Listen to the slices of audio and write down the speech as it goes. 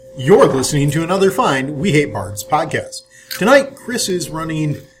You're listening to another fine We Hate Bards podcast. Tonight, Chris is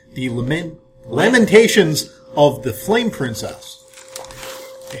running the Lamentations of the Flame Princess.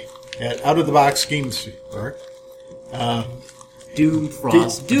 At out-of-the-box games. Right? Doom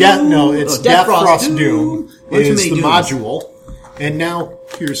Frost Doom. Death Frost Doom is the Dooms. module. And now,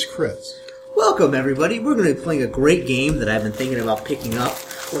 here's Chris. Welcome, everybody. We're going to be playing a great game that I've been thinking about picking up.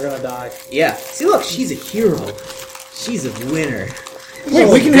 We're gonna die. Yeah. See, look, she's a hero. She's a winner.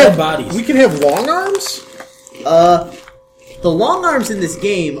 Wait, we can have long arms? The long arms in this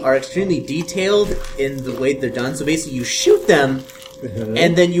game are extremely detailed in the way they're done. So basically, you shoot them,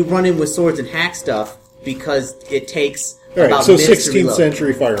 and then you run in with swords and hack stuff because it takes about so minutes to 16th reload.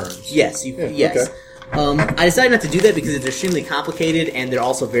 Century firearms. Yes, yes. Okay. I decided not to do that because it's extremely complicated and they're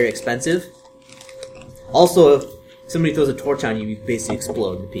also very expensive. Also, if somebody throws a torch on you, you basically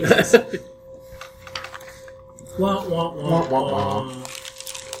explode into pieces. Wah, wah, wah, wah.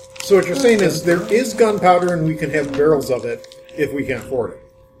 So what you're saying is there is gunpowder and we can have barrels of it if we can afford it.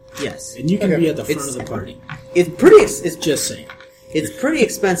 Yes. And you can Okay. be at the front It's- of the party. It's pretty. It's Just saying. It's pretty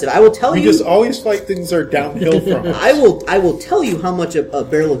expensive. I will tell We you. just always fight things that are downhill from us. I will tell you how much a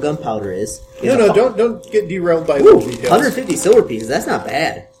barrel of gunpowder is. No, don't get derailed by Ooh, little details. 150 silver pieces. That's not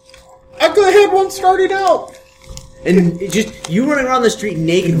bad. I could have had one starting out. And it just you running around the street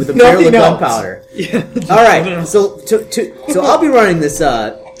naked with a barrel of Nothing else. gunpowder. All right. So I'll be running this.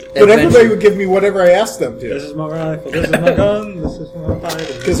 But adventure. everybody would give me whatever I asked them This to. is my rifle. This is my gun. This is my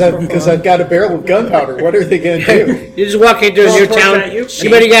fighter. Because I've got a barrel of gunpowder. What are they going to do? You just walk into a new point town. at you.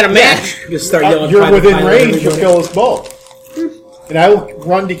 Anybody got a match? You start yelling. You're private within pilot, range to everybody. kill us both. And I will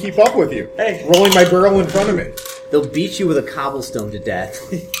run to keep up with you. Hey. Rolling my barrel in front of me. They'll beat you with a cobblestone to death.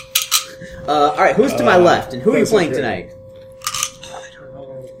 All right. Who's to my left, and who are you that's playing okay. tonight?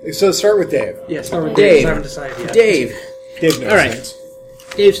 So start with Dave. Yeah, start with Dave. Dave. I haven't decided yet. Dave. Dave knows All right. things.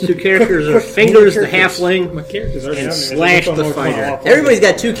 Dave's two characters are Fingers the characters. Halfling My character's already and on there. Slash There's the no Fighter. off. Everybody's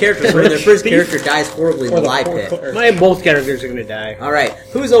got two characters where their first character dies horribly in the live pit. My both characters are going to die. All right.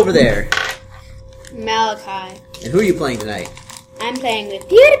 Who's over there? Malachi. And who are you playing tonight? I'm playing with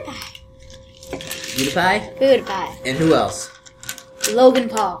PewDiePie. PewDiePie? PewDiePie. And who else? Logan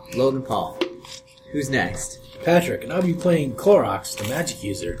Paul. Logan Paul. Who's next? Patrick, and I'll be playing Clorox, the magic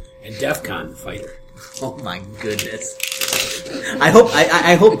user, and Defcon, the fighter. Oh my goodness. I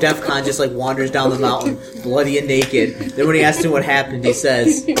hope DEFCON just like wanders down the mountain, bloody and naked. Then when he asks him what happened, he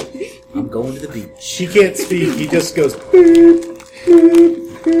says, I'm going to the beach. He can't speak. He just goes, boop, boop,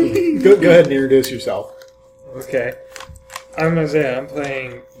 boop. Go ahead and introduce yourself. Okay. I'm Isaiah. I'm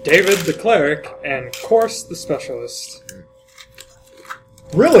playing David the Cleric and Corse the Specialist.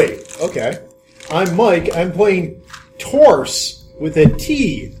 Really? Okay. I'm Mike. I'm playing Torse with a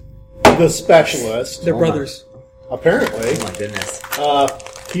T, the specialist. They're brothers. Apparently. Oh my goodness.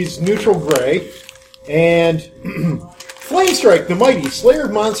 He's neutral gray. And Flamestrike, the mighty, slayer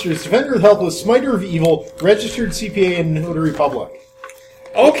of monsters, defender of the helpless, smiter of evil, registered CPA in Notary Public.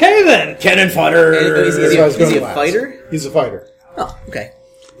 Okay then! Cannon fodder! And is That's he what I was is he going a last. fighter? He's a fighter. Oh, okay.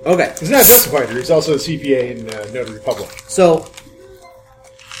 Okay. He's not just a fighter. He's also a CPA in Notary Public. So,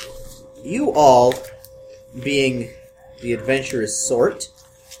 you all, being the adventurous sort,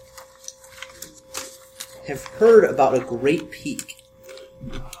 have heard about a great peak.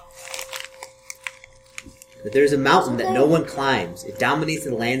 That there's a mountain that no one climbs. It dominates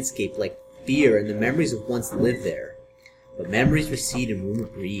the landscape like fear, and the memories of once lived there. But memories recede and rumor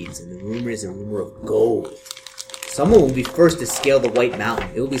breeds, and the rumor is a rumor of gold. Someone will be first to scale the White Mountain.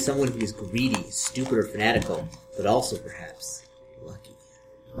 It will be someone who is greedy, stupid, or fanatical, but also, perhaps, lucky.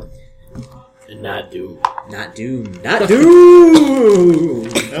 And not Doom. Not doomed. Not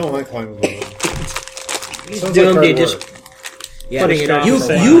doomed! I don't like climbing mountains. Sounds Doomed, like you hard just work. Yeah, Putting it on you've,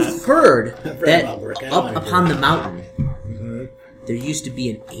 the you've heard that Albert. up upon the mountain, there used to be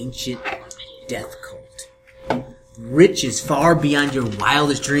an ancient death cult. Riches far beyond your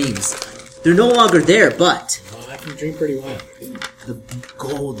wildest dreams. They're no longer there, but Oh, I can dream pretty well. the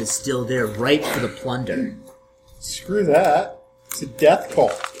gold is still there, ripe for the plunder. Screw that. It's a death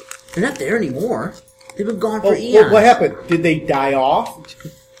cult. They're not there anymore. They've been gone for Oh, eons. what happened? Did they die off?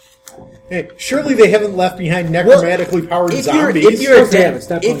 Hey, surely they haven't left behind necromantically powered zombies. If you're a Damn, death, it's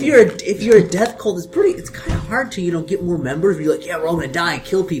not if funny. you're a death cult, it's kind of hard to get more members. You're like, yeah, we're all gonna die and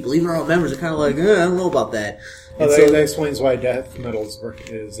kill people. Even our own members are kind of like, I don't know about that. Oh, And that, so- that explains why death metal is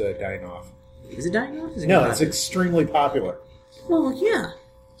dying off. is it dying off? Is it No, not? it's extremely popular. Well, yeah.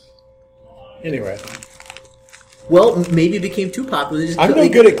 Anyway, Well, maybe it became too popular. They just I'm killed- no they-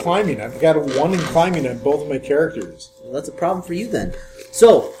 good at climbing. I've got a 1 in climbing on both of my characters. Well, that's a problem for you then.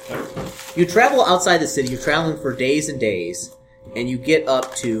 So, you travel outside the city. You're traveling for days and days, and you get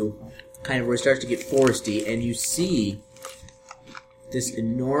up to kind of where it starts to get foresty, and you see this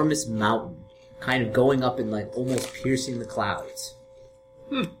enormous mountain kind of going up and like almost piercing the clouds.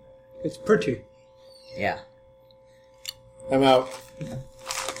 It's pretty. Yeah. I'm out.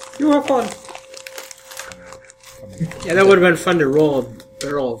 You have fun. Yeah, that would have been fun to roll a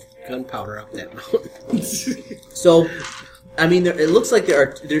barrel of gunpowder up that mountain. So, I mean, it looks like there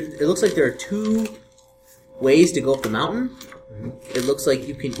are two ways to go up the mountain. It looks like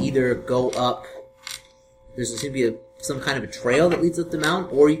you can either go up. There's going to be some kind of a trail that leads up the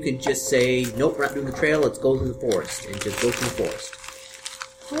mountain, or you can just say, "Nope, we're not doing the trail. Let's go through the forest," and just go through the forest.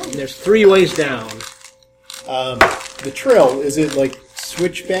 And there's 3 ways down. The trail, is it like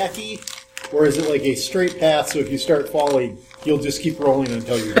switchbacky, or is it like a straight path? So if you start falling, you'll just keep rolling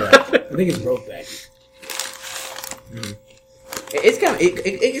until you're dead. I think it's rope back.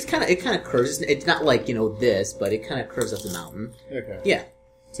 It kind of curves. It's not like this, but it kind of curves up the mountain. Okay. Yeah.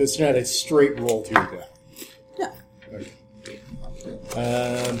 So it's not a straight roll to your death. Yeah. Okay.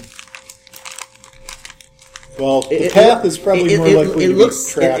 Well, the path is probably more likely to be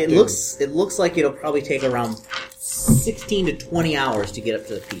tracked. It looks like it'll probably take around 16 to 20 hours to get up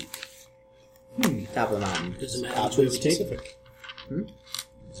to the peak. Top of the mountain. Does it matter which way we take? Specific.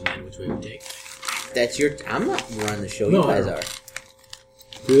 Does it matter which way we take? That's your. I'm not running the show. No, You guys I- are.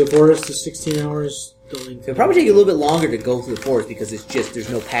 Through the forest is 16 hours. Building. It'll probably take you a little bit longer to go through the forest because there's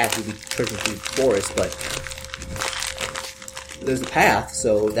no path. You'll be trudging through the forest, but there's a path,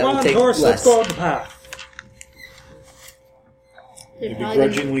 so that Come will on, take Doris, let's less. go up the path. You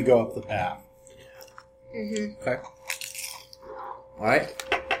begrudgingly go up the path. Okay. All right.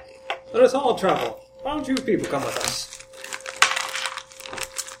 Let us all travel. Why don't you people come with us?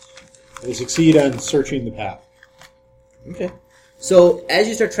 We'll succeed on searching the path. Okay. So as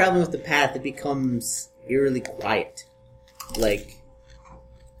you start traveling with the path, it becomes eerily quiet. Like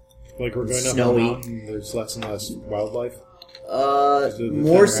Like we're going Snowy. up a mountain, there's less and less wildlife. it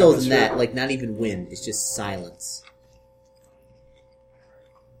more the so than atmosphere? that. Like not even wind. It's just silence.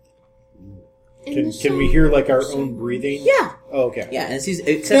 Can we hear like our own breathing? Yeah. Oh, okay. Yeah, and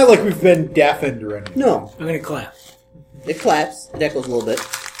It's not like we've been deafened or anything. no, I'm gonna clap. it claps. It echoes a little bit.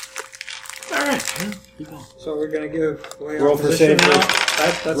 All right. Keep going. So we're gonna give away Roll our for position save now.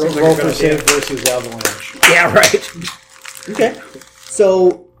 first. That Roll, seems like roll a for good save idea. versus avalanche. Yeah, right. Okay.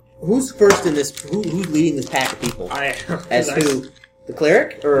 So who's first in this? Who's leading this pack of people? I As who? The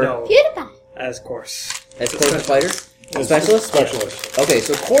cleric or No, PewDiePie. as course. as close to fighter? Specialist. Specialist. Okay,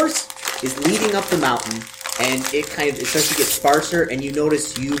 so Course is leading up the mountain, and it starts to get sparser, and you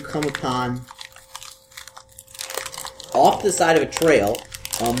notice you come upon off the side of a trail.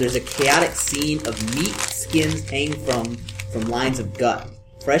 There's a chaotic scene of meat skins hanging from lines of gut,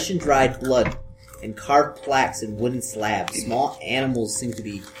 fresh and dried blood, and carved plaques and wooden slabs. Small animals seem to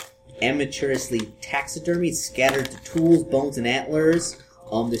be amateurishly taxidermied, scattered to tools, bones, and antlers.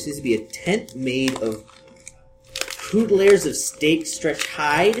 There seems to be a tent made of crude layers of steak stretched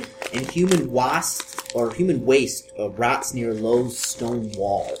hide, and human waste rots near a low stone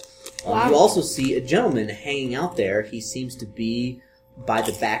wall. Wow. You also see a gentleman hanging out there. He seems to be by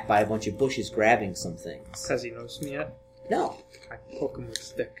the back by a bunch of bushes grabbing some things. Has he noticed me yet? No. I poke him with a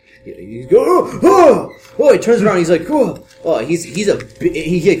stick. He goes, oh, he turns around, he's like,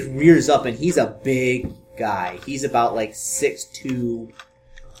 he like rears up, and he's a big guy. He's about like 6'2",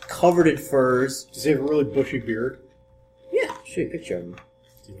 covered in furs. Does he have a really bushy beard? Yeah, I'll show you a picture of him.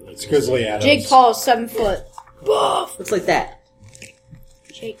 It's Grizzly Adams. Jake Paul is 7 foot. Buff! Looks like that.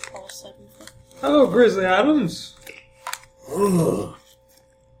 Jake Paul is 7 foot. Hello, Grizzly Adams.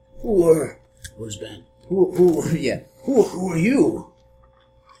 Where's Ben? Who are you?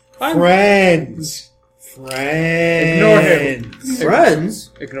 Friends. Friends. Ignore him.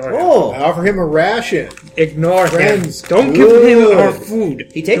 Friends? Ignore him. Oh! I offer him a ration. Ignore Friends, him. Don't good. give him our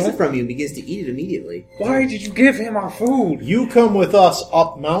food. He takes Don't- it from you and begins to eat it immediately. Why did you give him our food? You come with us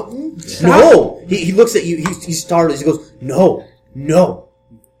up mountain? No! He looks at you, he's startled, he goes, no!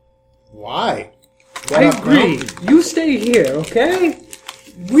 Why? I Up agree. mountain? You stay here, okay?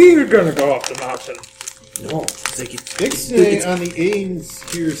 We're gonna go up the mountain. No. It's like, Big stay on the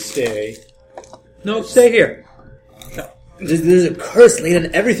Ains here stay. No, stay here. there's a curse laid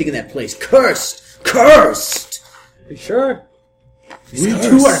on everything in that place. Cursed! Cursed! You sure? We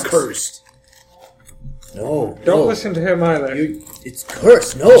too are cursed. No. Don't no. listen to him either. It's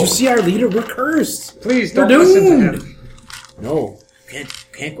cursed. No. Did you see our leader? We're cursed. Please don't We're listen to doomed. him. No.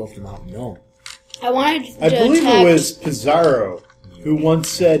 Can't go up the mountain. No. I wanted to I believe attack, it was Pizarro who once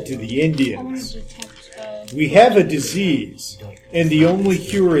said to the I wanted Indians, to attack, "We have a disease, and the only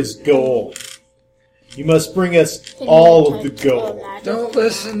cure is gold. You must bring us all of the gold. Don't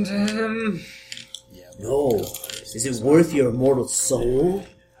listen to him. No. Is it worth your immortal soul?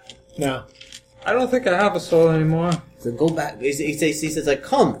 No. I don't think I have a soul anymore. So go back. He says like,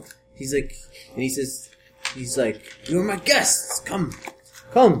 come. He's like, and he's like, you're my guests. Come.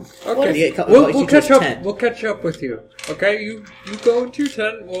 Okay. Come, We'll catch up. Tent. We'll catch up with you. Okay, you go into your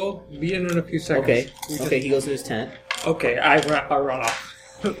tent. We'll be in a few seconds. Okay. He goes to his tent. Okay, I run off.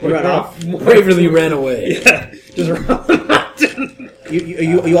 You run off. Waverly ran away. Yeah, just run.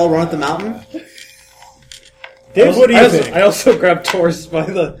 You all run up the mountain. Dave, what do you think? I also grabbed Taurus by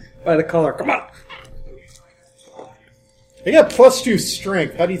the collar. Come on. I got +2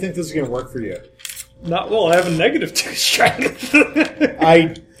 strength. How do you think this is going to work for you? Not well. I have a -2 strength.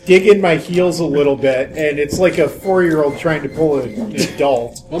 I dig in my heels a little bit, and it's like a 4-year-old trying to pull an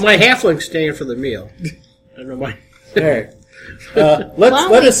adult. Well, my halfling's staying for the meal. I don't know why. All right.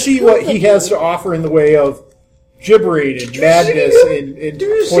 Let us see what he has to offer in the way of gibbering and madness and Do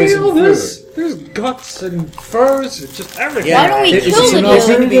you see poison all food. this? There's guts and furs and just everything. Yeah. Why don't we It's kill It's the an There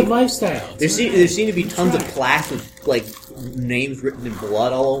seem to dude? be- alternative lifestyle. There seem to be tons of plaques with like names written in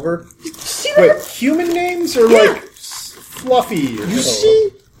blood all over. Wait, human names or like fluffy? Or so?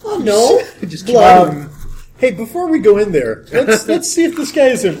 Oh no, Just blood. Hey, before we go in there, let's see if this guy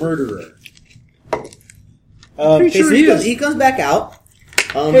is a murderer. Pretty sure he is. He comes back out.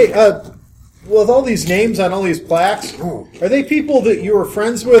 Hey, with all these names on all these plaques, are they people that you were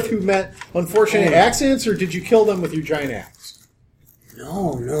friends with who met unfortunate accidents, or did you kill them with your giant axe?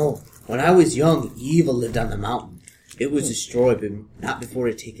 No. When I was young, evil lived on the mountain. It was destroyed, but not before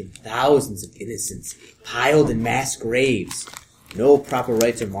it had taken thousands of innocents, piled in mass graves. No proper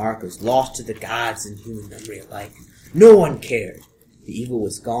rites or markers, lost to the gods and human memory alike. No one cared. The evil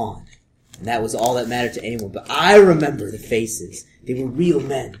was gone, and that was all that mattered to anyone. But I remember the faces. They were real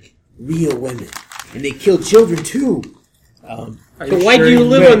men, real women, and they killed children too. So why do you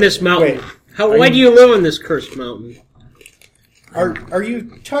live wait, on this mountain? wait. Why do you live on this cursed mountain? Are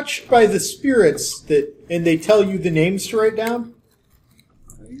you touched by the spirits and they tell you the names to write down?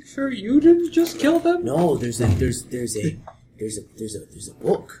 Are you sure you didn't just kill them? No, there's a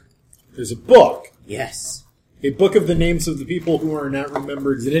book. There's a book. Yes. A book of the names of the people who are not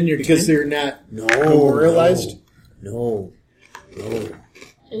remembered. Is it in your because tent? they're not No. memorialized? No. Is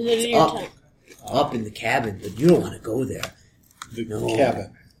it in your Up. tent? Up in the cabin, but you don't want to go there. The No.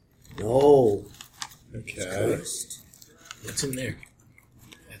 cabin. No. Okay. Cursed. What's in there?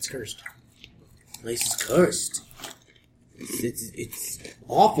 That's cursed. The place is cursed. It's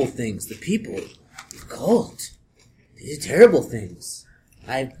awful things. The people, the cult, they did terrible things.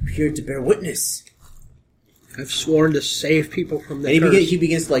 I'm here to bear witness. I've sworn to save people from the And curse. he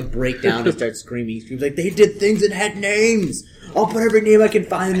begins to like break down and start screaming. He screams like, they did things that had names. I'll put every name I can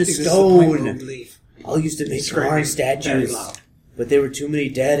find in the stone. I used to make bronze statues. But there were too many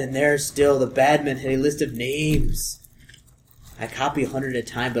dead, and there still the bad men had a list of names. I copy 100 at a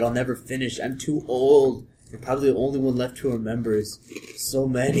time, but I'll never finish. I'm too old. And probably the only one left to remember is so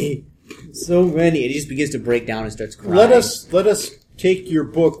many. So many. And he just begins to break down and starts crying. Let us take your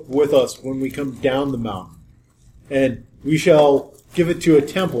book with us when we come down the mountain, and we shall give it to a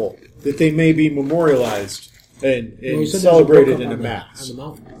temple that they may be memorialized and Well, he said there's a celebrated book in up a on mass. the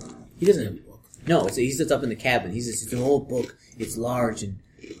mountain. He doesn't have a book. No, he sits up in the cabin. It's an old book. It's large and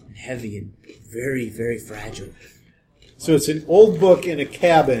heavy and very, very fragile. So it's an old book in a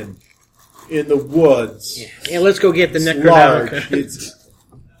cabin in the woods. Yeah, let's go get the It's large. Necronomicon.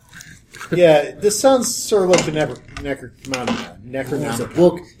 Yeah, this sounds sort of like the There's a Necronomicon.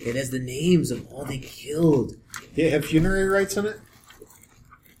 book that has the names of all they killed. They have funerary rites in it?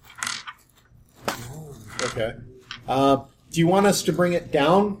 Okay. Do you want us to bring it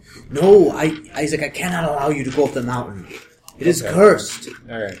down? No, Isaac, I cannot allow you to go up the mountain. It is Okay. cursed.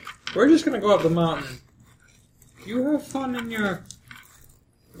 All right. We're just gonna go up the mountain. You have fun in your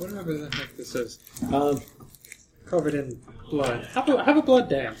whatever the heck this is, covered in blood. Have a blood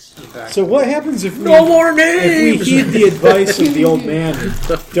dance. In fact, So what happens if we, No more if we names! heed the advice of the old man and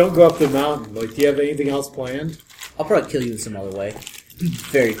don't go up the mountain? Like, do you have anything else planned? I'll probably kill you in some other way.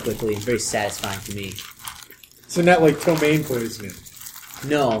 Very quickly and very satisfying to me. So not like ptomaine poisoning.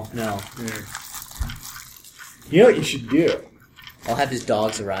 No. You know what you should do? I'll have his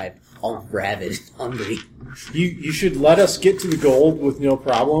dogs arrive, all rabid, hungry. You should let us get to the gold with no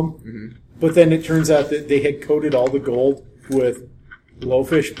problem. But then it turns out that they had coated all the gold with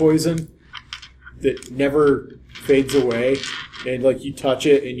blowfish poison that never fades away, and like you touch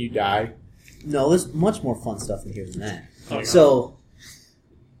it and you die. No, there's much more fun stuff in here than that.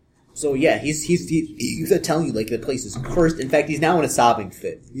 So yeah, he's telling you like the place is cursed. In fact, he's now in a sobbing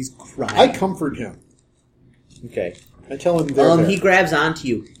fit. He's crying. I comfort him. Okay. I tell him they're there. He grabs onto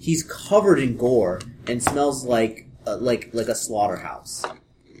you. He's covered in gore and smells like a slaughterhouse.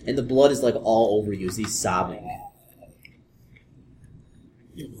 And the blood is like all over you as he's sobbing.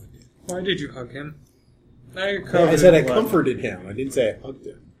 Why did you hug him? Now you're I covered said I in blood. comforted him. I didn't say I hugged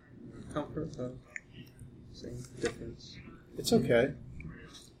him. Comfort, though. Same difference. It's okay.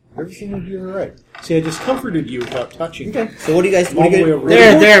 Everything will be all right. See, I just comforted you without touching you. So what do you guys? What All are you the way gonna, over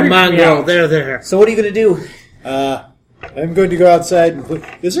There, freaked me Mongo. out. There. so what are you gonna do? I'm going to go outside and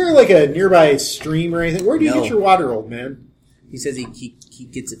is there like a nearby stream or anything? Where do you No. get your water, old man? He says he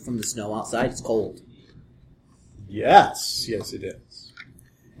gets it from the snow outside. It's cold. Yes, it is.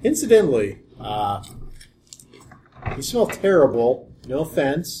 Incidentally, you smell terrible. No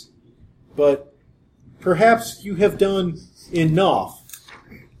offense, but perhaps you have done enough.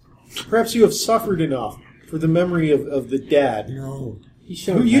 Perhaps you have suffered enough for the memory of the dead. No.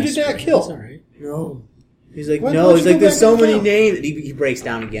 Who you did not kill. That's all right. No. He's like, Why no. don't He's you like, go there's back so and many count? names. And he breaks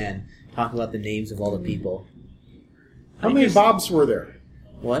down again, talking about the names of all the people. How many Bobs were there?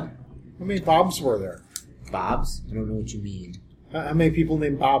 What? How many Bobs were there? Bobs? I don't know what you mean. How many people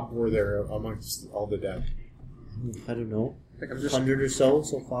named Bob were there amongst all the dead? I don't know. Like I'm just 100 or so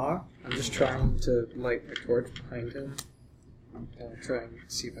far. I'm just trying to light a torch behind him. Try and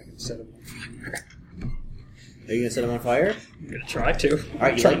see if I can set him on fire. Are you gonna set him on fire? I'm gonna try to. All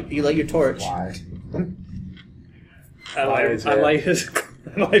right, you light your torch. Why? I light his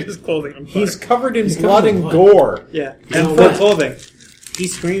clothing on fire. He's covered in blood and gore. Yeah, and full clothing. He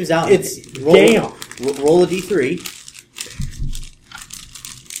screams out. It's roll, damn. Roll a d3.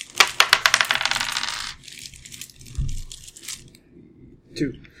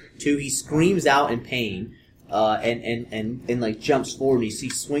 Two. He screams out in pain, and like jumps forward. He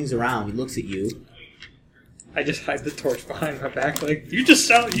swings around. He looks at you. I just hide the torch behind my back, like you just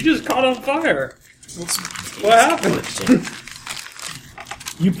caught on fire. What happened?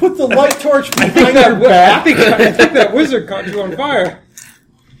 You put the light torch behind your I back. think that wizard caught you on fire.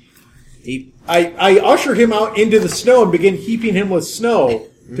 I usher him out into the snow and begin heaping him with snow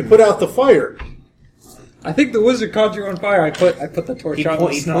to put out the fire. I think the wizard caught you on fire. I put the torch He out in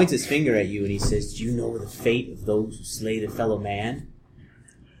the snow. points his finger at you and he says, "Do you know the fate of those who slay the fellow man?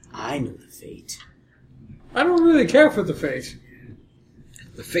 I know the fate." I don't really care for the fate,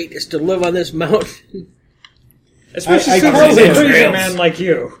 The fate is to live on this mountain. especially I since tell he's a him- crazy man like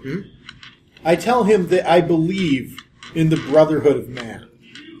you. I tell him that I believe in the brotherhood of man.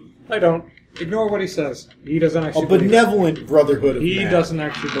 I don't. Ignore what he says. He doesn't A actually believe it. benevolent brotherhood of He man. doesn't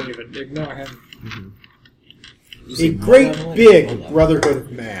actually believe it. Ignore him. A great big brotherhood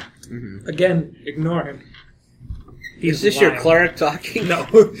of man. Again, ignore him. Is this your cleric talking? No.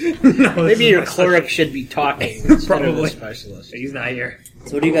 No. Maybe your cleric should be talking instead of the Probably. specialist. He's not here.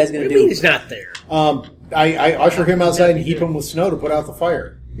 So what are you guys gonna What do you mean do? he's not there? I usher him outside and heap him with snow to put out the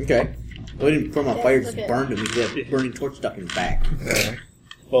fire. Okay. We didn't put him on fire. Just Okay. burned him. He had a burning torch stuck in his back.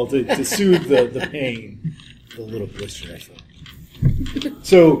 Well, to soothe the pain. The little blister I felt.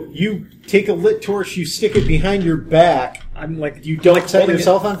 So you take a lit torch, you stick it behind your back. I'm like You don't like set holding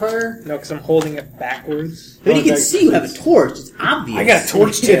yourself on fire? It, no, because I'm holding it backwards. But he can Okay. see you have a torch. It's obvious. I got a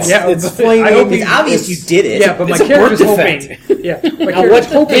torch too. It's, Yeah, it's but flaming. I hope It's obvious you did it. Yeah, but my It's a character's birth hoping. defect. Yeah, my Now,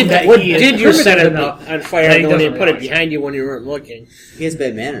 character's hoping that what he is did you set it primitive enough on that fire he when you doesn't put it realize. behind you when you weren't looking? He has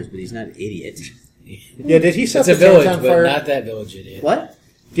bad manners, but he's not an idiot. Yeah, did he set It's a the tent village, on but fire? not that village, idiot. What?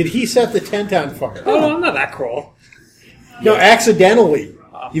 Did he set the tent on fire? Oh, no, I'm not that cruel. No, accidentally.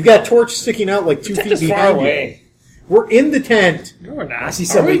 You've got a torch sticking out like 2 Tent feet is far behind you. away. We're in the tent. No, we're not. I see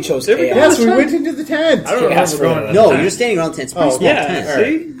somebody chose Did we chaos. go Yes, to we the went tent? into the tent. I don't Chaos remember for going the- to No, the you're tent. just standing around the tent. It's a pretty Oh, small Yeah, tent.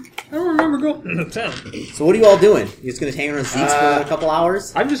 see? I don't remember going to the tent. So what are you all doing? You're just going to hang around seats for a couple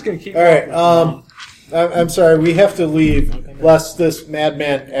hours? I'm just going to keep All right. walking. I'm sorry. We have to leave, lest this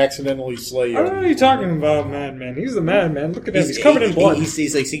madman accidentally slay I don't know you. what you're talking about, madman. He's the madman. Look at him. He's covered in blood.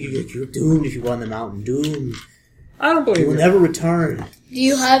 He's like, you're doomed if you go on the mountain. Doomed. I don't You believe will it. never return. Do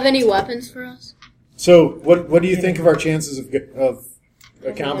you have any weapons for us? So, what do you think of our chances of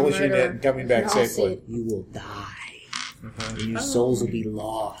accomplishing Murder. it and coming back And I'll safely? see. You will die. And your souls will be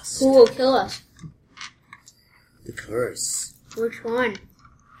lost. Who will kill us? The curse. Which one?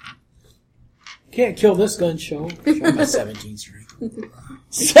 Can't kill this gun show. Show my 17 strength.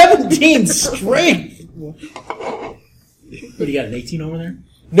 17 strength. What, do you got an 18 over there?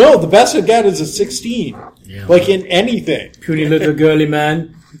 No, the best I've got is a 16. Yeah. Like in anything. Puny little girly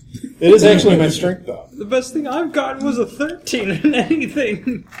man. It is actually my strength, though. The best thing I've gotten was a 13 in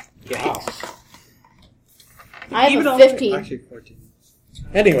anything. Wow. I have Even a on- 15. Actually, 14.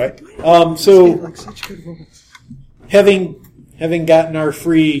 Anyway, so Like such good rolls. having gotten our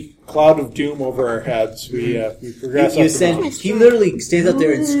free cloud of doom over our heads. We progress You up the send. mountain. He literally stands up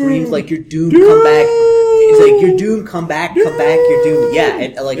there and screams like, "You're doomed! Come back!" He's like, "You're doomed! Come back! Come back! You're doomed!" Yeah,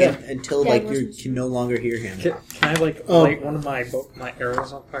 and until Dad you wasn't- Oh. can no longer hear him. Can I light one of my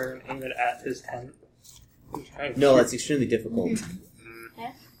arrows on fire and aim it at his tent? No, that's extremely difficult.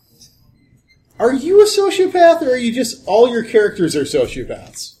 Are you a sociopath, or are you just all your characters are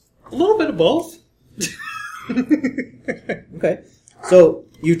sociopaths? A little bit of both. Okay. So,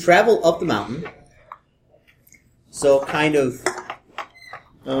 you travel up the mountain. So, kind of...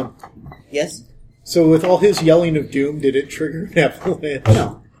 yes? So with all his yelling of doom, did it trigger an avalanche?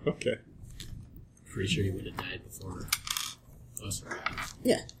 No. Okay. Pretty sure he would have died before us.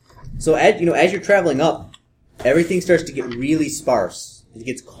 Yeah. So, as you're traveling up, everything starts to get really sparse. It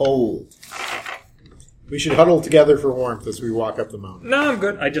gets cold. We should huddle together for warmth as we walk up the mountain. No, I'm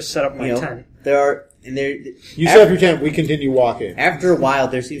good. I just set up my You know, tent. You set up your tent, we continue walking. After a while,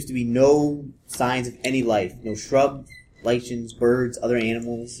 there seems to be no signs of any life. No shrub, lichens, birds, other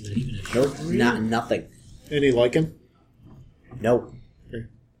animals. Not even a tree. Nothing. Any lichen? No.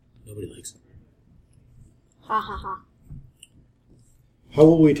 Nobody likes him. Ha ha ha. How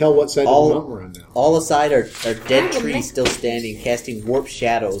will we tell what side All- of the mountain we're on now? All aside are dead trees still standing, casting warped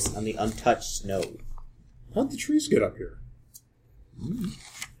shadows on the untouched snow. How'd the trees get up here?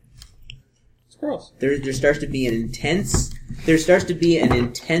 Squirrels. There starts to be an intense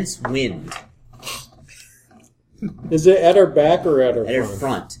wind Is it at our back or at our at our front?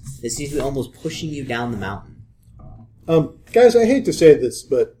 front. It seems to be almost pushing you down the mountain. Guys, I hate to say this,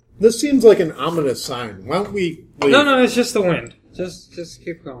 but this seems like an ominous sign. Why don't we leave? No, it's just the wind. Just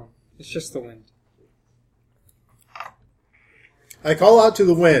keep going. It's just the wind. I call out to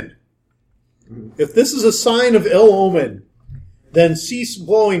the wind. If this is a sign of ill omen, then cease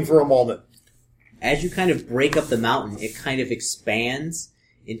blowing for a moment. As you kind of break up the mountain, it kind of expands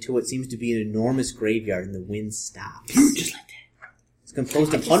into what seems to be an enormous graveyard, and the wind stops. Just like that. It's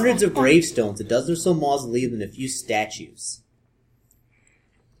composed of hundreds of gravestones, a dozen or so mausoleums, and a few statues.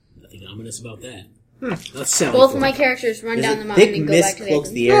 Nothing ominous about that. That's Sally. Both of my characters run There's down the a mountain thick and go back mist to cloaks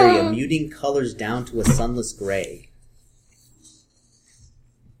the the area, muting colors down to a sunless gray.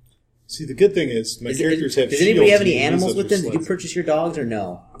 See, the good thing is my characters have Does shields. anybody have and any use animals those with them? as Did you sleds. purchase your dogs or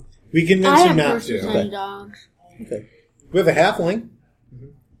no? We convince I them have not horses to. and dogs. Okay. We have a halfling.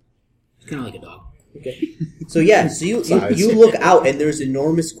 It's kind of like a dog. Okay. So yeah, so you look out and there's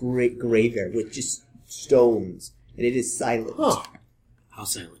enormous graveyard with just stones, and it is silent. Huh. How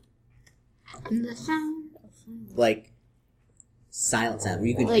silent? And the sound. Like silent sound where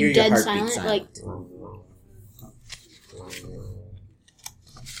you can Like hear your dead heartbeat silent, silent.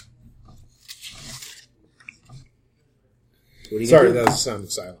 What are you Sorry, gonna do? that was the sound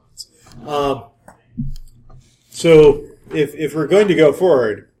of silence. So, if we're going to go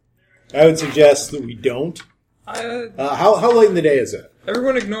forward, I would suggest that we don't. How late in the day is it?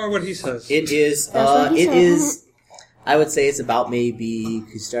 Everyone ignore what he says. It is. what he It said. is. I would say it's about maybe.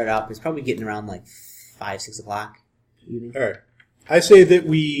 You start out. It's probably getting around like 5, 6 o'clock. Evening. All right. I say that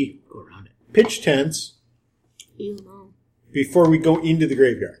we Go around it. pitch tents You know. before we go into the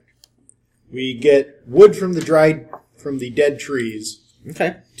graveyard. We get wood from the dead trees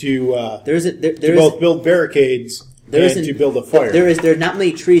Okay. to There's both build barricades and to build a fire. There are not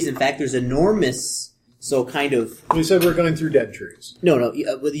many trees. In fact, there's enormous. So kind of. We said we're going through dead trees. No.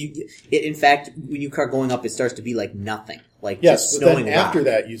 In fact, when you start going up, it starts to be like nothing. Like Yes, just but snowing then rock. after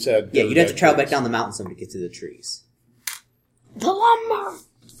that, you said Yeah, there you'd were have to dead travel back trees. down the mountain some to get to the trees. The lumber.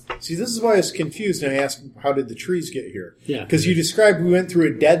 See, this is why I was confused, and I asked, how did the trees get here? Yeah. Because you described we went through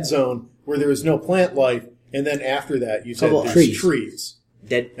a dead zone where there was no plant life, and then after that, you said Couple there's trees. trees.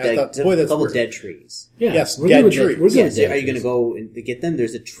 Dead, I thought, boy, that's couple weird. dead trees. Yeah. Yes, we're dead good with trees. that. We're good Yes. with dead Are you going to trees. go and get them?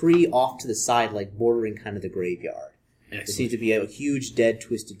 There's a tree off to the side, like bordering kind of the graveyard. There Excellent. seems to be a huge, dead,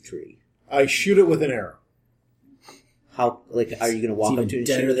 twisted tree. I shoot it with an arrow. How? Like, are you going to walk even up to it and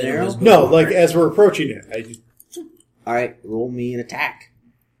deader shoot with an than it arrow? was No, like as we're approaching it. I just, All right, roll me an attack.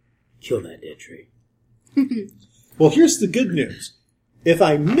 Kill that dead tree. well, here's the good news. If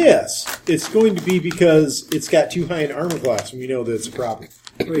I miss, it's going to be because it's got too high an armor class, and we know that it's a problem.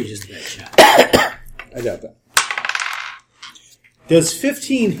 Or you just a bad shot. I doubt that. Does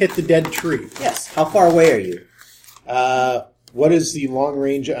 15 hit the dead tree? Yes. How far away are you? What is the long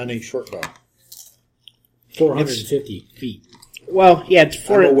range on a short bow? 450 feet. Well, yeah, it's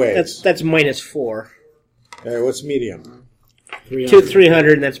four. I'm away. That's -4. All right, what's medium?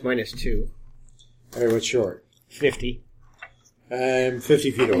 300, and that's -2. All right, what's short? 50. I'm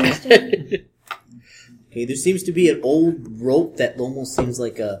 50 feet away. Okay, there seems to be an old rope that almost seems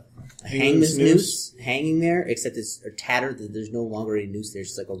like a hangman's noose hanging there, except it's tattered. There's no longer a noose there.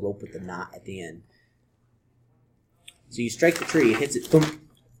 It's just like a rope with a knot at the end. So you strike the tree, it hits it. Boom.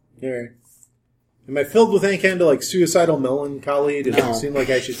 There. Am I filled with any kind of like suicidal melancholy? Does No. it seem like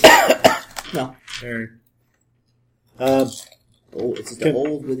I should? No. There. Oh, it's just an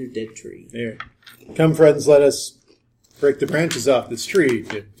old withered dead tree. There. Come, friends, let us break the branches off this tree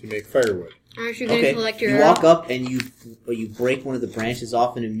to make firewood. Aren't you going to collect your You walk up and you break one of the branches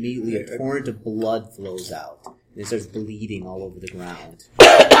off, and immediately a torrent of blood flows out. And it starts bleeding all over the ground.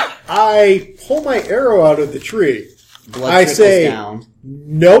 I pull my arrow out of the tree. Blood I trickles say, down.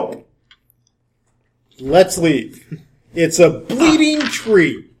 nope. Let's leave. It's a bleeding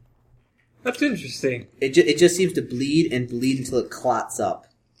tree. That's interesting. It just seems to bleed and bleed until it clots up.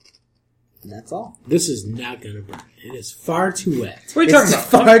 And that's all. This is not going to burn. It is far too wet. What are you talking about?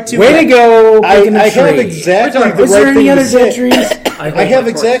 Far too Way wet. to go! I picking a have tree. exactly the Is there right any thing other to say. dead trees? I have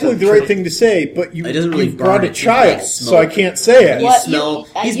exactly the right thing to say, but you It doesn't really brought burn, a it child, like so I smoke. can't say it. You What? smell.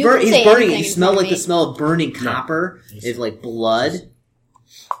 He's You burning. can He's say burning. You anything smell for like the me. smell of burning copper. It's like blood.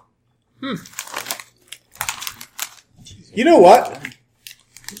 You know what?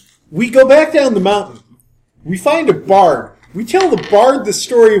 We go back down the mountain. We find a bard. We tell the bard the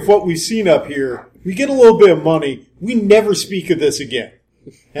story of what we've seen up here. We get a little bit of money. We never speak of this again.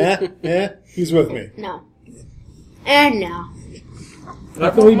 Who's with me? No. And no. How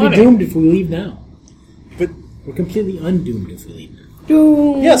can we be Money. doomed if we leave now? But We're completely undoomed if we leave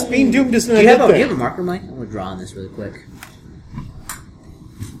now. yes, being doomed isn't Do a you good have thing. a marker, Mike? I'm gonna draw on this really quick.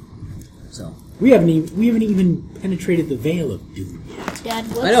 So We haven't even penetrated the veil of doom yet. Dad,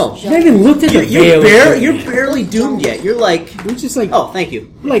 what's I know. We haven't even looked at the veil. you're barely doomed yet. You're like, We're just like oh, thank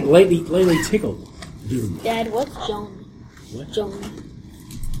you. we're like lightly tickled. Doom. Dad, what's Joan? What? Joan.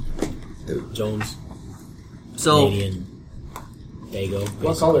 Jones, So Canadian, Dago.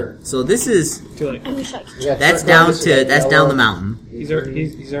 What color? so this is Too late. I'm just like, that's down the mountain. He's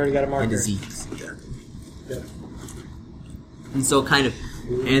already got a marker. And disease. And so kind of,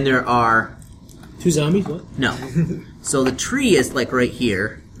 and there are, Two zombies. What? no. So the tree is like right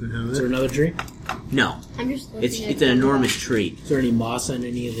here. Is there another tree? No. I'm just looking at It's an enormous tree. Is there any moss on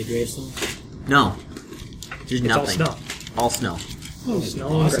any of the gravestones? No. There's It's all nothing. snow. All snow. Oh, Snow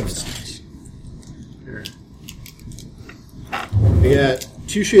awesome. gravestones. We got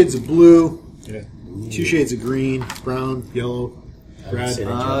 2 shades of blue, 2 shades of green, brown, yellow, red.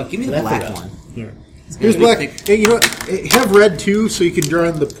 Give me the black one. Here's black. Hey, you know what? Have red too, so you can draw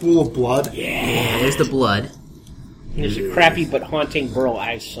in the pool of blood. Yeah, there's the blood. There's a crappy but haunting Burl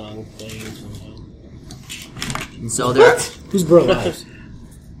Ives song playing somehow. And so there are, Who's Burl Ives?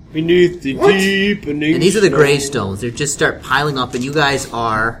 Beneath the deep and these are the gravestones. They just start piling up, and you guys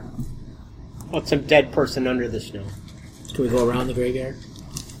are. What's some dead person under the snow? Can we go around the graveyard?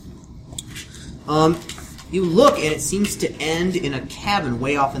 You look, and it seems to end in a cabin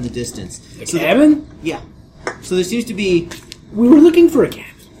way off in the distance. The So cabin? yeah. So there seems to be. We were looking for a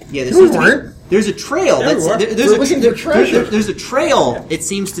cabin. Yeah, there We seems to be. weren't. There's a trail. Yeah, we were. We're looking for treasure. There's a trail. It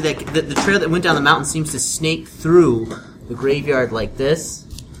seems to the trail that went down the mountain seems to snake through the graveyard like this,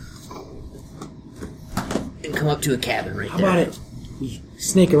 and come up to a cabin right How there. about it? We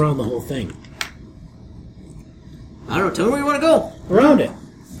snake around the whole thing. I don't know. Tell me where you want to go. Around it.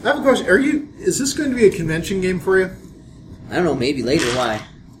 I have a question. Is this going to be a convention game for you? I don't know. Maybe later. Why?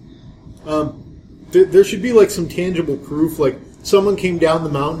 There should be like some tangible proof, like someone came down the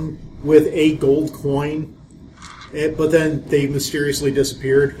mountain with a gold coin, but then they mysteriously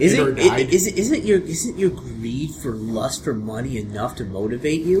disappeared or died. Isn't your greed for lust for money enough to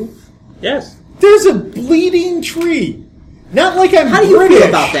motivate you? Yes. There's a bleeding tree. Not like I'm How do you British. feel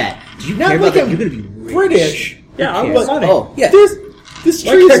about that? Do you Not care like about that? I'm You're going to be rich. British. Yeah, I But- want money. Oh, yeah. This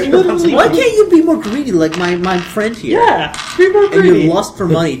tree is literally. Why can't you be more greedy like my friend here? Yeah. Be more And greedy. your lust for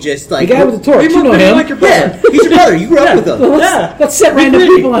money just The like... guy with the torch. Be You more know greedy him. like your brother. Yeah, he's your brother. You grew up with him. Yeah. Let's set random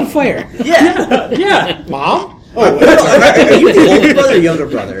greedy. people on fire. Yeah. Yeah. Mom? Are you the older brother or younger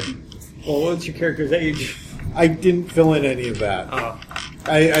brother? Well, what's your character's age? I didn't fill in any of that. Oh.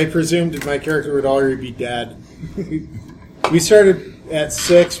 I presumed my character would already be dead. We started at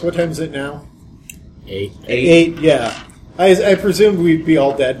 6. What time is it now? 8. 8, yeah. I presumed we'd be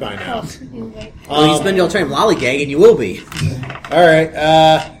all dead by now. Well, you spend your time lollygagging, you will be. Alright,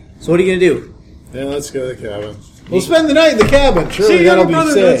 So what are you going to do? then let's go to the cabin. We'll spend the night in the cabin. Surely See, that'll younger be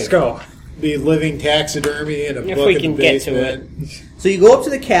brother, safe. let's go. Be living taxidermy and a If book we in can the get to basement. So you go up to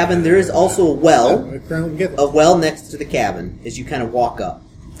the cabin. There is also a well. I currently get A well next to the cabin as you kind of walk up.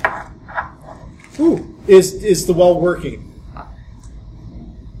 Ooh, is the well working?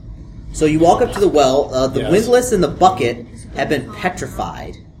 So you walk up to the well. The Yes. windlass and the bucket have been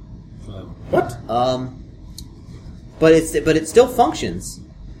petrified. What? But it still functions.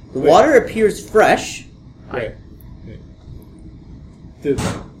 The water appears fresh. Right.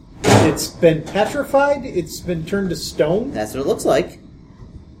 It's been petrified? It's been turned to stone? That's what it looks like.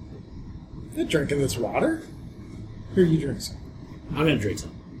 You're drinking this water? Here, you drink some. I'm gonna drink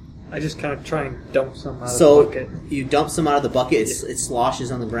some. I just kind of try and dump some out So of the bucket. you dump some out of the bucket. It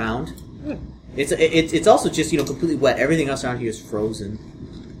sloshes on the ground. It's also just completely wet. Everything else around here is frozen.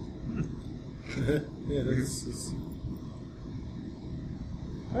 Yeah, that's...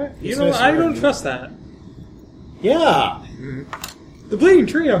 You know, I don't trust that. Yeah! The bleeding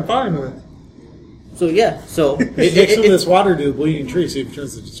tree I'm fine with. So yeah, so Mix some of this water to the bleeding tree, see if it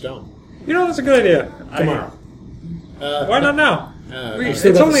turns it to stone. You know, that's a good idea. Tomorrow. Why not now? You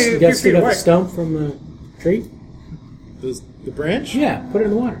still It's got only the, a you few got still feet got the away. stump from the tree? The branch? Yeah, put it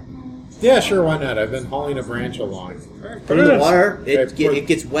in the water. Yeah, sure, why not? I've been hauling a branch along. Put it in the in. water. Okay, It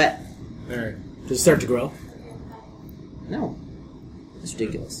gets wet. There. Does it start to grow? No, it's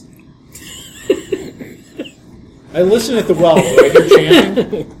ridiculous. I listen at the well. Do I hear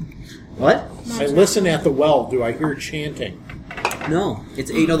chanting? What? I listen at the well. Do I hear chanting? No, it's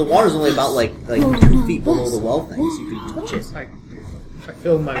the water's only about like 2 feet below the well thing, so you can touch it. I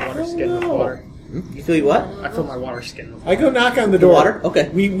fill my water skin with water. You feel what? I fill my water skin with I go knock on the door. water? Okay.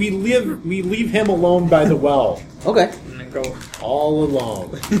 We leave him alone by the well, Okay. and then go. all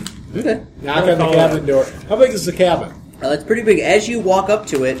alone. Okay. Knock on the cabin door. How big is the cabin? It's pretty big. As you walk up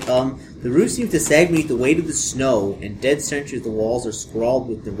to it, the roof seems to sag beneath the weight of the snow, and dead centuries of the walls are scrawled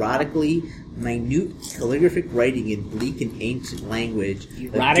with neurotically minute calligraphic writing in bleak and ancient language.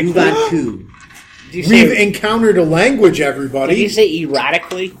 Erotically? Duvanku. Did you We've say, encountered a language, everybody. did you say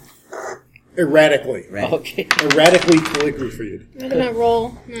erratically? Erratically. Right. Okay. Erratically calligraphy. I'm gonna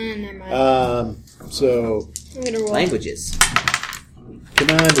roll. Nah, never mind. So, I'm gonna roll. Languages. come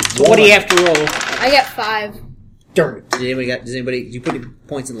on. It's What do you have to roll? I got 5. Darn it. Does anybody? Do you put any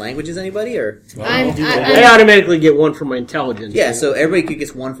points in languages? Anybody or? I automatically get one for my intelligence. Yeah. So everybody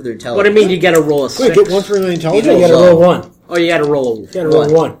gets 1 for their What intelligence. I mean, you got to roll a 6. Wait, get one for the You intelligence? gotta roll one. Oh, you got to roll a. You gotta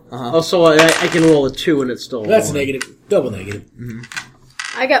roll one. Uh-huh. Oh, so I can roll a 2 and it's still. That's one. negative. Double negative.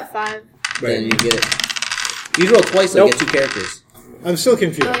 I got 5. Then you get it. You roll twice, so you Nope. get 2 characters. I'm still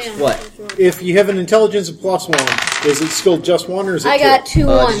confused. Oh, yeah. What? If you have an intelligence of +1, is it still just 1 or is it I 2? got 2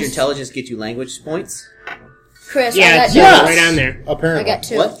 Does ones. your intelligence get you language points? Chris, Yeah, I got it's 2. right on there. I Apparently. got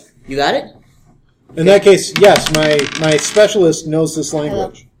 2. What? You got it? In that case, yes, my specialist knows this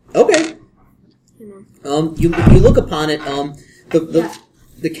language. Okay. You look upon it.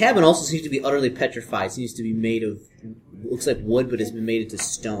 The cabin also seems to be utterly petrified. It seems to be made of looks like wood, but has been made into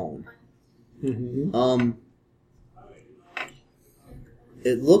stone.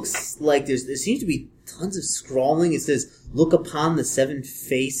 It looks like there seems to be tons of scrawling. It says, "Look upon the 7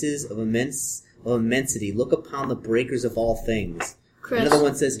 faces of immensity. Look upon the breakers of all things." Chris, Another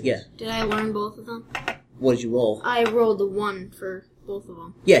one says, "Yeah." did I learn both of them? What did you roll? I rolled the 1 for both of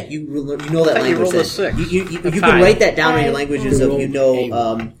them. Yeah, you know that I thought you language. rolled a then. 6. You can 5. write that down in your I languages of rolled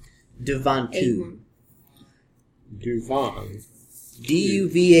Duvanku. Duvan.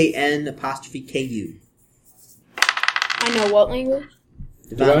 DUVAN apostrophe KU. I know what language?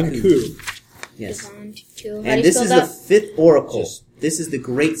 Duvanku. Yes. Devon, Q. How do And you this spell is that? the 5th oracle. This is the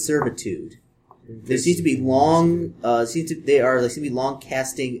Great Servitude. There seems to be long, seem to be long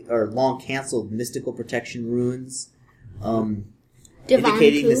casting or long canceled mystical protection runes,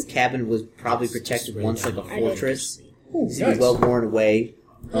 indicating this cabin was probably protected once like a fortress. Seems to be well worn away.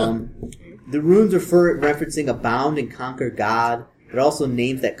 The runes referencing a bound and conquer god, but also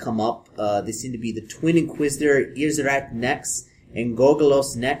names that come up. They seem to be the Twin Inquisitor, Irzarat Nex, and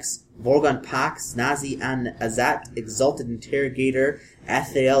Gorgolos Nex, Vorgon Pax, Nazi An Azat, Exalted Interrogator,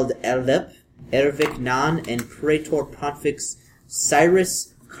 Atheld Elvep, Ervik Nan, and Praetor Pontifex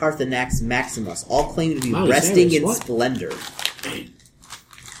Cyrus Carthanax Maximus, all claim to be Wow, resting Cyrus, in what? splendor.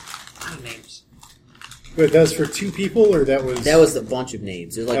 Names. Wait, that was for 2 people, or that was... That was a bunch of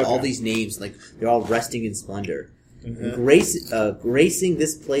names. There's like all Okay. these names, like they're all resting in splendor. Gracing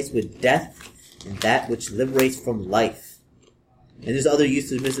this place with death and that which liberates from life. And there's other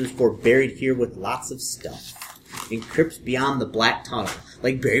euphemisms for buried here with lots of stuff. In crypts beyond the black tunnel.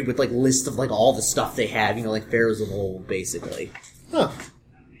 Like buried with like lists of like all the stuff they have, like pharaohs of old, basically. Huh.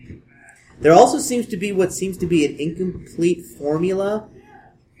 There also seems to be what seems to be an incomplete formula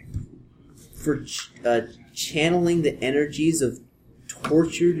for channeling the energies of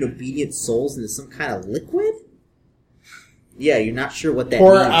tortured and obedient souls into some kind of liquid? Yeah, you're not sure what that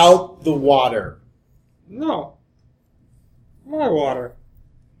Pour means. out the water. No. My water.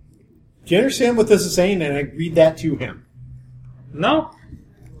 Do you understand what this is saying? And I read that to him. No.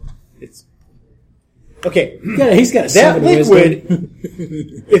 It's Okay, He's got a that 7 liquid, wisdom.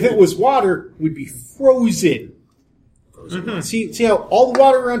 if it was water, would be frozen. See how all the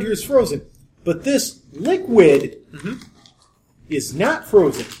water around here is frozen, but this liquid is not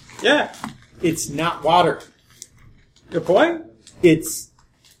frozen. Yeah. It's not water. Good point. It's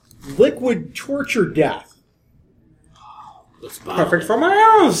liquid torture death. Let's bottle Perfect it. for my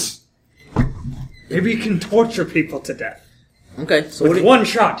arrows. Maybe you can torture people to death. Okay, so With one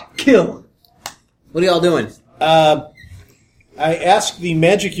shot, kill. what are y'all doing? I asked the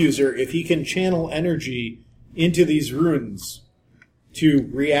magic user if he can channel energy into these runes to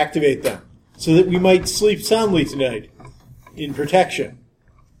reactivate them, so that we might sleep soundly tonight in protection.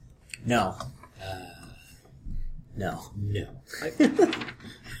 No. No. No.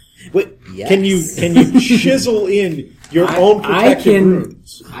 Wait, yes. Can you chisel in your own protective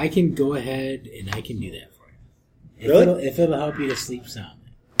runes? I can go ahead and I can do that for you. Really? If it'll help you to sleep soundly.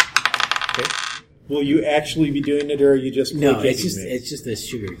 Okay. Will you actually be doing it, or are you just No, placating it's me? just a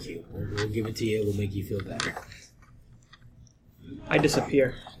sugar cube. We'll give it to you. We'll make you feel better. I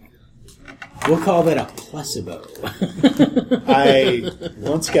disappear. We'll call that a placebo. I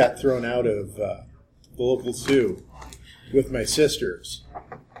once got thrown out of the local zoo with my sisters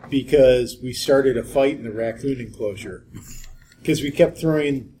because we started a fight in the raccoon enclosure because we kept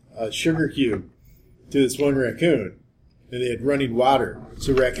throwing a sugar cube to this one raccoon, and they had running water.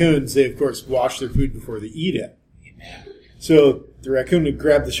 So raccoons, they of course wash their food before they eat it. So the raccoon would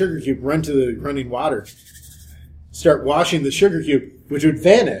grab the sugar cube, run to the running water, start washing the sugar cube, which would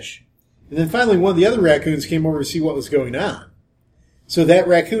vanish. And then finally one of the other raccoons came over to see what was going on. So that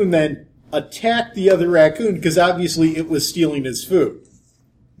raccoon then attacked the other raccoon because obviously it was stealing his food.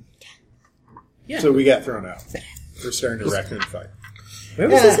 Yeah. So we got thrown out for starting a raccoon fight. Where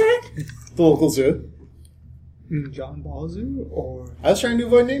was this at? The local zoo. John Ball Zoo or I was trying to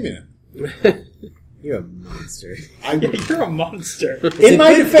avoid naming it. You're a monster. you're a monster. In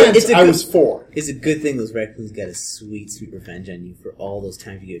my good- defense, it's a I good- was 4. It's a good thing those raccoons got a sweet, sweet revenge on you for all those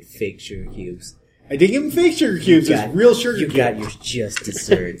times you get fake sugar cubes. I didn't give him fake sugar cubes. It was real sugar You cubes. got your just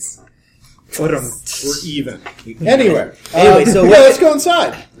desserts. Put 'em. We're even. Anyway, So yeah, what- let's go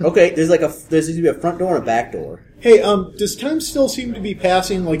inside. Okay, there's seems to be a front door and a back door. Hey, does time still seem to be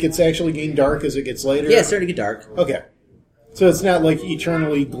passing like it's actually getting dark as it gets later? Yeah, it's starting to get dark. Okay. So it's not like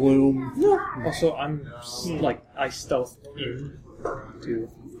eternally gloom. Also, I stealth in to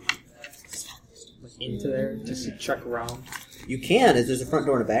into there just to check around. You can, as there's a front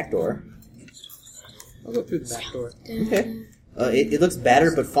door and a back door. I'll go through the back door. Okay. It looks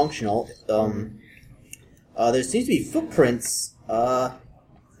battered but functional. There seems to be footprints that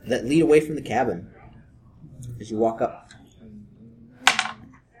lead away from the cabin as you walk up.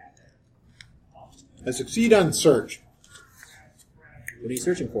 I succeed on search. What are you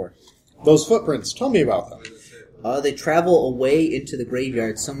searching for? Those footprints, tell me about them. They travel away into the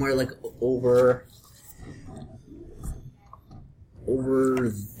graveyard, somewhere like over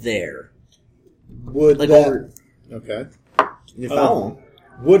there. Would Like that... over. Okay. You can follow them.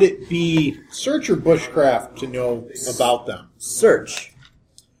 Would it be search or bushcraft to know about them? Search.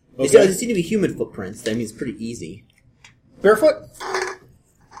 Okay. They seem to be human footprints. That means it's pretty easy. Barefoot?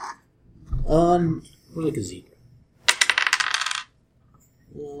 We're like a zebra.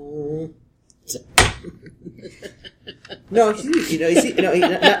 No, he's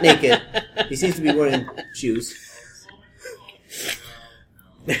not naked. He seems to be wearing shoes.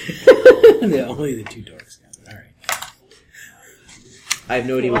 Yeah, only the two dorks got it. All right. I have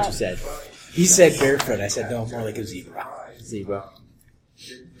no idea what you said. He said barefoot. I said no, more like a zebra. Zebra.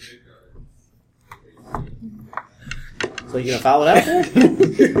 So you gonna follow it out there?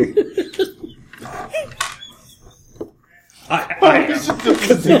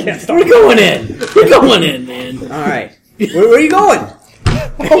 We're going in. We're going in, man. All right. Where are you going?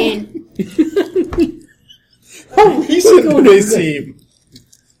 In. How recent do they seem?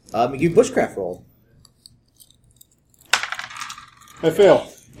 You bushcraft roll. I fail.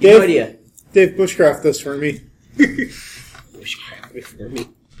 You have no idea. Dave, bushcraft this for me. Bushcraft for me.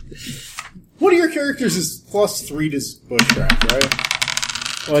 One of your characters is +3 to bushcraft,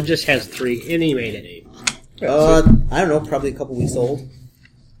 right? Well, it just has 3, and he made it 8. I don't know. Probably a couple weeks old.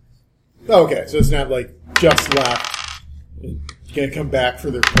 Okay, so it's not like just left. It's gonna come back for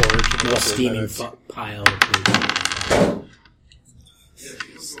their porridge in a couple of Steaming minutes. pile of food.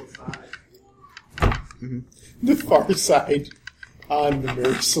 The far side on the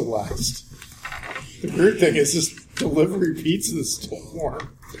Mary Celeste. The weird thing is this delivery pizza is still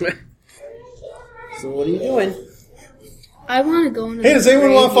warm. So what are you doing? I want to go into Hey, does the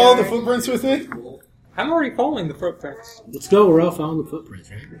anyone want to follow the graveyard. footprints with me? I'm already following the footprints. Let's go. We're all following the footprints,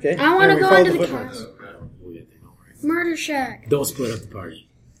 right? Okay. I want Yeah, to we go followed into the the footprints. cabin. Murder Shack. Don't split up the party.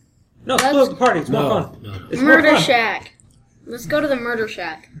 No, split up the party. It's more fun. No. It's more Murder fun. Shack. Let's go to the Murder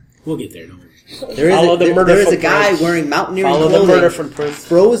Shack. We'll get there. Don't worry. Follow the murder there is a from guy Prince. wearing mountaineering Follow the clothing, murder from Prince.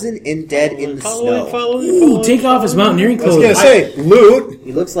 frozen and dead in the snow. Ooh, take off his mountaineering I was clothing. gonna say loot.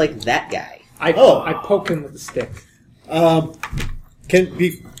 He looks like that guy. I poke him with a stick. Can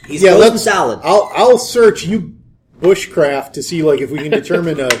be. He's frozen solid. I'll search you bushcraft to see like if we can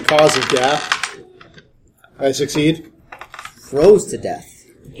determine a cause of death. I succeed. Froze to death.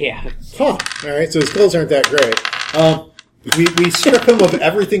 Yeah. Huh. All right. So his clothes aren't that great. We strip him of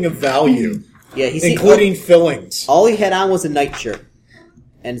everything of value, Yeah, he's including fillings. all he had on was a nightshirt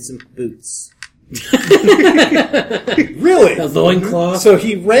and some boots. Really? A loincloth. So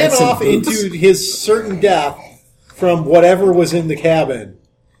he ran And some off boots. into his certain death from whatever was in the cabin.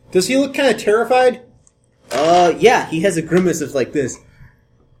 Does he look kind of terrified? Yeah, he has a grimace of like this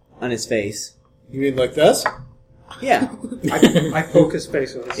on his face. You mean like this? Yeah, I poke his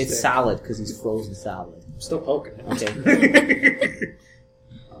face with a stick. it's solid because he's frozen solid. I'm still poking it.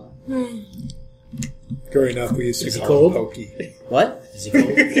 Okay. Growing up, we used to Is he call cold? him Pokey. What? Is he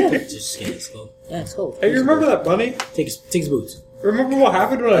cold? Just skin his cold. Yeah, it's cold. Hey, you remember that bunny? Take his boots. Remember what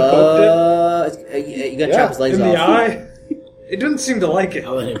happened when I poked You got to Yeah, chop his it legs in off. the eye? It didn't seem to like it.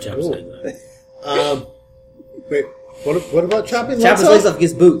 I'll let him chop his legs off. Wait, what about chopping Chop legs his legs off,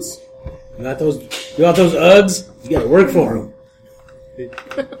 gets boots. You want those Uggs? You gotta work for them.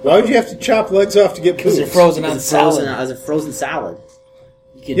 Why would you have to chop legs off to get Because they're boots? frozen on As a frozen, solid. as a frozen salad.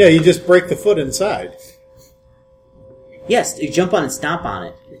 You can- Yeah, you just break the foot inside. Yes, you jump on and stomp on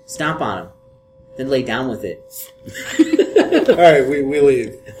it. Stomp on him. Then lay down with it. All right, we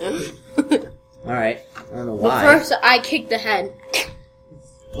leave. Alright. I don't know But why. first, I kick the head.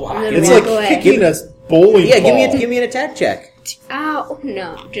 And then It's walk like away. kicking a bowling Yeah, ball. give me an attack check. Ow.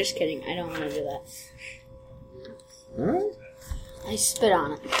 No, just kidding. I don't want to do that. Alright. I spit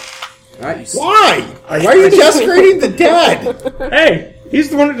on it. Alright, Why? Why are you desecrating the dead? Hey, he's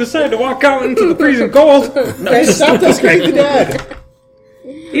the one who decided to walk out into the freezing cold. Okay, stop desecrating the dead.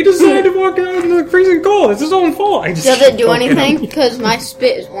 He decided to walk out into the freezing cold. It's his own fault. I just Does it do poking him. anything? Because my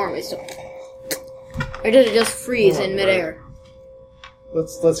spit is warm. Or does it just freeze in midair?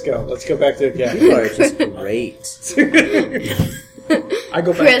 Let's go. Let's go back to the cabin. you are just great. I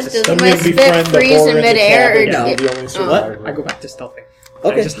go back Chris, to does I'm stealthing. my gonna spit befriend the freeze boar in in the midair? cabin. Or No. I'll do be the only What? survivor. I go back to stealthing.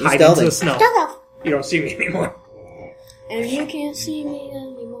 Okay, I just he's hide into the stealthing. snow. You don't see me anymore. And you can't see me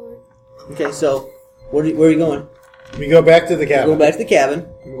anymore. Okay, so where are you going? We go back to the Go cabin. back to the cabin.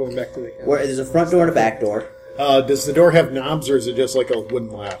 I'm going back to the cabin. Where there's a front door and a back door. Does the door have knobs or is it just like a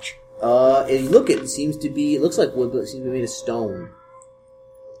wooden latch? If you look, it looks like wood, but it seems to be made of stone.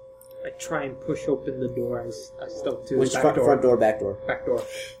 I try and push open the door. I stealth to Which the back front door, back door. Back door.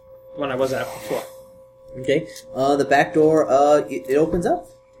 When I was at before. Okay. The back door, it opens up.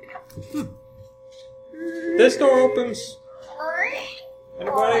 This door opens.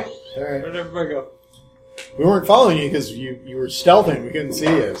 Anybody? All right. Where'd everybody go? We weren't following you because you were stealthing. We couldn't see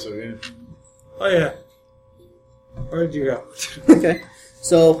you. So Oh yeah. Where did you go? Okay.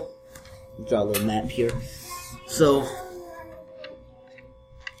 So, draw a little map here. So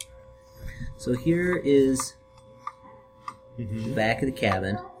here is the back of the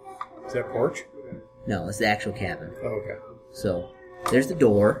cabin. is that porch? No, it's the actual cabin. Oh, okay. So there's the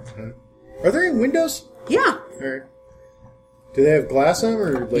door. Are there any windows? Yeah. All right. Do they have glass on them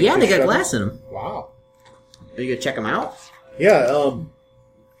or like? Yeah, they just got shut glass in them. Wow. Are you gonna check them out? Yeah.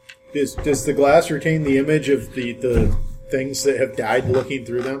 Does the glass retain the image of the things that have died looking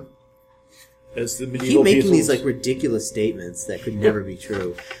through them? As the Keep medieval making people. these like ridiculous statements that could never be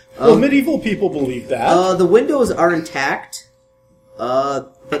true. Well, medieval people believe that. The windows are intact,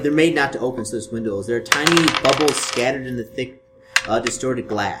 but they're made not to open. So there's windows. There are tiny bubbles scattered in the thick, distorted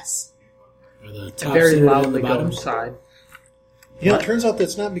glass. Or the I top very centered on the loudly go bottom. outside. You know, it turns out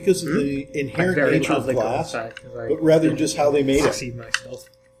that's not because of the I inherent very nature of loudly go glass, outside. 'Cause I but rather just how they made it. succeed my stealth.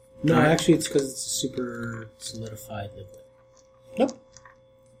 No, actually, it's because it's super solidified liquid. Nope.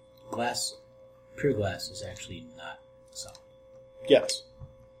 Glass, pure glass, is actually not solid. Yes.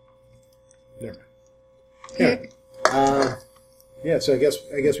 Never mind. Yeah. Yeah. So I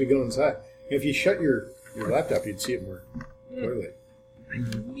guess we go inside. If you shut your laptop, you'd see it more clearly. I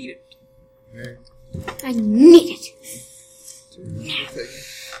need it.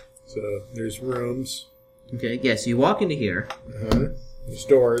 So there's rooms. Okay, yeah. So you walk into here. There's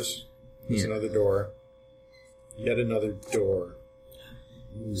doors. There's Yeah. another door. Yet another door.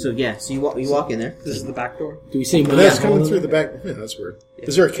 So yeah. So you walk in there. This is the back door. Do we say And that's coming through the back. Yeah, that's weird.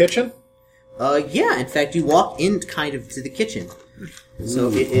 Is there a kitchen? Yeah. In fact, you walk in kind of to the kitchen. So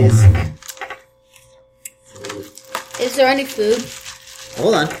it is. Is there any food?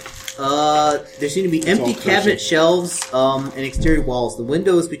 Hold on. There seem to be empty cabinet shelves and exterior walls. The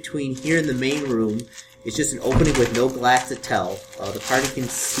windows between here and the main room is just an opening with no glass to tell. The party can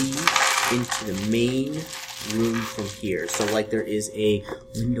see into the main room from here. So, like, there is a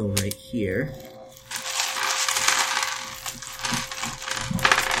window right here.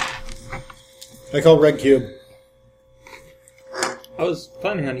 I call Red Cube. I was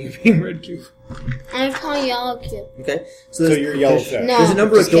planning on you being Red Cube. I'm calling Yellow Cube. Okay. So you're Yellowfish. No. There's a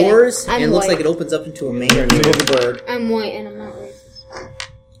number of just kidding. doors, I'm and it looks white. like it opens up into a main You room. hold the bird. I'm white and I'm not racist.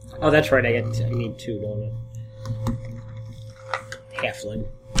 Oh, that's right. I need 2, don't I? Halfling.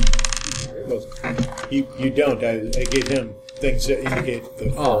 Well, you don't. I gave him things that indicate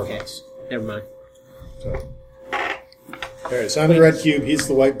the Oh, okay. Never mind. So. Alright, so I'm the Red Cube, he's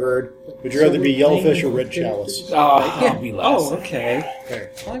the white bird. Would you rather be Yellowfish or Red Chalice? Oh, I'll be last. Oh, okay. Okay.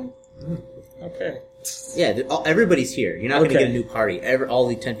 Okay. Yeah, everybody's here. You're not going to Okay. get a new party. All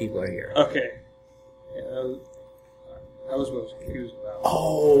the 10 people are here. Okay. Yeah, I was most confused about.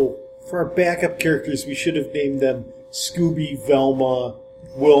 Oh, for our backup characters, we should have named them Scooby, Velma,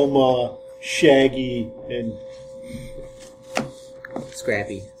 Wilma, Shaggy, and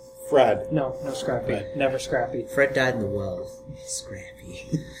Scrappy. Fred. No Scrappy. Right. Never Scrappy. Fred died in the well.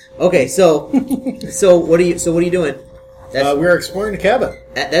 Scrappy. Okay, so what are you doing? That's We're exploring the cabin.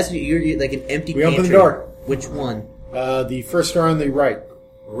 that's you're like an empty. We open the pantry. door. Which one? The first door on the right.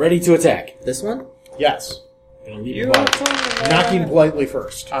 Ready to attack. This one? Yes. Gonna leave You the ball. Knocking politely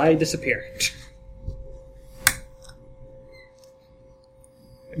first. I disappear.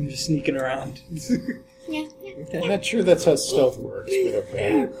 I'm just sneaking around. Yeah. I'm not sure that's how stealth works, but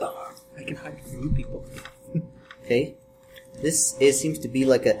okay. I can hide from you people. Okay. This seems to be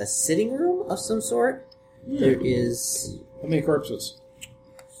like a sitting room of some sort. There is How many corpses?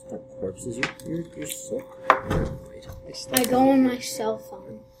 corpses. You're so. I go on my cell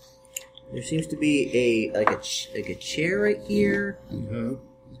phone. There seems to be a chair right here. Mm-hmm.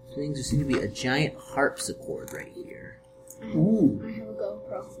 There seems to be a giant harpsichord right here. Ooh. I have a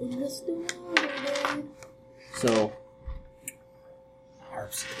GoPro. So,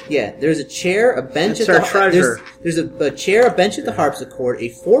 yeah, there's a chair, a bench That's at our the treasure. There's a chair, a bench at the harpsichord, a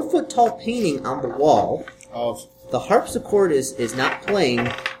 4-foot tall painting on the wall. Of The harpsichord is not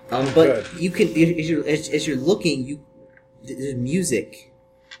playing, but Good. you can as you're looking, there's music,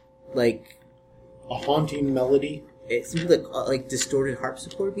 like a haunting melody. it seems like distorted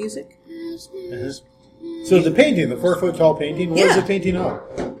harpsichord music. So the painting, the 4-foot tall painting, what is Yeah. the painting of?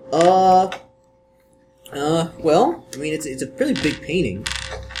 Well, I mean, it's a pretty big painting.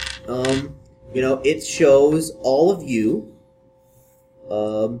 It shows all of you.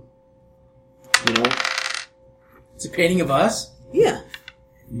 It's a painting of us? Yeah,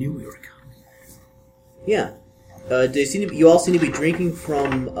 Knew we were coming. yeah. You all seem to be drinking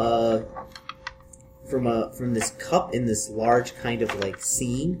from this cup in this large kind of like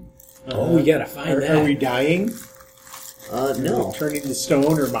scene. Oh, we gotta find that. Are we dying? No, Turning to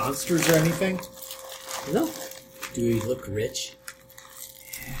stone or monsters or anything? no. Do we look rich?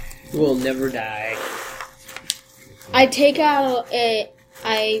 We'll never die. I take out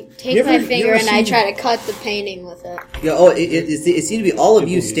I take You my ever- finger you ever and I seen- try to cut the painting with it. Yeah. Oh, it seems to be all of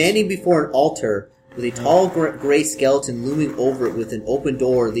you standing before an altar with a tall gray skeleton looming over it, with an open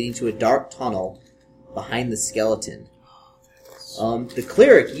door leading to a dark tunnel behind the skeleton. The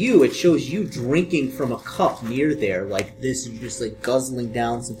cleric, it shows you drinking from a cup near there, like this, and just like guzzling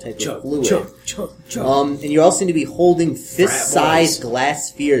down some type of fluid. Chug. And you all seem to be holding fist-sized boys. glass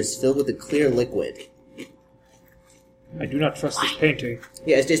spheres filled with a clear liquid. I do not trust this painting.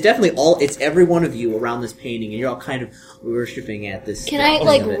 Yeah, it's definitely it's every one of you around this painting, and you're all kind of worshipping at this. Can I thing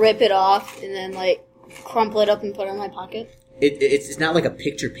like of it. rip it off and then like crumple it up and put it in my pocket? It's not like a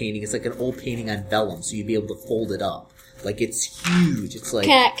picture painting. It's like an old painting on vellum, so you'd be able to fold it up. Like, it's huge. It's like...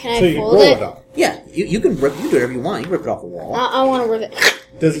 Can So I you fold roll it? it up. Yeah, you can do whatever you want. You can rip it off a wall. I want to rip it.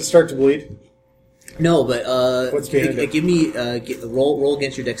 Does it start to bleed? No, but What's behind it? give me roll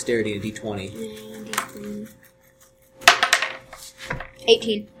against your dexterity, a d20.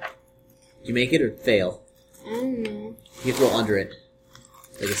 18. Do you make it or fail? I don't know. You have to roll under it,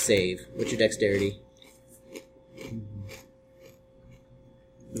 like a save. What's your dexterity?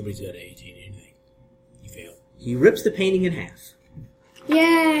 Nobody's got 18 anything. You fail. He rips the painting in half.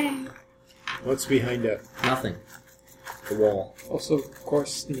 Yay! What's behind it? Nothing. The wall. Also, of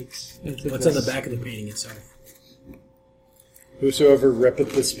course, sneaks into What's on this. the back of the painting itself? Whosoever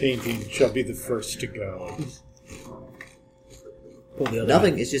rippeth this painting shall be the first to go. Pull the other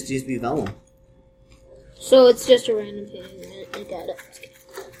Nothing. out. It's just used to be vellum. So it's just a random painting. I got it.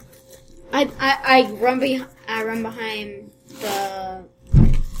 I run behind the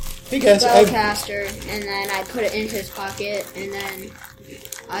Hey guys, spellcaster, and then I put it in his pocket, and then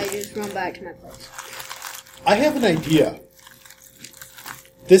I just run back to my place. I have an idea.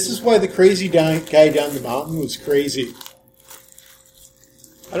 This is why the crazy guy down the mountain was crazy.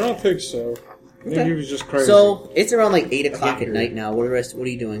 I don't think so. Maybe he was just crazy. So it's around like 8 o'clock at night now. What are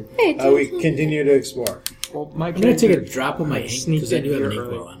you doing? Hey, We continue to explore. well, my I'm going to take a character drop of my ink sneaked because I do have an in here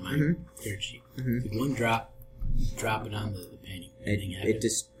ink well early. on my character sheet. Take one drop, drop it on the painting. Anything happen? It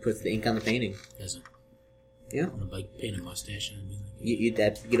just puts the ink on the painting. Doesn't. Yeah. I want to like paint a mustache and be like, You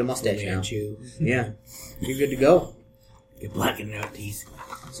get a mustache now. chew. Yeah. You're good to go. You're blackening out teeth.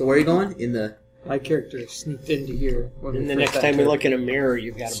 So where are you going? In the... My character sneaked into here. When And we the first next got time you there. look in a mirror,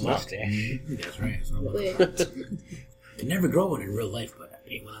 you've got a mustache. That's right. It's not Wait. I never grow one in real life, but I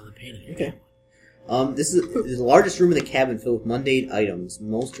paint one on the painting. Okay. This is the largest room in the cabin filled with mundane items.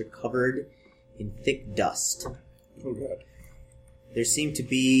 Most are covered in thick dust. Oh god. There seemed to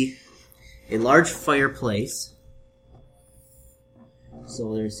be a large fireplace.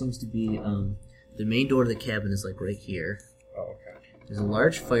 So there seems to be the main door to the cabin is like right here. Oh, okay. There's a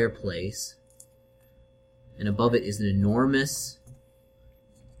large fireplace, and above it is an enormous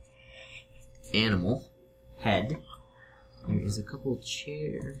animal head. There is a couple of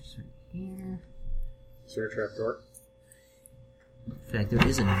chairs right here. Is there a trapdoor? In fact, there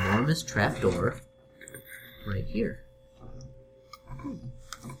is an enormous trapdoor right here.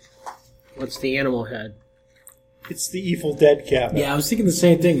 What's the animal head? It's the Evil Dead cabin. Yeah, I was thinking the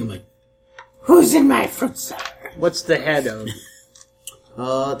same thing. I'm like, who's in my fruit cellar? What's the head of?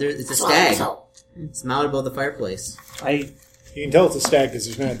 It's a stag. It's mounted above the fireplace. I You can tell it's a stag because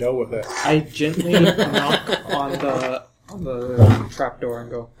there's not a dough with it. I gently knock on the trapdoor and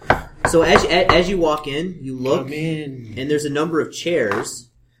go, So as you walk in, you look, Come in. and there's a number of chairs.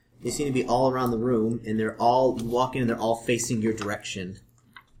 They seem to be all around the room, and you walk in, and they're all facing your direction.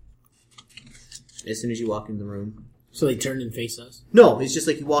 As soon as you walk in the room. So they turned and face us? No, it's just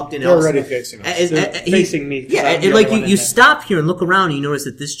like you walked in. They're already facing us. They're facing me, 'cause Yeah, I'm and the like other one you in there. stop here and look around, and you notice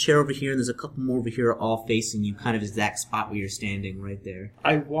that this chair over here and there's a couple more over here are all facing you, kind of exact spot where you're standing, right there.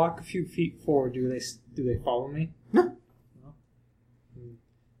 I walk a few feet forward. Do they follow me? No.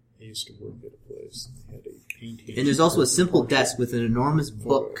 I used to work at a place that had a painting. And there's also a simple desk with an enormous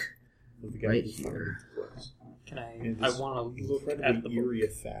book of the guy right who founded here. the place. Can And I this want to look incredibly at the book. eerie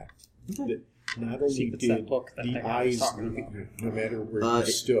effect that not only See if it's that did book that the that guy was eyes talking look at about. you, no matter where Uh, you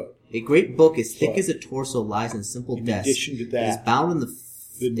stood, A great book as thick But as a torso lies in a simple in desk. addition to It is that, bound in the.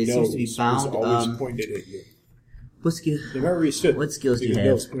 the It nose seems to be was bound. always pointed at you. What skill? No matter where you stood, What skills do you your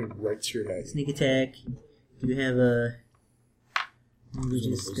have? nose pointed right to your head. Sneak attack. Do you have a?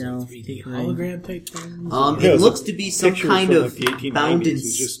 Religious stealth. 3D hologram type thing? Yeah, It it's looks a to be some picture kind from, of like, the 1890s. bound in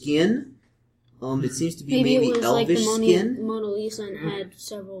It's just- skin. It seems to be Maybe maybe it was like the elvish Mona, skin. Mona Lisa and had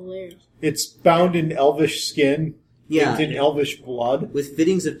several layers. It's bound in elvish skin, Yeah. inked in elvish blood. With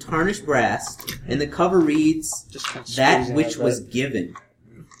fittings of tarnished brass, and the cover reads, Just kind of "That squeezing which at was that. given."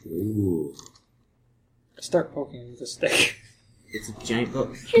 Ooh. I start poking with the stick. It's a giant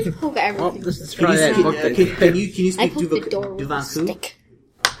book. Just poke at Well, everything. this is Can probably you, that speak, book that can you I speak poke the door with a Duvanku? stick.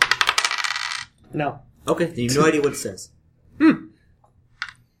 No. Okay, then you have no idea what it says.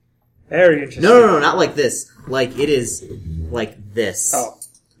 Very interesting. No, not like this. Like it is, like this. Oh.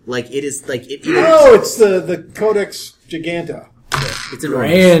 Like it is, like it. Oh, it's the Codex Giganta. It's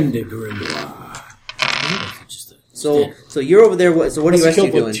enormous. Grand grimoire. Just a So you're over there. So what are you Must actually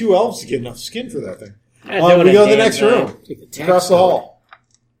have killed doing? with 2 elves to get enough skin for that thing. Not doing We a go to the damn next thing. room, take a tax across the code. hall.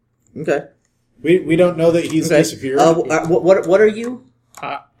 Okay. We don't know that he's Okay. disappeared. What are you?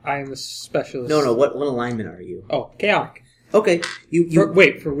 I am a specialist. No. What alignment are you? Oh, chaotic. Okay. You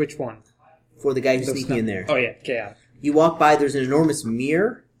For which one? for the guy who's That's sneaking in there. Oh yeah, chaotic. You walk by. There's an enormous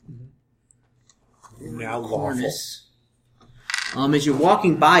mirror. Now lawful. Cornice. As you're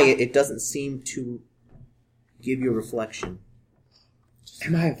walking by it, it doesn't seem to give you a reflection.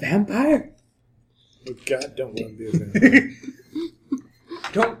 Am I a vampire? Oh, God, don't let him be a vampire.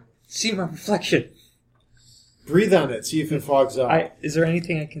 Don't see my reflection. Breathe on it. See if it fogs up. Is there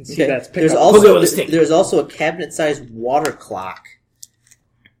anything I can see Okay. that's There's pick up? also with a stick. there's also a cabinet-sized water clock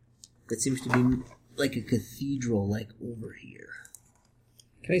that seems to be like a cathedral, like over here.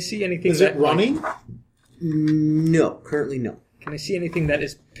 Can I see anything? Is that it running? No, currently no. Can I see anything that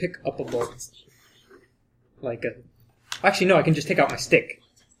is pick upable? Like a. Actually, no. I can just take out my stick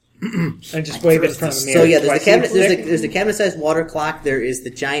and just wave it in front of the mirror. So yeah, Do I there's the see cabinet. stick? There's the cabinet-sized water clock. There is the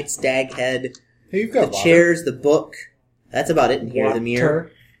giant stag head, Hey, you've the got water. chairs, the book. That's about it in here. The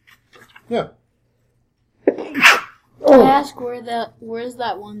mirror. Yeah. I ask where's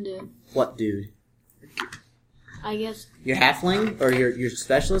that one dude? What dude? I guess Your halfling or your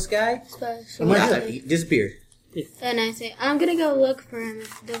specialist guy? special. He disappeared. Then I say, I'm gonna go look for him.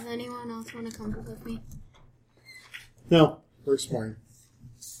 Does anyone else want to come with me? No, we're exploring.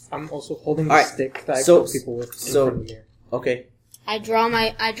 I'm also holding All the right, stick that I so- put people with in so- front of the mirror. Okay. I draw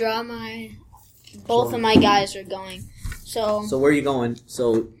my. Both of my guys are going. So So where are you going?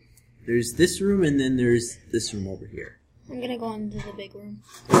 So there's this room and then there's this room over here. I'm gonna go into the big room.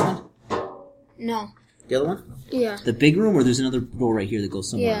 This one? No. The other one? Yeah. The big room, or there's another door right here that goes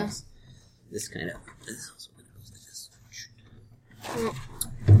somewhere Yeah. else? This kind of. This is also goes like this. Well,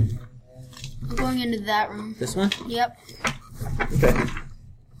 I'm going into that room. This one? Yep. Okay.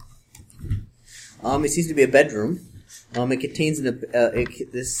 It seems to be a bedroom. It contains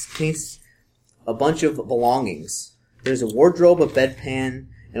this contains a bunch of belongings. There's a wardrobe, a bedpan,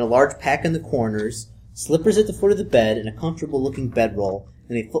 and a large pack in the corners, slippers at the foot of the bed, and a comfortable-looking bedroll,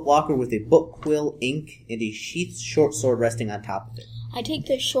 and a footlocker with a book, quill, ink, and a sheathed short sword resting on top of it. I take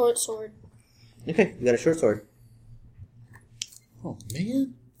the short sword. Okay, you got a short sword. Oh,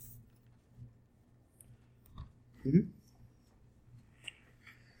 man.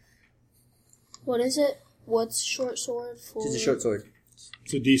 What is it? What's short sword for? Just a short sword.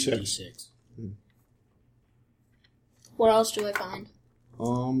 It's a D6. D6. What else do I find?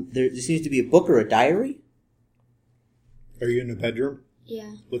 There seems to be a book or a diary. Are you in the bedroom?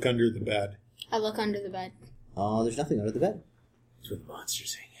 Yeah. Look under the bed. I look under the bed. There's nothing under the bed. That's what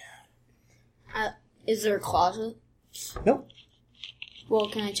monsters hang out. Is there a closet? Nope. Well,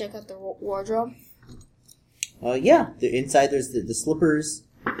 can I check out the wardrobe? Yeah. Inside there's the slippers,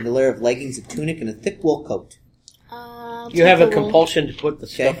 and a layer of leggings, a tunic, and a thick wool coat. You have a Take wool. compulsion to put the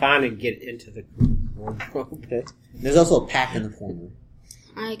stuff Okay. on and get into the wardrobe. Okay. There's also a pack in the corner.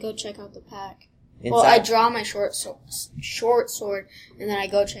 I go check out the pack. Inside, Well, I draw my short sword, and then I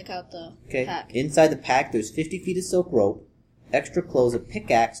go check out the okay. pack. Inside the pack, there's 50 feet of silk rope, extra clothes, a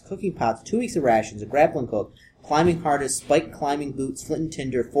pickaxe, cooking pots, 2 weeks of rations, a grappling hook, climbing harness, spiked climbing boots, flint and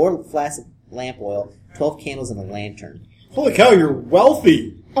tinder, 4 flasks of lamp oil, 12 candles, and a lantern. Holy cow, you're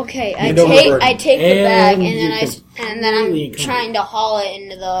wealthy! Okay, You know what, I take the And bag, and you then I'm completely trying to haul it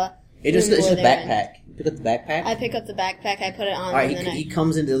into the. It's room just where a they're in. backpack. You pick up the backpack. I pick up the backpack, I put it on, All right, and then he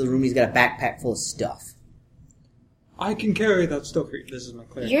comes into the room. He's got a backpack full of stuff. I can carry that stuff for you. This is my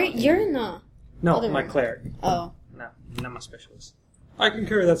cleric. You're in the. No, other my room. cleric. Oh, No, not my specialist. I can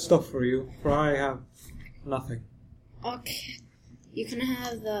carry that stuff for you, for I have nothing. okay. You can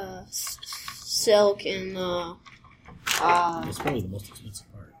have the silk and the. That's probably the most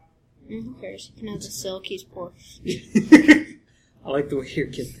expensive part. Who cares? You can have the silk. He's poor. I like the way your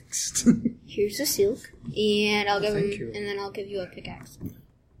kid thinks. Here's the silk, and I'll give Thank him, you. and then I'll give you a pickaxe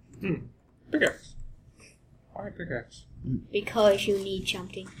Pickaxe. Why pickaxe? because you need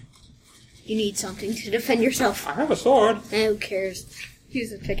something. You need something to defend yourself. I have a sword. Who cares?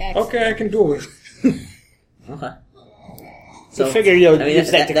 Use a pickaxe. Okay, I can do it. Okay. So figure you'll I mean,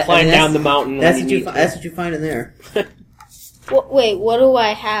 just have to climb that's- down the mountain That's when what you you. need That's to. what you find in there. Wait, what do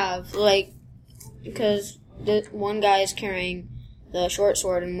I have? Like, because one guy is carrying the short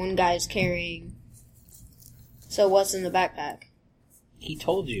sword and one guy is carrying. So what's in the backpack? He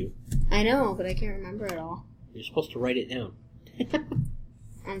told you. I know, but I can't remember it all. You're supposed to write it down.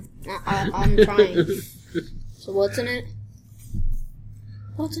 I'm trying. So what's in it?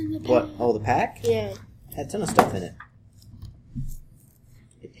 What's in the pack? What? Oh, the pack Yeah. had a ton of stuff in it.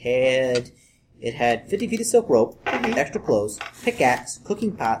 It had 50 feet of silk rope, extra clothes, pickaxe,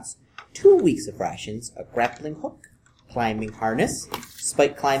 cooking pots, 2 weeks of rations, a grappling hook, climbing harness,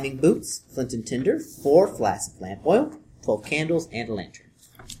 spike climbing boots, flint and tinder, 4 flasks of lamp oil, 12 candles, and a lantern.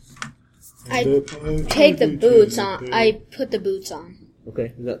 I take the boots on. I put the boots on.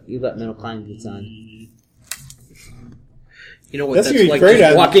 Okay, you got metal climbing boots on. You know what That's that's, gonna be like great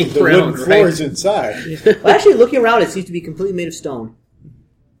just on walking the around, wooden right? floors inside. Well, actually, looking around, it seems to be completely made of stone.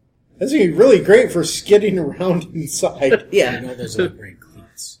 That's gonna be really great for skidding around inside. I Yeah. know those are great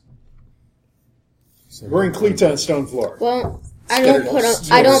cleats. So We're in cleats on a stone floor. Well, I don't put them.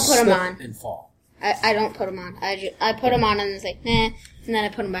 I don't put them on. and fall. I don't put them on. I put them on and it's like nah, and then I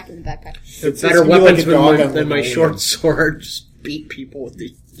put them back in the backpack. They're It's better gonna be like weapons a dog on than my the short land. sword. Just beat people with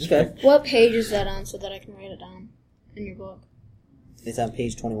these. Okay. What page is that on so that I can write it down in your book? It's on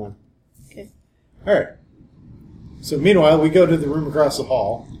page 21. Alright. So meanwhile, we go to the room across the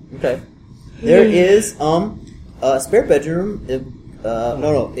hall. Okay. There is a spare bedroom.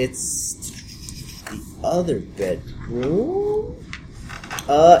 It's the other bedroom.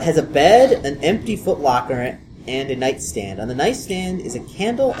 Has a bed, an empty footlocker, and a nightstand. On the nightstand is a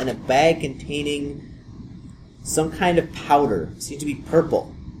candle and a bag containing some kind of powder. It seems to be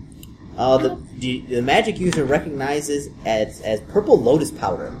purple. The magic user recognizes as purple lotus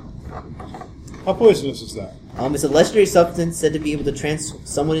powder. How poisonous is that? It's a legendary substance said to be able to transform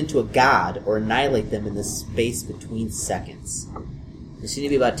someone into a god or annihilate them in the space between seconds. There seem to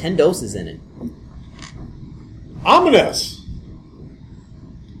be about 10 doses in it. Ominous!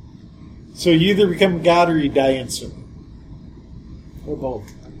 So you either become a god or you die instantly. Or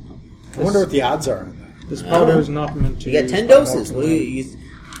both. I wonder what the odds are on that. This powder is not meant to. You got 10 doses. What do you use?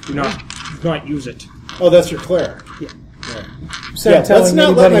 Do not use it. Oh, that's your cleric. Yeah. Instead of let's telling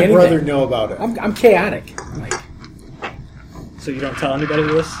not let anybody my brother anything. know about it. I'm chaotic. Like, So you don't tell anybody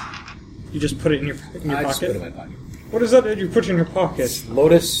this? You just put it in your I just put it pocket? in my pocket. What is that that you put in your pocket?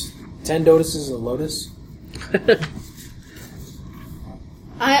 Lotus, 10 doses of lotus.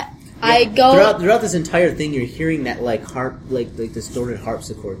 I go. Throughout this entire thing, you're hearing that harp, like distorted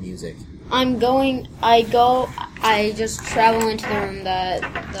harpsichord music. I'm going. I go. I just travel into the room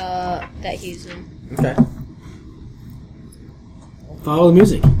that he's in. Okay. Follow the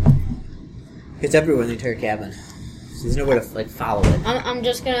music. It's everywhere in the entire cabin. So there's nowhere to follow it. I'm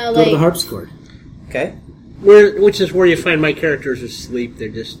just gonna Go to the like. harpsichord. Okay. Which is where you find my characters asleep. They're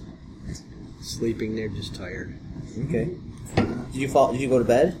just sleeping. They're just tired. Okay. Did you go to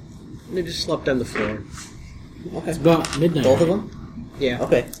bed? They just slept on the floor. Okay. It's about midnight. Both of right? them? Yeah.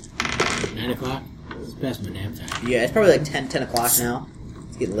 Okay. 9 o'clock. It's past my nap time. Yeah, it's probably like 10 o'clock now.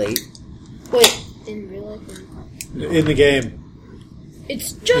 It's getting late. Wait, in real life. In the game.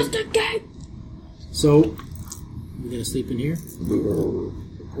 It's just a game. So, we're gonna sleep in here.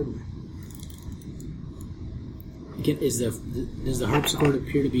 Again, does the harpsichord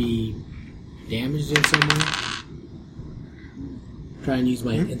appear to be damaged in some way? Try and use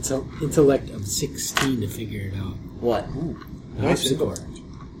my intellect of 16 to figure it out. What? The Nice harpsichord.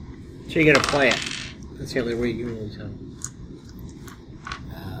 So you're gonna play it. That's the only way you can really tell.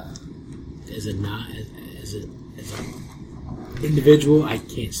 As an individual, I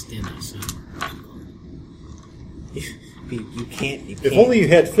can't stand that sound. You can't. If only you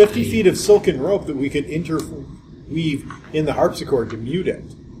had 50 feet of silken rope that we could interweave in the harpsichord to mute it.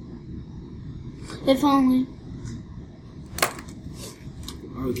 If only.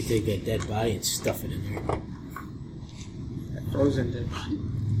 Or we could take that dead body and stuff it in there. Frozen dead.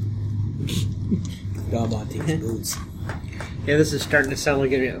 Belmont takes boots. Yeah, this is starting to sound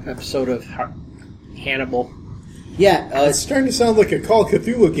like an episode of Hannibal. Yeah, It's starting to sound like a Call of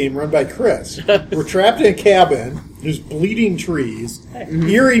Cthulhu game run by Chris. We're trapped in a cabin. There's bleeding trees,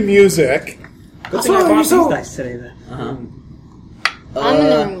 eerie music. Good thing I bought these dice today then. I'm in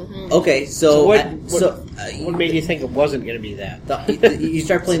the room with him. okay, So what what made you think it wasn't going to be that? you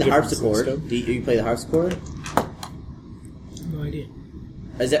start playing the Different harpsichord. system. Do you play the harpsichord? No idea.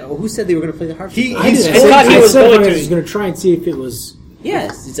 Is that who said they were going to play the harpsichord? I He's thought he was said going I to. was going to try and see if it was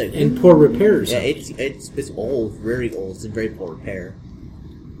Yes, it's like in poor repair or yeah, something. it's old, very old. It's in very poor repair.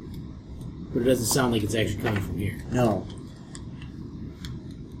 But it doesn't sound like it's actually coming from here. No,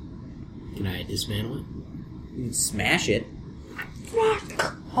 Can I dismantle it? you can smash it.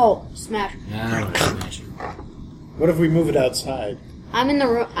 Oh, smash. I don't want to smash it. What if we move it outside? I'm in the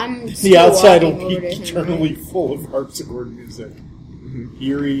room. I'm The still outside will walking be over to him, eternally right? full of harpsichord music.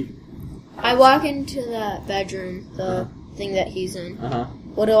 Eerie. I walk into that bedroom, the thing that he's in.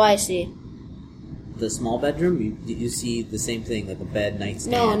 What do I see? The small bedroom. You see the same thing, like a bed,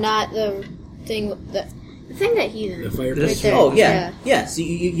 nightstand. No, not the thing. The thing that he's in. The fireplace? Right there. Oh yeah. So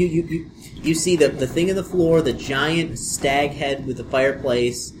you see the thing in the floor, the giant stag head with the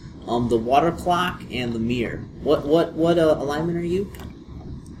fireplace, the water clock, and the mirror. What alignment are you?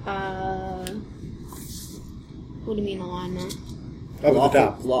 What do you mean alignment? Up at the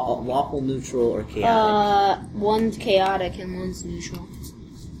top. Lawful, neutral, or chaotic. One's chaotic and one's neutral.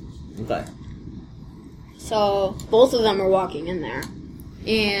 Okay. So both of them are walking in there,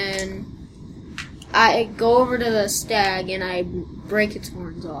 and I go over to the stag and I break its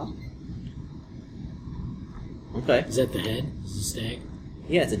horns off. Okay. Is that the head? Is it a stag?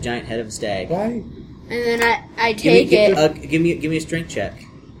 Yeah, it's a giant head of a stag. Why? And then I take it. Give me a strength check.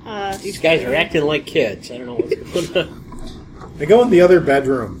 These guys are acting like kids. I don't know what's going on. I go in the other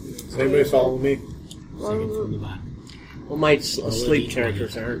bedroom. Does anybody follow me? Second from the bottom. Well, my sleep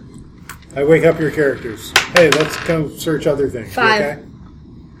characters aren't. I wake up your characters. Hey, let's go search other things. You 5.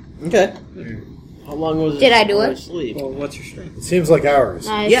 Okay? Okay. How long was it? Did I do before it? Sleep? Well, what's your strength? It seems like ours.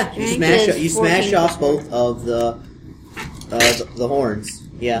 My Yeah, you strength smash is off 14%. both of the horns.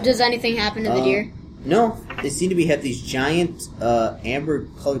 Yeah. Does anything happen to the deer? No, they seem to have these giant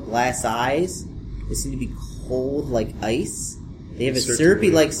amber-colored glass eyes. They seem to be cold like ice. They have a Certainly.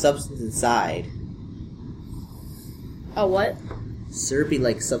 syrupy-like substance inside. A what?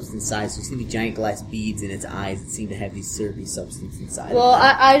 Syrupy-like substance inside, so you see the giant glass beads in its eyes that seem to have these syrupy substance inside. Well, of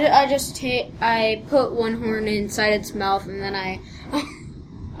them. I just I put one horn inside its mouth, and then I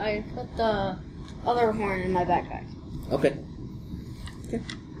put the other horn in my backpack. Okay.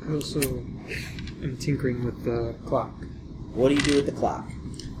 I also am tinkering with the clock. What do you do with the clock?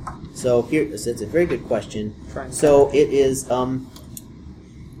 So it's a very good question. Try and So it is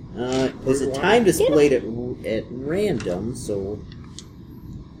there's a time displayed at random. So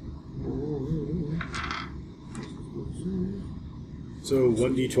So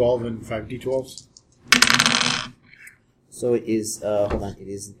 1d12 and 5d12s? so it is. Hold on. It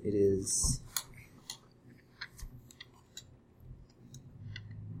is.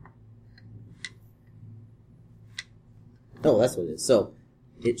 Oh, that's what it is. So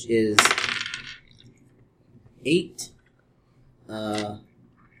it is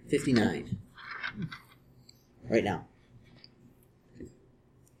 8:59 right now.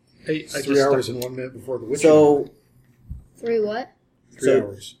 I 3 hours and 1 minute before the witch. So 3 what? 3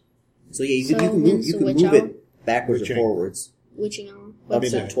 hours. So yeah, you So can when's you the can witch move hour? it backwards Witching. or forwards Witching hour. up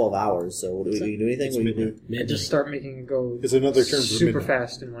What's to midnight. 12 hours. So do you do anything? It's What do you do? midnight. I just start making it go It's another term for super midnight.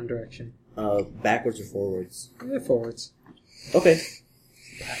 fast in one direction. Backwards or forwards? Yeah, forwards. Okay.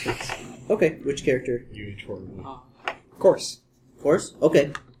 Okay. Which character? You each forward. Of course. Of course.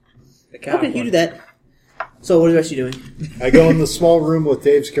 Okay. The cat Okay, you one. do that. So what are the rest of you doing? I go in the small room with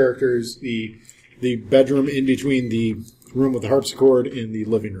Dave's characters, the bedroom in between the room with the harpsichord and the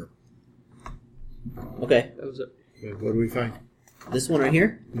living room. Okay. That was it. What do we find? This one right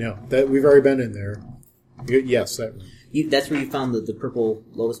here. No, that we've already been in there. Yes, that room. That's where you found the purple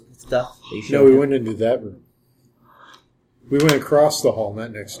lotus stuff that you showed No, we him? went into that room. We went across the hall,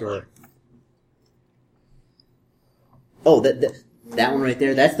 not next door. Oh, that one right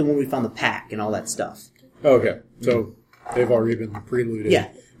there. That's the one we found the pack and all that stuff. Okay, so they've already been preluded. Yeah.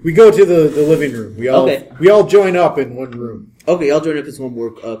 We go to the living room. We all Okay. we all join up in one room. Okay, I'll join up this one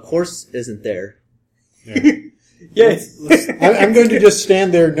where Course isn't there. Yes. I'm going to just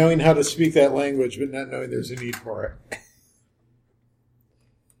stand there knowing how to speak that language, but not knowing there's a need for it.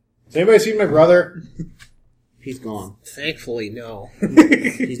 Has anybody seen my brother? He's gone. Thankfully, no.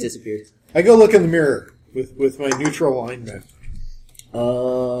 He's disappeared. I go look in the mirror with my neutral alignment.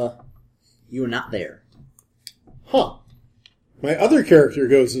 You were not there. Huh. My other character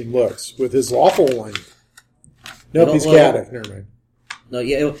goes and looks with his lawful alignment. Nope, No, he's well- chaotic. Never mind. No,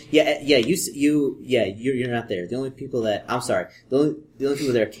 you're not there. The only people that the only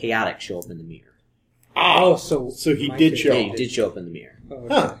people that are chaotic show up in the mirror. Oh, so he my did show character- Yeah, you did show up in the mirror. Oh, okay.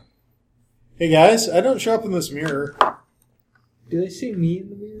 Huh. Hey guys, I don't show up in this mirror. Do they see me in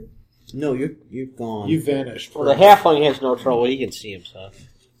the mirror? No, you're gone. You vanished. Well, the halfling has no trouble. He can see himself.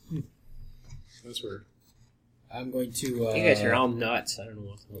 That's weird. I'm going to. You guys are all nuts. I don't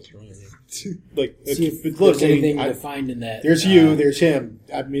know what's wrong with you. Like, see if look, there's I mean, anything I- to find in that. there's you, there's him.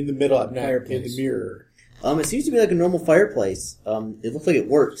 I'm in the middle. I'm not in Fireplace. the mirror. It seems to be like a normal fireplace. It looks like it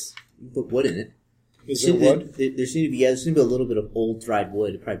works. You can put wood in it. Is there wood? There seems to be a little bit of old dried wood.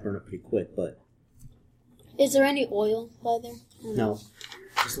 It'd probably burn up pretty quick, but Is there any oil by there? no.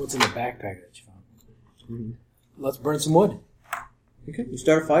 Just what's in the backpack that you found. Mhm. Let's burn some wood. Okay, you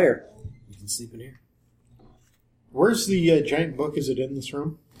start a fire. You can sleep in here. Where's the giant book? Is it in this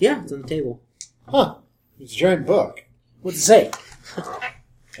room? Yeah, it's on the table. Huh. It's a giant book. What's it say?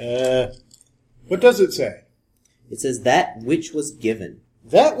 What does it say? It says that which was given.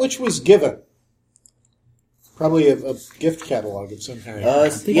 That which was given. Probably a gift catalog of some kind. Yeah,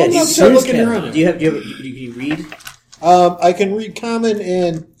 do I'm you, still looking around. do you read? I can read common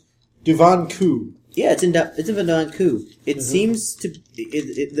and Duvan Ku. Yeah, it's in Vandaan Ku. It seems to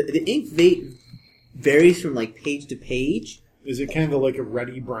the ink varies from like page to page. Is it kind of like a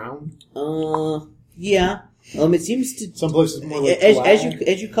reddy brown? Yeah. It seems to Some places more like as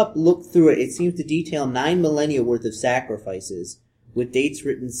black. you look through it, it seems to detail 9 millennia worth of sacrifices with dates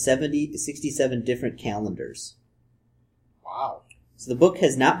written 67 different calendars. Wow. So the book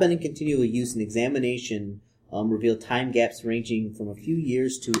has not been in continual use, and examination revealed time gaps ranging from a few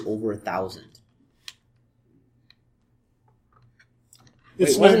years to over 1,000.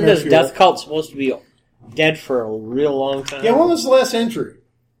 It's Wait, wasn't nightmare this fuel. death cult supposed to be dead for a real long time? Yeah, when was the last entry?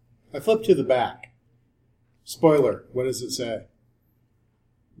 I flipped to the back. Spoiler. What does it say?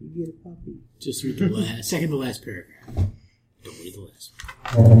 You get a puppy. Just read the second to last paragraph. Don't read the last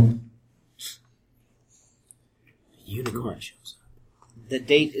one. A unicorn shows up. The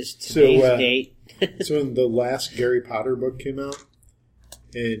date is So, today's date. So when the last Harry Potter book came out,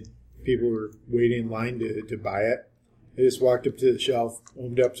 and people were waiting in line to buy it, I just walked up to the shelf,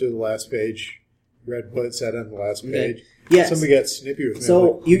 opened up to the last page, read what it said on the last Okay. page. Yes. Somebody got snippy with me. So,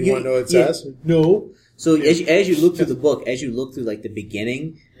 Like, you want to know what it says? No. So as you look through the book, as you look through like the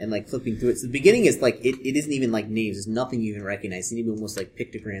beginning and like flipping through it, so the beginning is like it isn't even like names. There's nothing you even recognize. It's even almost like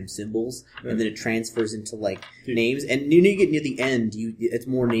pictogram symbols, and then it transfers into like names. And when you get near the end, it's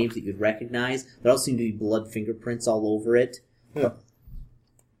more names that you'd recognize. There also seem to be blood fingerprints all over it. Yeah.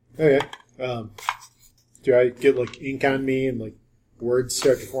 Okay. Do I get like ink on me and like words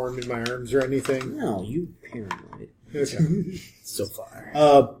start to form in my arms or anything? No, you paranoid. Okay. So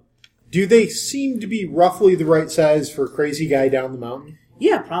far. Do they seem to be roughly the right size for a crazy guy down the mountain?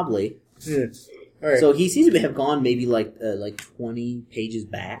 Yeah, probably. Yeah. All right. So he seems to have gone maybe like 20 pages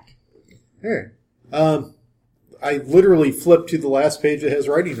back. All right. I literally flipped to the last page that has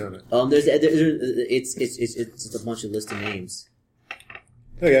writing on it. It's a bunch of list of names.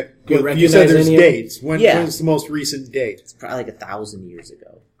 Okay. Do you Well, you said recognize there's any of them? dates. When Yeah. was the most recent date? It's probably like 1,000 years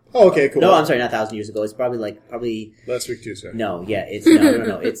ago. Oh, okay, cool. No, I'm sorry, not 1,000 years ago. It's probably Last week Tuesday. no, yeah, it's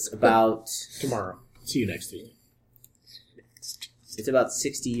no. It's about Tomorrow. See you next week. it's about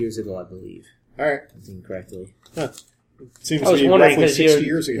 60 years ago, I believe. All right. If I'm thinking correctly. Huh. Seems I to was be wondering roughly because 60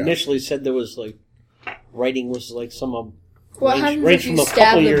 years you ago. initially said there was like writing was like some What range, happens range if from you a stab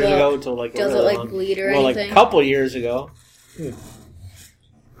couple the years book? ago to like a Does it really like long- bleed or well, like anything? a couple years ago.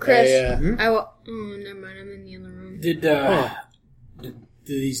 Chris, Yeah. oh, never mind. I'm in the other room. Did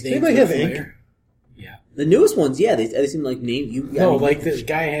these names Anybody look have ink? familiar? Yeah. The newest ones, yeah, they seem like name you. I No, mean, like this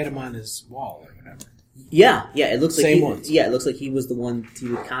guy had him on his wall or whatever. yeah, it looks like Same ones. Yeah, it looks like he was the one he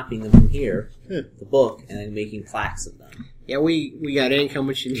was copying them from here, Yeah. the book, and then making plaques of them. Yeah, we got ink. How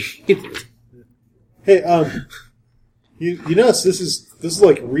much you need? Hey, you notice this is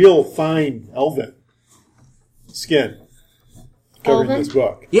like real fine elven skin covering Elven? this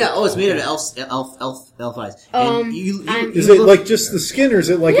book. Yeah, it's made out of elf eyes. And Is it like just the skin, or is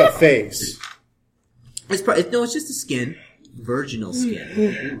it like a face? it's just the skin, virginal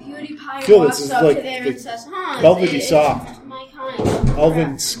skin. PewDiePie Phil, walks this is up like to them and says, velvety it's soft. my kind.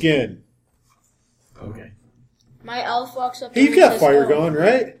 Elven skin. Okay. My elf walks up to Hey, him you've got and says, fire "Oh." going,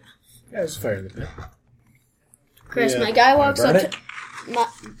 right? Yeah, there's fire in the pit. Chris, Yeah. my guy walks Burn up it? to...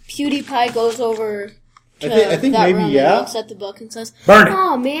 PewDiePie goes over to I think that maybe, room yeah. and looks at the book and says, Burn it!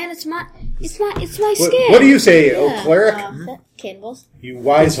 "Oh man, it's my skin." What do you say, O Yeah, cleric? cannibals. You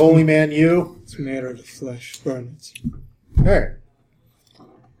wise holy man, you. It's made out of flesh. Burn it. All right.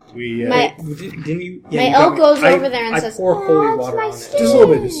 We My Didn't you? my you elf got me. goes over there and I says, pour "Oh, holy it's water my on it. skin." just a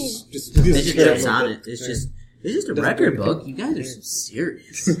little bit. Just It just drips careful. on it. It's just a record book. You guys are so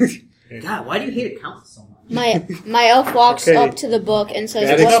serious. God, why do you hate accountants so much? My elf walks Okay. up to the book and says,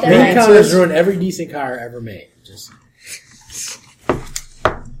 Got it. "What the Maybe heck?" count- Counters ruined every decent car ever made. Just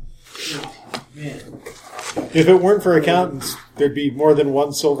If it weren't for accountants, there'd be more than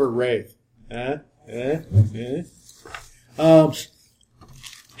one silver wraith.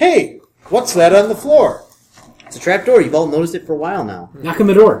 Hey, what's that on the floor? It's a trapdoor. You've all noticed it for a while now. knock on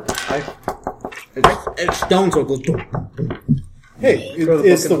the door. It's stone, so it goes. Dum. Hey, Throw the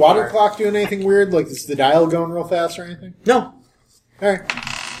is book the in the water fire. clock doing anything weird? Like, is the dial going real fast or anything? No, All right.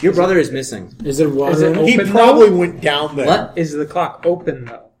 your brother is missing. Is there water Is it in it? He Open probably went down there. What? Is the clock open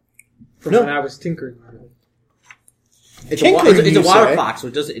though? From No. when I was tinkering on it. It's Tinkering, it's a you water say? clock, so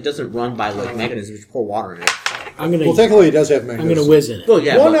it doesn't run by like mechanisms. You pour water in it. I'm gonna Well, technically, it does have I'm mechanisms. gonna whiz in it. Well,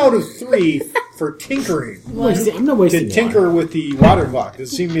 yeah. One but- out of 3 for tinkering. I'm not wasting To tinker with the water clock.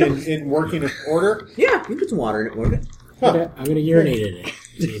 Does it seem in working order? Yeah, you put some water in it. Work it. water. I'm gonna urinate in it.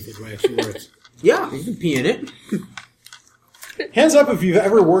 See if it actually works. Yeah, you can pee in it. Hands up if you've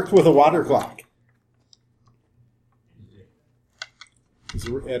ever worked with a water clock.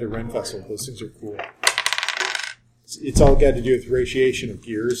 We're at a Ren Festival. Those things are cool. It's all got to do with radiation of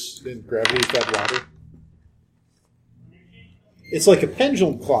gears and gravity-fed water. It's like a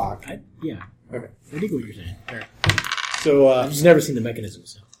pendulum clock. Yeah. Okay. I think what you're saying. So, I've just never seen the mechanism.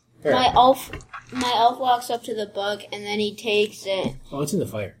 So. all right. My elf walks up to the book and then he takes it. Oh, it's in the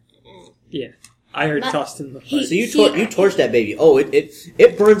fire. Yeah, I heard My- tossed in the he- fire. So you torch that baby. Oh,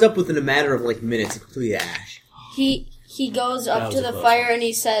 it burns up within a matter of like minutes. It's completely ash. He goes That up was to a the close fire and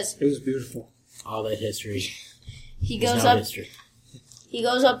he says, It was beautiful. All that history. he is goes now up history. he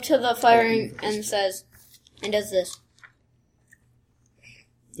goes up to the fire and says, and does this.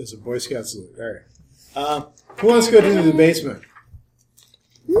 There's a Boy Scout salute. All right. Who wants to go into the basement?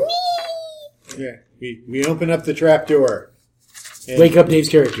 Me. Yeah. We open up the trap door. And Wake up Dave's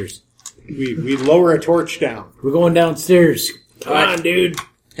characters. We lower a torch down. We're going downstairs. Come on, dude.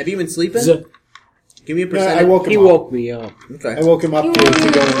 Have you been sleeping? Z- Give me a No, percentage. I woke him He up. woke me up. Okay. I woke him up to go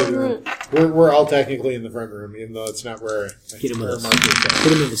into the room. We're all technically in the front room, even though it's not where Get him our with markers are.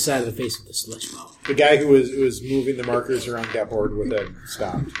 Put him in the side of the face with a slush ball. The guy who was moving the markers around that board with it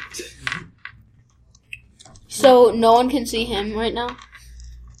stopped. So no one can see him right now?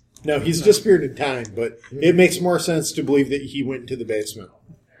 No, he's disappeared in time, but it makes more sense to believe that he went into the basement.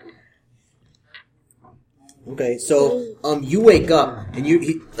 Okay, so you wake up and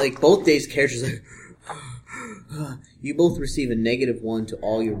like both Dave's characters like you both receive a -1 to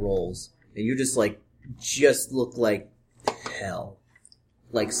all your rolls, and you just look like hell,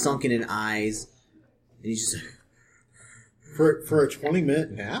 like sunken in eyes, and you just For a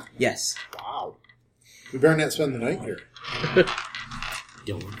 20-minute nap? yes. Wow. We better not spend the night here.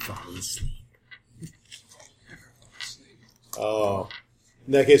 Don't fall asleep. Oh.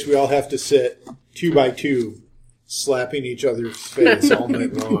 In that case, we all have to sit 2 by 2, slapping each other's face all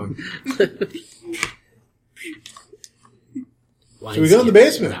night long. So we go in the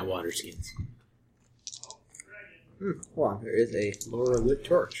basement. Not water skins. Hold on, there is a Lower a lit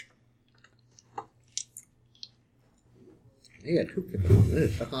torch. yeah,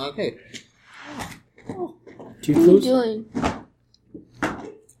 that's not okay. Two What are you clues? doing?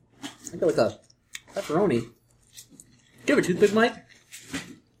 I got like a pepperoni. Do you have a toothpick, Mike?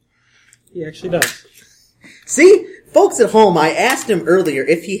 He actually does. See, folks at home, I asked him earlier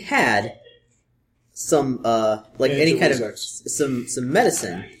if he had some, any kind of some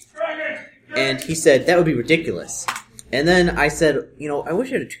medicine, and he said that would be ridiculous. And then I said, I wish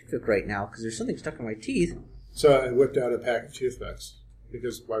I had a toothpick right now because there's something stuck in my teeth. So I whipped out a pack of toothpicks.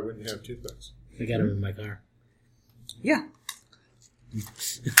 Because why wouldn't you have toothpicks? I got him in my car. Yeah.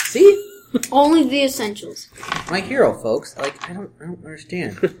 See, Only the essentials. my hero, folks. Like I don't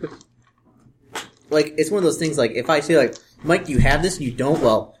understand. Like it's one of those things. Like if I say, like, Mike, do you have this and you don't?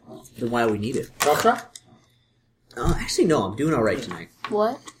 Well, then why do we need it? Doctor? Actually, no. I'm doing all right tonight.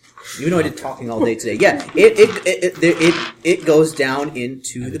 What? Even though I did talking all day today. Yeah, it goes down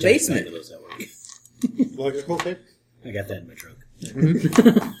into the basement. Electrical tape? I got that in my trunk.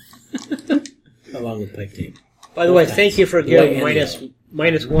 Mm-hmm. Along with pipe tape. By the way, thank you for giving Way in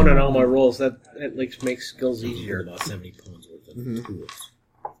 -1 on all my rolls. That makes skills You're easier. about 70 pounds worth of Mm-hmm. tools.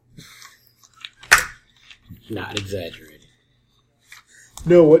 Not exaggerating.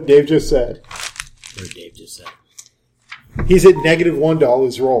 No, what Dave just said. Or Dave just said. He's at -1 to all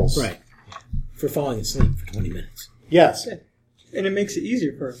his rolls. Right. Yeah. For falling asleep for 20 minutes. Yes. And it makes it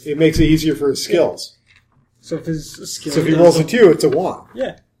easier for him. It makes it easier for his skills. So if his skill So if he rolls a 2, it's a 1.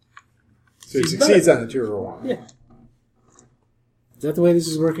 Yeah. So he succeeds on a 2 or a 1. Yeah. Is that the way this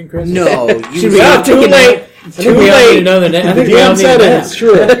is working, Chris? No, you Should we all too take a late. nap? I think we all need another nap. I think we all DM need a said it, nap. it's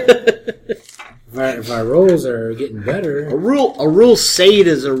true. If our rolls are getting A better, rule saved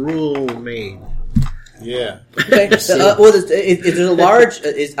is a rule made. Yeah. Okay. Well, there's a large.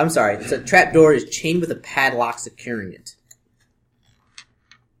 I'm sorry. It's a trapdoor is chained with a padlock securing it.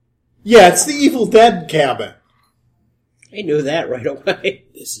 Yeah, it's the Evil Dead cabin. I knew that right away.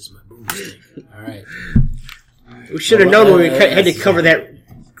 this is my boomstick. All right. We should have known when we had to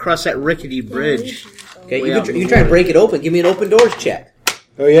cross that rickety bridge. Okay, Way you out can in the try and water. break it open. Give me an open doors check.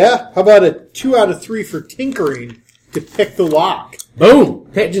 Oh, yeah? How about a 2 out of 3 for tinkering to pick the lock? Boom!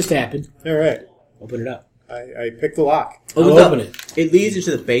 That just happened. All right. Open it up. I picked the lock. Opens I'll up. open it. It leads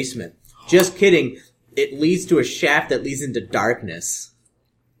into the basement. Just kidding. It leads to a shaft that leads into darkness.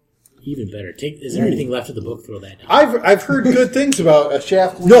 Even better. Is there anything left of the book? Throw that down. I've heard good things about a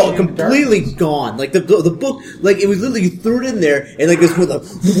shaft. No, completely gone. Like the book, like it was literally, you threw it in there and like this with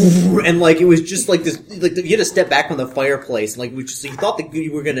a, and like it was just like this, like you had to step back from the fireplace. And, like we just, you thought that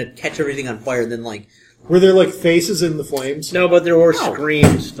you were gonna catch everything on fire, and then like Were there like faces in the flames? No, but there were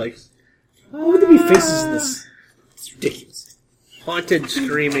screams, like Why would there be faces in this? It's ridiculous. haunted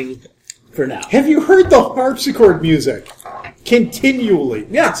screaming. For now. Have you heard the harpsichord music continually?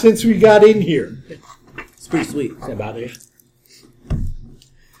 Yeah. Since we got in here. it's pretty sweet. Does that bother you?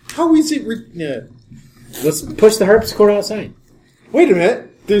 How is it? Let's push the harpsichord outside. Wait a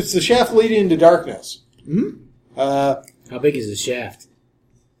minute. There's the shaft leading into darkness. How big is the shaft?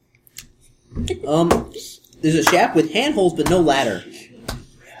 There's a shaft with handholds but no ladder.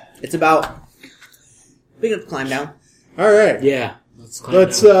 It's about big enough to climb down. All right. Yeah. Climb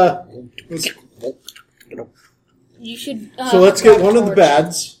Let's down. You should. So let's get one of the torch.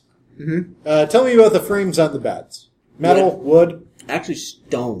 beds. Tell me about the frames on the beds. Metal, wood. Actually,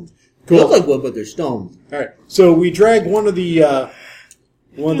 stone. Cool. They look like wood, but they're stone. All right. So we drag one of the.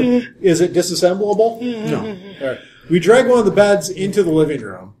 Is it disassemblable? No. All right. We drag one of the beds into the living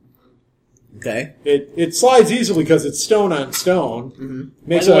room. Okay. It slides easily because it's stone on stone.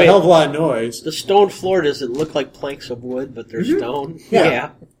 Makes By the a way- hell of a lot of noise. The stone floor doesn't look like planks of wood, but they're stone.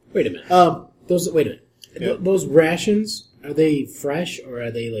 Yeah. Wait a minute. Wait a minute. Yeah. Those rations, are they fresh or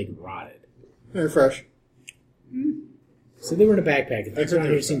are they like rotted? They're fresh. So they were in a backpack. And things heard around they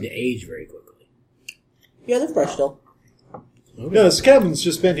here were seem to age very quickly. Yeah, they're fresh still. Okay. No, this cabin's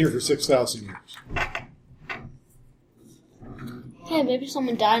just been here for 6,000 years. Hey, maybe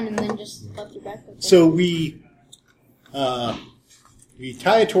someone died and then just left their backpack there. So we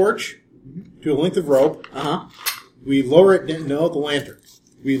tie a torch to a length of rope. Uh-huh. We lower it down. No, the lantern.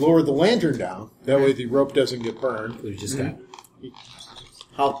 We lower the lantern down. That way the rope doesn't get burned. We just got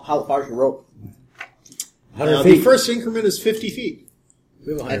How far's your rope? 100 The feet. first increment is 50 feet.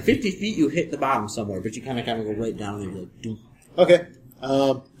 We have 100 At 50 feet, you hit the bottom somewhere, but you kind of go right down and you're like, doom. Okay.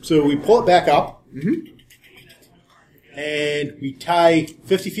 So we pull it back up. And we tie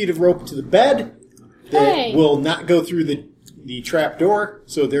 50 feet of rope to the bed that Hey. will not go through the trap door.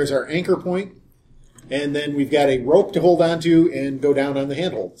 So there's our anchor point. And then we've got a rope to hold onto and go down on the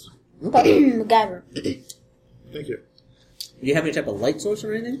handholds. MacGyver. Thank you. Do you have any type of light source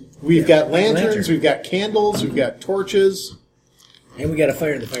or anything? We've got lanterns, lantern. we've got candles, we've got torches. And we got a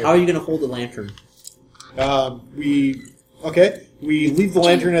fire in the fire. How are you going to hold the lantern? We leave the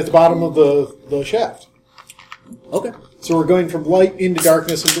lantern at the bottom of the shaft. Okay. So we're going from light into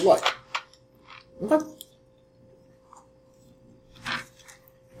darkness into light. Okay.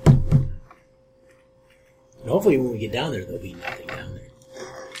 And hopefully when we get down there, there'll be nothing down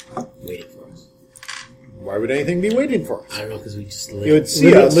there waiting for us. Why would anything be waiting for us? I don't know, because we just You would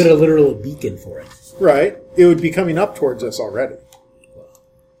see us. lit a literal beacon for it. Right. It would be coming up towards us already.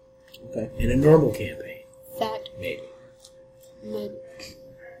 Okay. In a normal campaign, Fact. maybe. Maybe.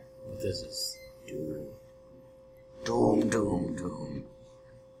 But this is doom. Doom.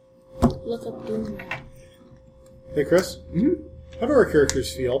 Look up Doom. Hey, Chris? Mm-hmm. How do our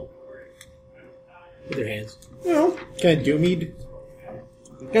characters feel? With their hands. You know, kind of doomied.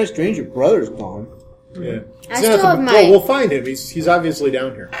 It's kind of strange your brother's gone. Yeah. I He's still not have the- my- Well, we'll find him. He's obviously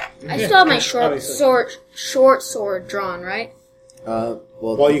down here. I still have my obviously. short sword drawn, right? Well,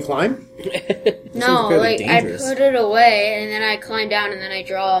 While you climb? No, fairly like dangerous. I put it away and then I climb down and then I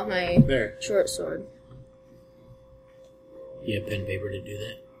draw my There. short sword. You have pen and paper to do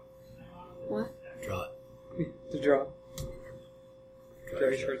that? What? Draw it. To draw. Draw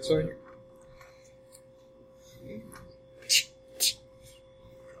your short sword.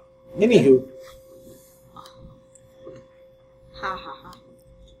 Anywho, Ha ha ha.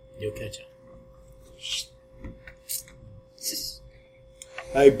 You'll catch up.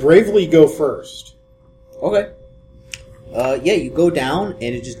 I bravely go first. okay. Yeah, you go down, and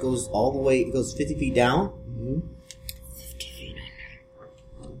it just goes all the way. It goes 50 feet down.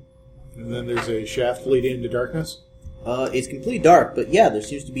 And then there's a shaft leading into darkness. It's completely dark, but yeah, it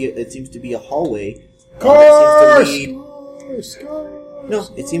seems to be a hallway. Course! No,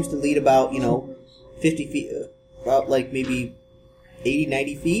 it seems to lead about 50 feet, about like maybe 80,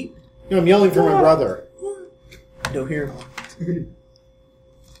 90 feet. No, I'm yelling for my brother. Don't hear him.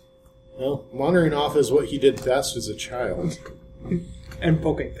 Well, wandering off is what he did best as a child. And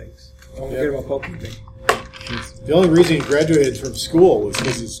poking things. Don't forget about poking things. The only reason he graduated from school was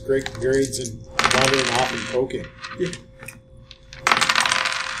because his great grades and wandering off and poking.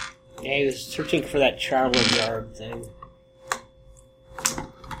 Yeah, he was searching for that charred lizard thing.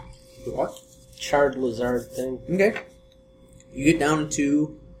 What? Charred lizard thing. Okay. You get down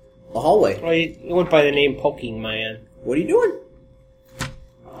into a hallway. Well, he went by the name Poking Man. What are you doing?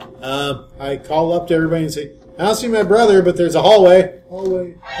 I call up to everybody and say, I don't see my brother, but there's a hallway.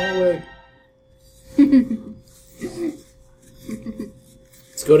 Hallway.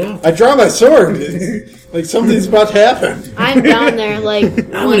 Let's go down. I draw my sword. Like something's about to happen. I'm down there like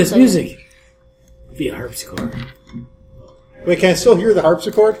Ominous once music. Via harpsichord. Wait, can I still hear the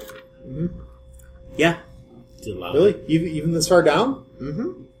harpsichord? Yeah. Is it loud? Really? Even this far down?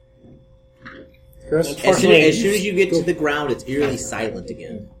 Mm-hmm. Chris? As soon as you get to the ground, it's eerily silent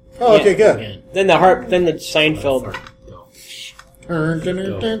again. Oh, okay, good. Again. Then the Seinfeld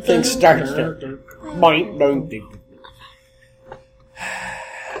thing starts to boink, boink, boink.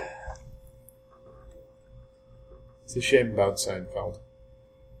 It's a shame about Seinfeld.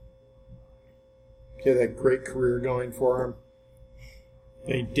 He had that great career going for him.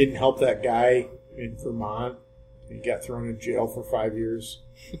 And he didn't help that guy in Vermont. He got thrown in jail for 5 years.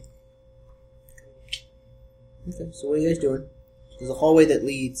 Okay, so what are you guys doing? There's a hallway that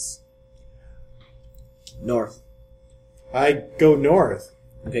leads north. I go north.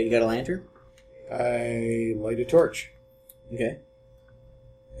 Okay, you got a lantern? I light a torch. Okay.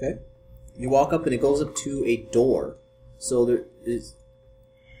 You walk up and it goes up to a door. So there is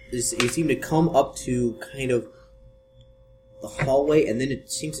you seem to come up to kind of the hallway, and then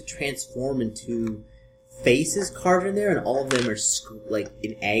it seems to transform into faces carved in there, and all of them are like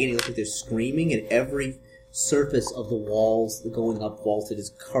in agony, look like they're screaming, and every surface of the walls going up vaulted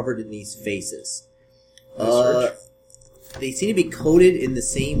is covered in these faces. They seem to be coated in the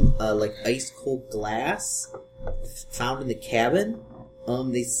same like ice cold glass found in the cabin.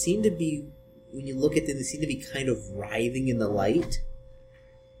 They seem to be, when you look at them, they seem to be kind of writhing in the light.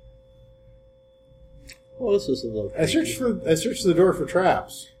 Well, this is a little. I searched the door for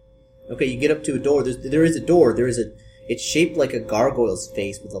traps. Okay, you get up to a door. There is a door. It's shaped like a gargoyle's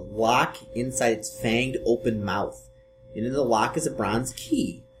face with a lock inside its fanged open mouth. And in the lock is a bronze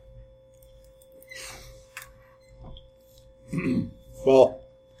key. Well,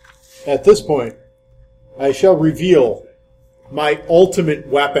 at this point, I shall reveal my ultimate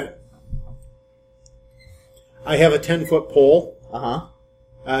weapon. I have a 10-foot pole. Uh-huh.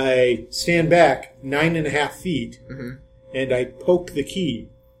 I stand back 9.5 feet, and I poke the key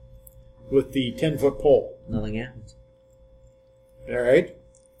with the 10-foot pole. Nothing happens. All right?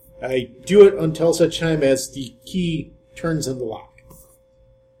 I do it until such time as the key turns in the lock.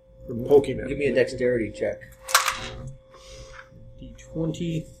 From poking it. Give me a dexterity check.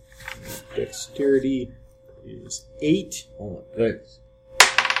 D20. Dexterity is 8. Oh my goodness.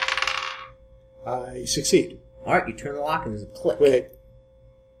 I succeed. Alright, you turn the lock and there's a click. Wait.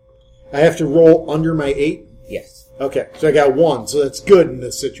 I have to roll under my 8? Yes. Okay, so I got 1, so that's good in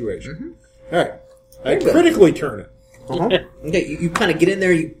this situation. All right. I Very good. critically turn it. Okay, you kind of get in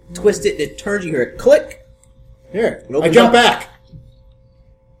there, you twist it, and it turns, you hear a click. Here. It I opens jump up. back.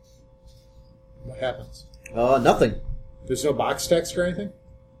 What happens? Nothing. There's no box text or anything?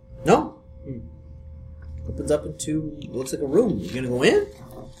 No. Opens up into, looks like a room. You gonna go in?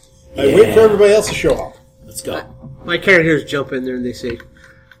 I wait for everybody else to show up. Let's go. My characters jump in there and they say,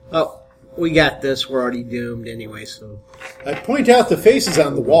 "Oh, we got this. We're already doomed anyway." So I point out the faces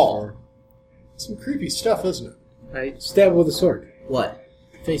on the wall. Some creepy stuff, isn't it? I Stab with a sword. What?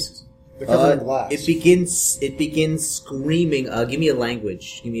 Faces. They're covered in glass. It begins screaming. Give me a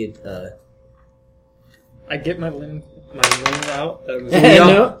language. Give me a. I get my linen out.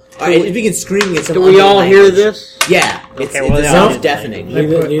 Alright, it begins screaming. It's do we all hear this? Yeah, it's well, the yeah. sound is deafening. I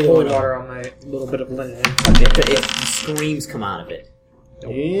put neither holy one. water on my little bit of linen. Screams come out of it.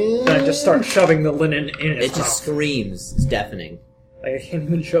 And Then I just start shoving the linen in It its just mouth. screams. It's deafening. Like, I can't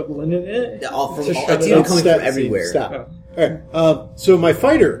even shove linen in it. It's Just shove it even up. coming from everywhere. Stop. Oh. All right. So my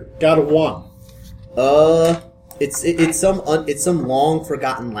fighter got a 1. It's some long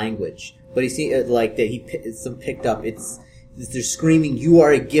forgotten language, but he see like that it's some picked up. They're screaming, "You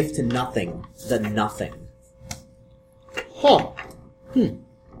are a gift to nothing, the nothing." Huh.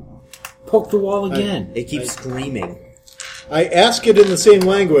 Poke the wall again. They keep screaming. I ask it in the same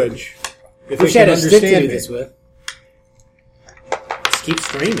language if Wish it I can had a stick to understand do me. this with. Just keep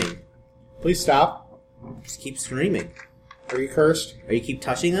screaming. Please stop. Just keep screaming. Are you cursed? Are you keep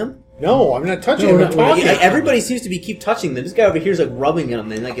touching them? No, I'm not touching No, it. I'm no, talking. Everybody seems to be keep touching them. This guy over here is like rubbing them,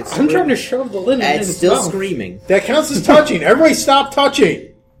 and like it's. I'm trying to shove the linen in It's its still mouth. screaming. That counts as touching. Everybody stop touching.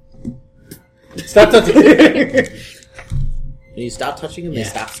 Stop touching. When you stop touching them, they Yeah.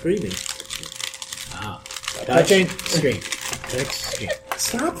 stop screaming. touching. Scream. Touch, scream.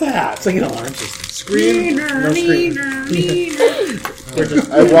 Stop that. It's like an alarm system. Scream. No scream.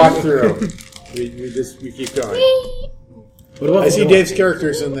 I walk through. We keep going. What about I the see door? Dave's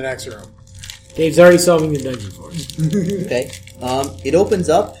characters in the next room. Dave's already solving the dungeon for us. Okay. It opens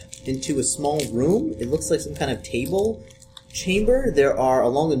up into a small room. It looks like some kind of table chamber. There are,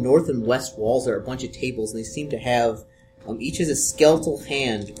 along the north and west walls, there are a bunch of tables, and they seem to have, each has a skeletal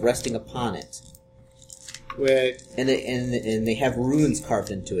hand resting upon it. Wait. And they have runes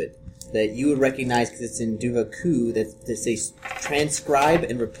carved into it that you would recognize because it's in Duvaku that say transcribe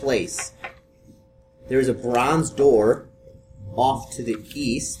and replace. There is a bronze door off to the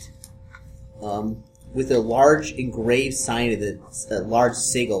east with a large engraved sign of a large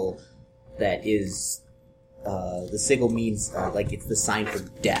sigil that is the sigil means like it's the sign for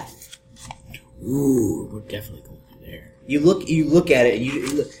death. Ooh, we're definitely going through there. You look at it,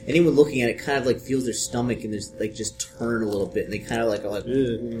 and anyone looking at it kind of like feels their stomach and there's like just turn a little bit, and they kind of like are like.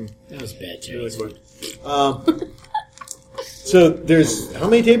 That was bad, Chinese. So there's how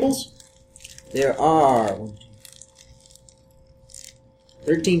many tables? There are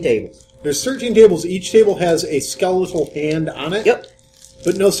 13 tables. There's 13 tables. Each table has a skeletal hand on it. Yep.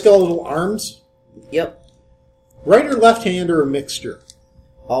 But no skeletal arms. Yep. Right or left hand or a mixture?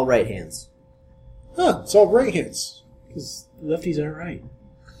 All right hands. Huh, it's all right hands. Because lefties aren't right.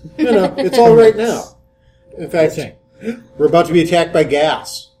 No, it's all right now. In fact, That's right. we're about to be attacked by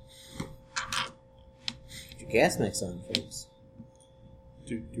gas. Put your gas mask on, folks.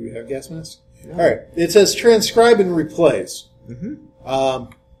 Do we have gas masks? All right. It says transcribe and replace. Mm-hmm.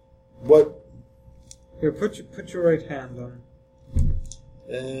 What? Here, put your right hand on.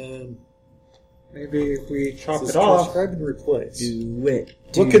 Maybe if we chop it off. Transcribe and replace. Do it.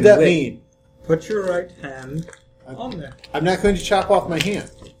 What could that mean? Put your right hand on there. I'm not going to chop off my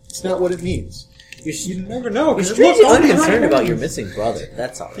hand. It's not what it means. You never know. You're 'cause it strangely looks like unconcerned right about hand. your missing brother.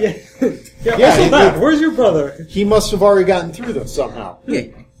 That's all. Yeah. Yeah, Also that. Where's your brother? He must have already gotten through this somehow. Yeah.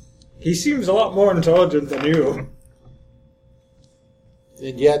 He seems a lot more intelligent than you.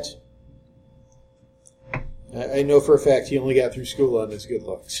 And yet, I know for a fact he only got through school on his good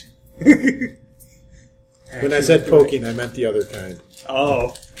looks. When I said poking, I meant the other kind.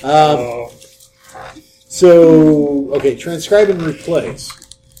 Oh. So, okay, transcribe and replace.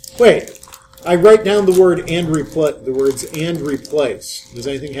 Wait, I write down the word and replace. The words and replace. Does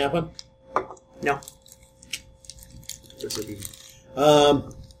anything happen? No.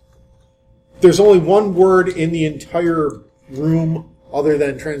 There's only one word in the entire room other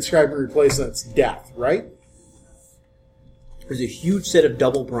than transcribe and replace. That's death, right? There's a huge set of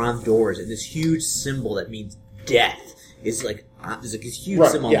double bronze doors, and this huge symbol that means death is like there's like this huge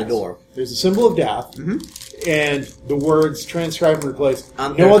symbol on the door. There's a symbol of death, and the words transcribe and replace.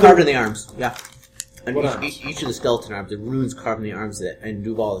 They're carved in the arms. Yeah. And What arms? each of the skeleton arms, the runes carved in the arms that, and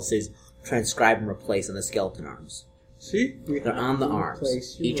Duval it says transcribe and replace on the skeleton arms. See? They're on the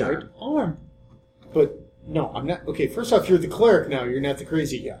arms. Each right arm. But no, I'm not. Okay, first off, you're the cleric now. You're not the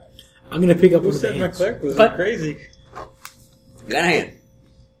crazy guy. I'm going to pick up Who one of the said my hands. cleric was But- crazy? You got a hand.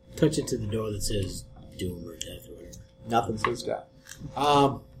 Touch it to the door that says doom or death or whatever. Nothing. Says death.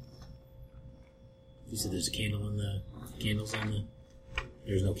 You said there's a candle on the candles on the.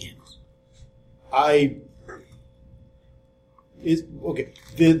 There's no candles. Okay.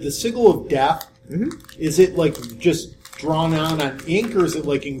 The signal of death. Is it like just drawn on ink, or is it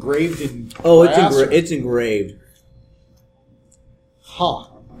like engraved in? Oh, brass, or- it's engraved. Huh.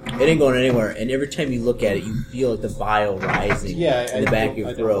 It ain't going anywhere. And every time you look at it, you feel like the bile rising in the back of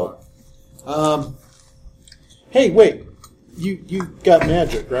your throat. Hey, wait. You got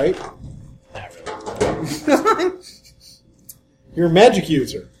magic, right? Not really. You're a magic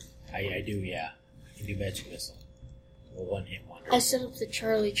user. I do, yeah. I can do magic missile. A one-hit wonder. I set up the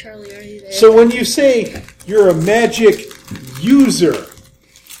Charlie. Are you there? So when you say you're a magic user,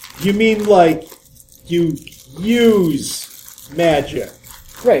 you mean like you use magic.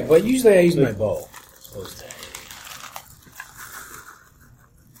 Right, but usually I use my bow. Opposed to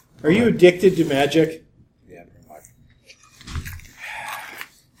Are you addicted to magic? yeah, pretty much.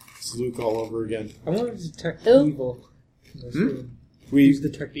 It's Luke all over again. I want to detect Who? evil. We Use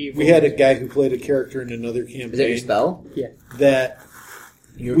detect evil. we had a guy who played a character in another campaign Is that your spell? Yeah. that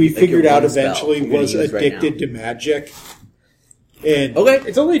Your- we like figured your out one spell eventually you're gonna was use right addicted now. to magic. And Okay.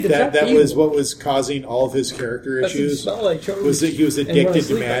 It's only detect that evil. was what was causing all of his character That's the issues. spell I chose. Was that he was And when I addicted to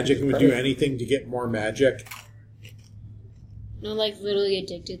sleep, I magic just and would pray. do anything to get more magic. No, like literally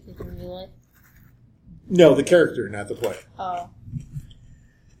addicted like in real life. No, the character, not the player. Oh.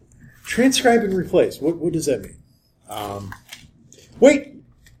 Transcribe and replace. What does that mean? Wait,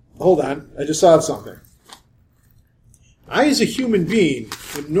 hold on. I just thought of something. I, as a human being,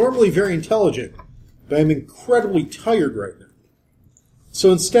 am normally very intelligent, but I'm incredibly tired right now.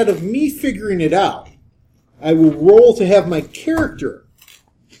 So instead of me figuring it out, I will roll to have my character,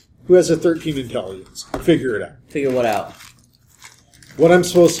 who has a 13 intelligence, figure it out. Figure what out? What I'm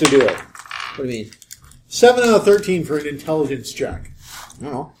supposed to do. What do you mean? 7 out of 13 for an intelligence check. I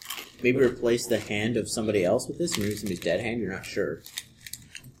don't know. Maybe replace the hand of somebody else with this? Maybe somebody's dead hand? You're not sure.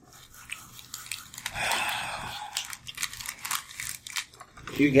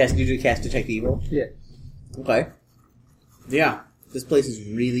 Do you cast Detect Evil? Yeah. Okay. Yeah. This place is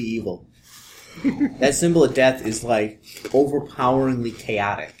really evil. That symbol of death is like overpoweringly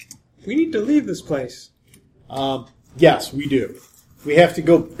chaotic. We need to leave this place. Yes, we do. We have to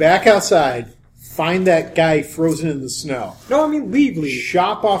go back outside, find that guy frozen in the snow, No, I mean leave.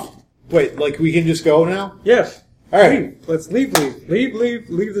 shop off. Wait, like we can just go now? Yes. All right, Leave. Let's leave.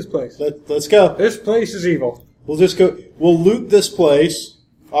 Leave this place. let's go. This place is evil. We'll just go. We'll loot this place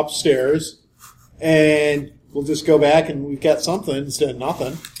upstairs, and we'll just go back, and we've got something instead of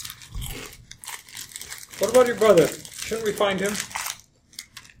nothing. What about your brother? Shouldn't we find him?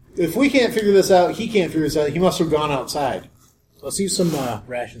 If we can't figure this out, he can't figure this out. He must have gone outside. Let's use some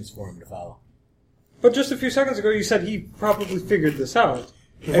rations for him to follow. But just a few seconds ago you said he probably figured this out.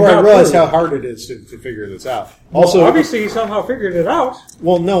 Before I realized how hard it is to figure this out. Also, Well, obviously he somehow figured it out.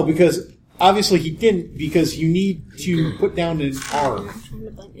 well, no, because obviously he didn't. Because you need to put down an arm. I'm trying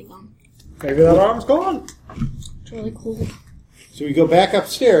to bite my gum. Maybe that arm's gone. It's really cool. So we go back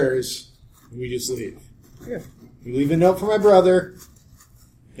upstairs, and we just leave. Yeah. We leave a note for my brother,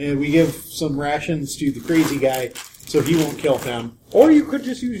 and we give some rations to the crazy guy so he won't kill him. Or you could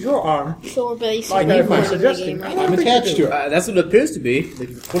just use your arm. So we're basically Like I've been playing the suggesting. game right I'm now. attached to it. That's what it appears to be.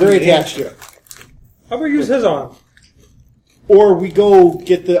 They're attached to it. How about use his arm? Or we go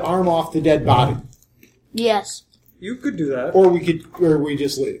get the arm off the dead body. Yes. You could do that. Or we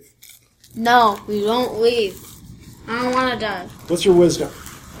just leave. No, we don't leave. I don't want to die. What's your wisdom?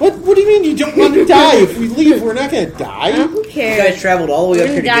 What do you mean you don't want to die? If we leave, we're not going to die. Who You cares? guys traveled all the way up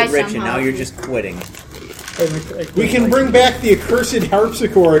We're here to gonna get die rich, and somehow. now you're just quitting. We can bring back the accursed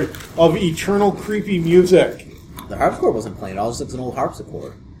harpsichord of eternal creepy music. The harpsichord wasn't playing. It all just looks an old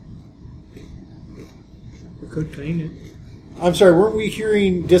harpsichord. We could clean it. I'm sorry, weren't we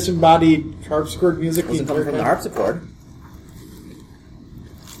hearing disembodied harpsichord music? It wasn't the coming from the entire harpsichord. time?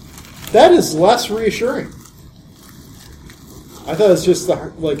 That is less reassuring. I thought it was just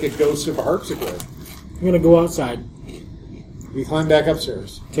like a ghost of a harpsichord. I'm going to go outside. We climb back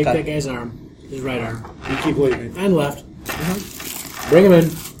upstairs. Take Okay. that guy's arm. His right arm. We keep leaving. And left. Bring him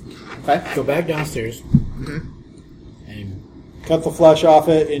in. Okay. Go back downstairs. And Cut the flesh off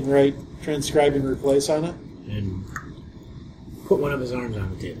it and write transcribe and replace on it. and put one of his arms on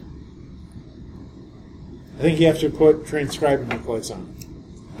the table. I think you have to put transcribe and replace on it.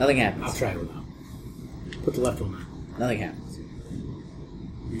 Nothing I'll happens. try it without. Put the left one on. Nothing happens.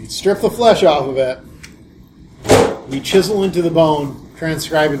 We strip the flesh off of it. We chisel into the bone,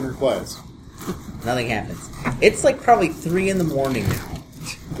 transcribe and replace. Nothing happens. It's like probably 3 in the morning now.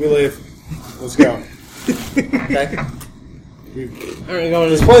 We leave. Let's go. Okay. All right, go to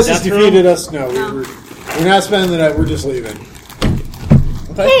This place has defeated us. No, we're not spending the night. We're just leaving.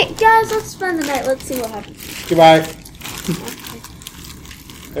 Hey, guys, let's spend the night. Let's see what happens. Goodbye.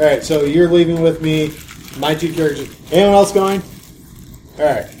 All right, so you're leaving with me. My 2 characters. Anyone else going? All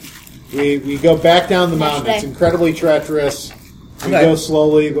right. We go back down the mountain. It's incredibly treacherous. We Okay. go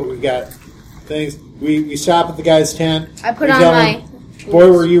slowly, but we've got things. We stop at the guy's tent. I put We on tell my... him,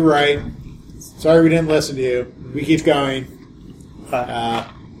 boy, were you right. Sorry we didn't listen to you. We keep going.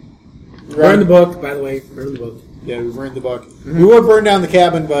 Burn the book, by the way. Burn the book. Yeah, we burned the book. We would burn down the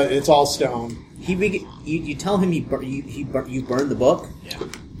cabin, but it's all stone. You tell him you burned the book. Yeah.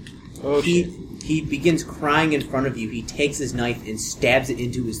 Oh, shit. He begins crying in front of you. He takes his knife and stabs it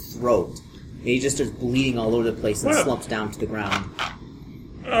into his throat. And he just starts bleeding all over the place and slumps down to the ground.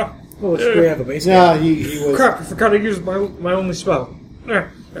 Well, let's go have a base. No, he was... Crap, I forgot to use my only spell.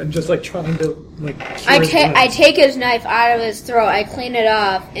 And just like trying to like. I cure his take his knife out of his throat, I clean it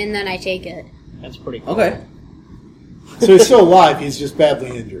off, and then I take it. That's pretty cool. Okay. So he's still alive, he's just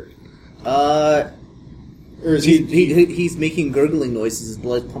badly injured. Or is he's making gurgling noises. His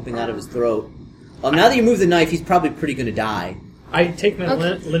blood's pumping out of his throat. Now that you move the knife, he's probably pretty going to die. I take my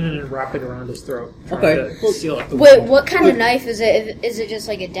Okay. linen and wrap it around his throat. trying Okay. to seal up the Wait, wound. what kind of knife is it? Is it just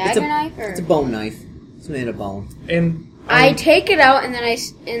like a dagger knife, or It's a bone knife. It's made of bone. And I take it out and then I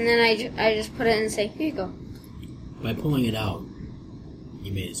just put it in and say, here you go. By pulling it out,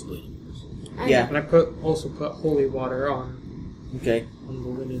 you made it split. Yeah. And I also put holy water on Okay. the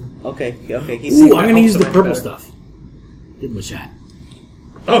linen. Okay. He's Ooh, I'm going to helps use the him purple better. stuff. Give him a shot.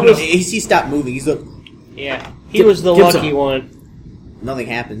 Oh no! he stopped moving. He's like, Yeah. He was the Give lucky some. one. nothing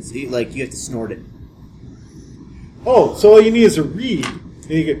happens. You have to snort it. Oh, so all you need is a reed,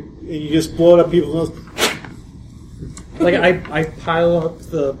 and you just blow it up people's nose. Like I pile up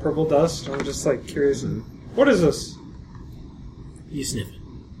the purple dust. And I'm just like curious. What is this? You sniff it.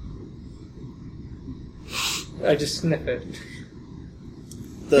 I just sniff it.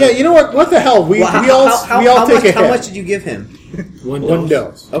 Yeah, you know what? What the hell? We all take a hit. How much did you give him? One One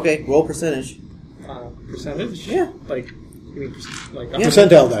dose. dose. Okay, roll percentage. Percentage? Yeah. Like, you mean like Yeah.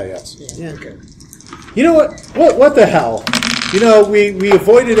 Percentile die, yes. Yeah. Okay. You know what? What the hell? You know, we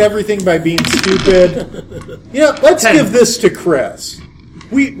avoided everything by being stupid. You know, let's 10. give this to Chris.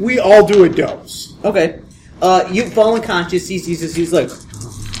 We all do a dose. Okay. You fall unconscious. He's like,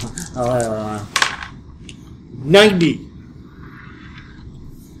 90.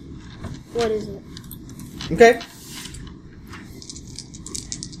 What is it? okay.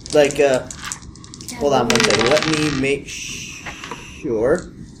 Like, hold on one second. Let me make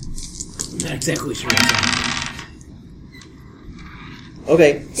sure. Not exactly sure.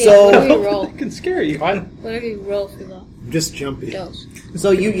 Okay, What so do we roll? It can scare you. What do we roll for the Just jumpy. dose?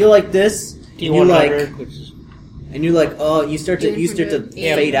 you're like this, and you like, D100, which is and you like, you start to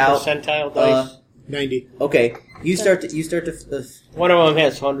Yeah, fade out. percentile dice. 90. Okay, you start to. One of them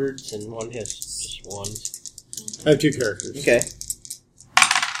has hundreds and one has just ones. I have 2 characters. Okay.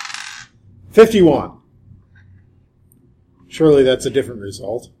 51. Surely that's a different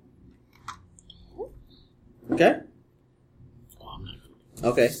result. Okay. Oh, I'm not.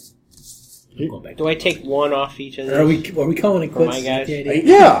 Okay. I'm going back. Do I take one off each of these? Are we calling it For quits? my Is that guys? the Are idea? you,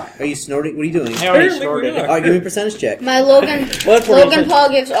 Yeah. Are you snorting? What are you doing? I already Apparently snorted we're it. not. All right, give me a percentage check. My Logan Paul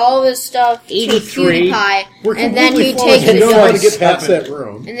gives all of his stuff to 83. PewDiePie, We're and then he completely takes flawless. the You know how to dose. get past that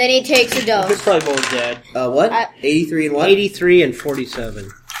room. And then he takes a It's dose. probably both dead. What? I- 83 and what? 83 and 47.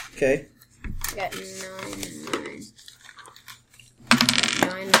 Okay. Got 9 and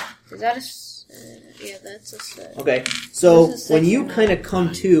 9. 9. Is that a set? Yeah, that's a set. Okay. So This is when six you and kind of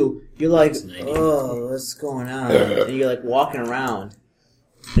come to, you're like, It's 90. oh, what's going on? And you're like walking around,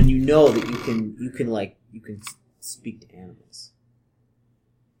 and you know that you can speak to animals.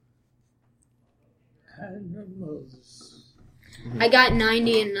 Animals. I got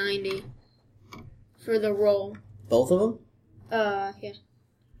 90 and 90 for the roll. Both of them? Yeah.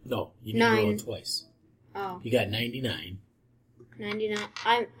 No, you need to roll 9. it twice. Oh, You got 99. 99.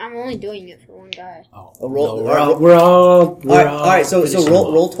 I'm only doing it for one guy. Oh, A roll- no, all right, we're all All right. So finishing roll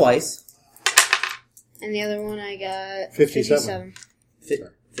off. roll twice. And the other one I got 57.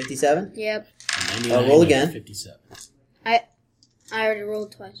 57. Yep. 99 roll and again. 57. I already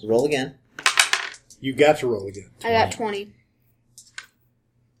rolled twice. Roll again. You got to roll again. I got 20.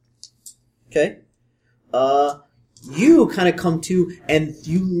 Okay. You kind of come to, and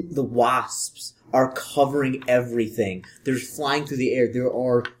the wasps are covering everything. They're flying through the air. There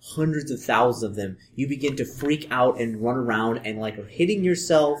are hundreds of thousands of them. You begin to freak out and run around and like are hitting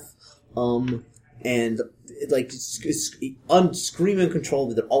yourself, and like screaming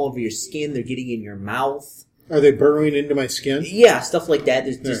uncontrollably. They're all over your skin. They're getting in your mouth. Are they burrowing into my skin? Yeah, stuff like that.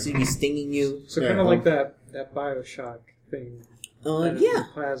 They're just stinging you. So Yeah. kind of like that Bioshock thing. Yeah.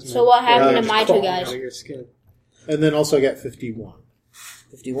 Plasma So what happened to Yeah. my two crawling guys? out of your skin. And then also I got 51.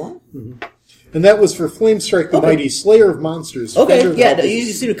 51? And that was for Flame Strike the Okay. Mighty, Slayer of Monsters. Okay, Defender of yeah, Gods, you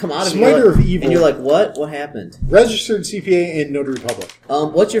just seem to come out of it. Smiter You're like- of Evil. And you're like, what? What happened? Registered CPA and Notary Public.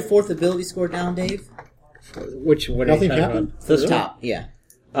 What's your fourth ability score down, Dave? What are you Nothing talking happened? about? This one? Top, yeah.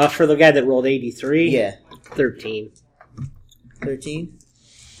 For the guy that rolled 83? Yeah. 13. 13?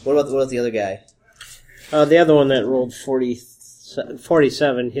 What about the other guy? The other one that rolled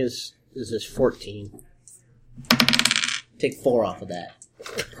 47, his is 14. Take 4 off of that.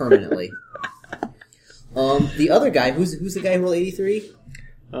 Permanently. The other guy, who's the guy who rolled 83?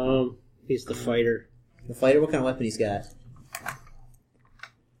 He's the fighter. The fighter, what kind of weapon he's got?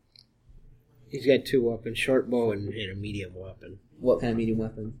 He's got 2 weapons, short bow and a medium weapon. What kind of medium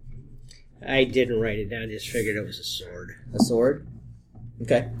weapon? I didn't write it down, just figured it was a sword. A sword?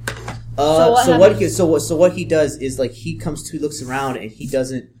 Okay. So what What he does is like he comes to, he looks around and he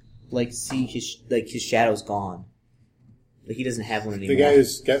doesn't like see his shadow's gone. Like he doesn't have one anymore. The guy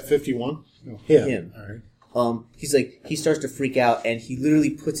who's got 51? Oh, Him. All right. He's like, he starts to freak out and he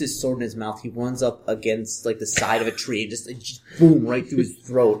literally puts his sword in his mouth. He runs up against like the side of a tree and just boom right through his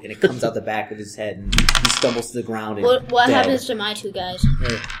throat and it comes out the back of his head and he stumbles to the ground and What dead. happens to my two guys?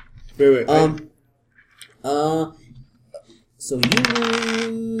 Wait. So you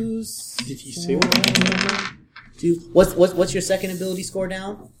lose. Did he say what? What's your second ability score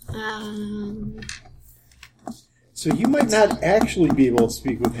down? So you might not actually be able to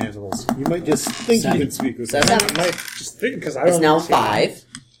speak with animals. You might just think you can speak with Seven. animals. I might just think because I It's don't. now understand.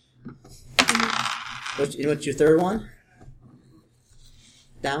 5. What's your third one?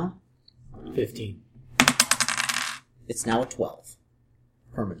 Down. 15. It's now a 12.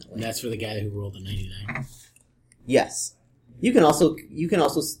 And Permanently. that's for the guy who rolled a 99. Yes. You can also you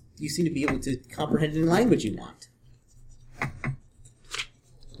seem to be able to comprehend any language you want.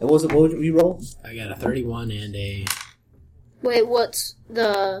 And what would you roll? I got a 31 and a Wait, what's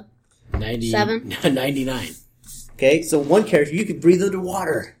the 99. Okay, so one character you can breathe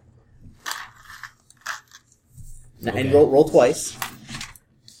underwater. And Okay. roll twice.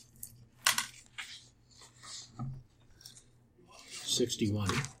 61.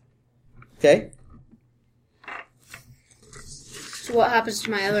 Okay. so what happens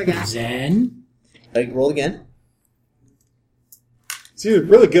to my other guy? Zen. Roll again. It's either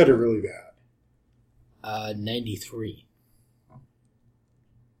really good or really bad. 93.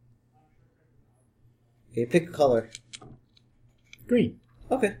 Okay, pick a color. Green.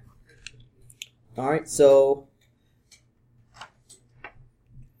 Okay. Alright, so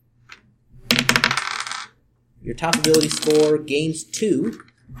your top ability score gains 2,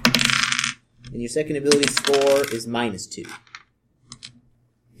 and your second ability score is -2.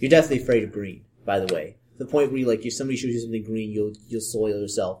 You're definitely afraid of green, by the way. To the point where if somebody shows you something green, you'll soil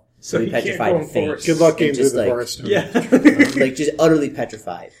yourself. So You'll be you can't petrified go and in faint. forest. Good luck And getting through just, the like, forest. Yeah. Like just utterly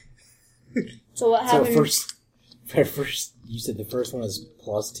petrified. So what So happened? First, you said the first one was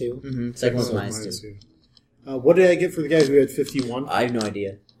 +2. Mm-hmm. Second one's minus 2. What did I get for the guys who had 51? I have no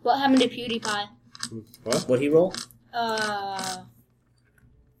idea. What happened to PewDiePie? What? What'd he roll?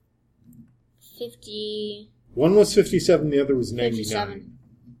 50... One was 57, the other was 99. 57.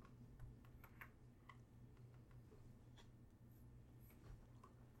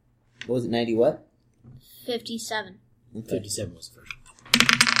 What was it, 90 what? 57. Okay. 57 was the first.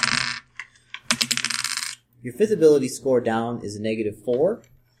 Your visibility score down is a -4.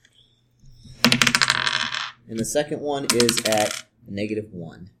 And the second one is at a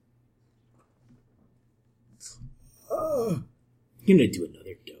 -1. You're going to do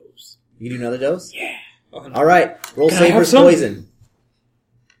another dose. You can do another dose? Yeah. Alright, roll Can I save have versus some? poison.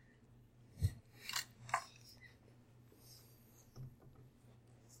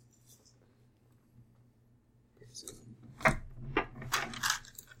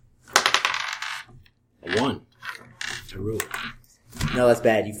 A 1. To rule. No, that's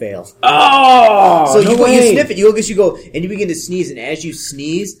bad. You fail. Oh! So you sniff it, you look as you go, and you begin to sneeze, and as you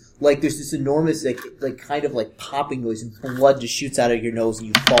sneeze, like there's this enormous, like kind of like popping noise, and blood just shoots out of your nose, and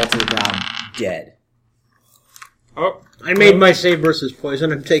you fall to the ground dead. Oh, I made my save versus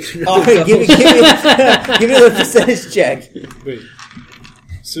poison. I'm taking All another right, give me another percentage check. Wait.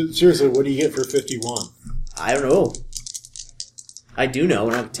 So, seriously, what do you get for 51? I don't know. I do know,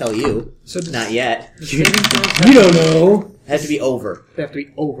 and I can tell you. so does Not yet. the saving throws You don't know. It has to be over. have to be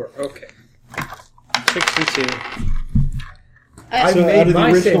over. Okay. 62. I So made out of the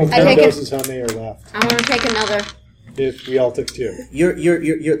my original saving 10 throw. doses, how many are left? I want to take another. If we all took 2. Your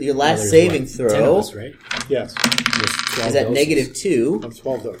last There's saving what, 10 of throw us, right? Yes. There's 12 is at doses. -2, I'm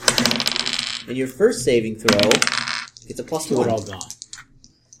 12 doses. and your first saving throw gets a So we're all +1.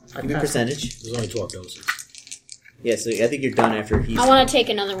 gone. Good percentage. There's only 12 doses. Yeah, so I think you're done after he's... I want to take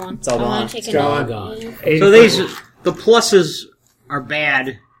another one. all I gone. want to take It's all another gone. one. 80 So these, the pluses are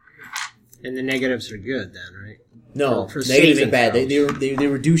bad, and the negatives are good then, right? No, for negatives are saving bad. throws. They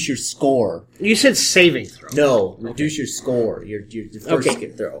reduce your score. You said saving throw. No, reduce your score. Your first Okay.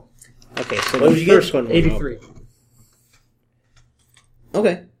 throw. Okay, so What the did you get? first one was 83.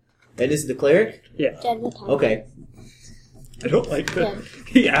 Okay. And this is the cleric? Yeah. Dead with time. Okay. I don't like that. Yeah.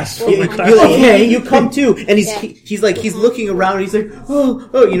 He asked for You- my you class. You're like, hey, you come too. And Yeah. he's like, he's looking around and he's like,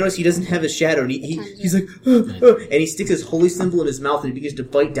 oh, you notice he doesn't have a shadow. And he's like, and he sticks his holy symbol in his mouth and he begins to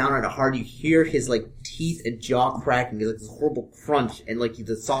bite down on it hard. You hear his like teeth and jaw cracking. There's like this horrible crunch and like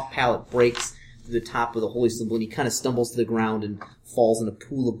the soft palate breaks to the top of the holy symbol and he kind of stumbles to the ground and falls in a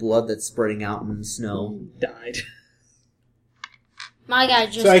pool of blood that's spreading out in the snow. Died. My guy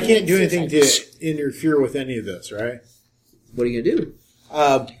just So I can't do committed anything suicide. to interfere with any of this, right? What are you gonna do?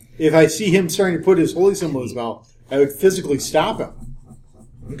 If I see him starting to put his holy symbol in his mouth, I would physically stop him.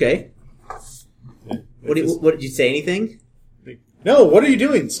 Okay. What did you say? Anything? No, what are you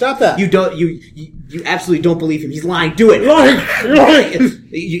doing? Stop that. You don't. You absolutely don't believe him. He's lying. Do it.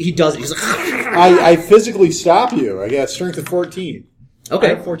 He does it. He's like, I physically stop you. I got strength of 14. I okay.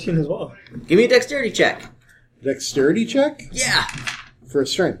 have 14 as well. Give me a dexterity check. Dexterity check Yeah. for a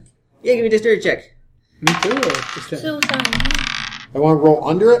strength. Yeah. Give me a dexterity check. Me too. Or just Suicide. I want to roll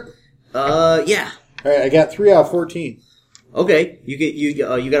under it. Yeah. All right, I got 3 out of 14. Okay. You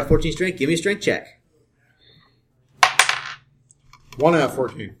got a 14 strength. Give me a strength check. 1 out of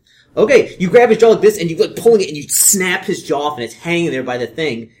 14. Okay. You grab his jaw like this, and you like pulling it, and you snap his jaw off, and it's hanging there by the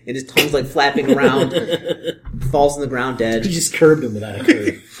thing, and his tongue's like flapping around, falls on the ground dead. You just curbed him without a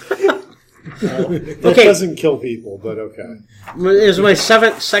curve. That Okay. doesn't kill people, but okay. Is my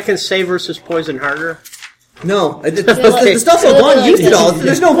second save versus poison harder? No, the stuff's all gone. You used it all.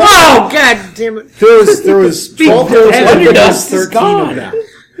 There's no. Oh, god damn it. There was 12 pills dead. left, and Dust there's is 13 gone. of them.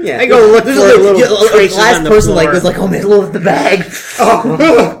 Yeah. I go look There's for like, little the traces last on the person floor. was like, oh man, load up the bag.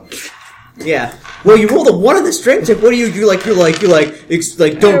 Yeah. Well, you rolled a 1 on the strength check. What do you're like,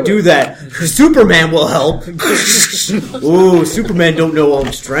 don't do that. Superman will help. Ooh, Superman don't know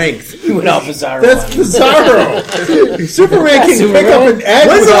own strength. You went off Bizarro. That's Bizarro. Superman can pick up an egg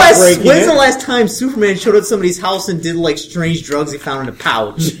When's without breaking the it. last time Superman showed up at somebody's house and did like strange drugs he found in a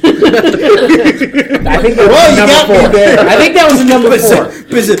pouch? I think that Well, was you got number me 4. there. I think that was a number 4.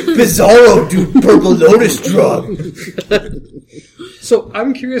 Bizarro do purple lotus drug. So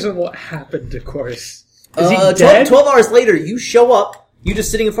I'm curious on what happened to Chorus. Is he 12, dead? 12 hours later, you show up. You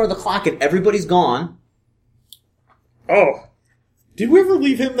just sitting in front of the clock, and everybody's gone. Oh. Did we ever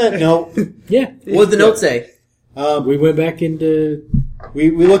leave him that note? Yeah. What did the note say? We went back into...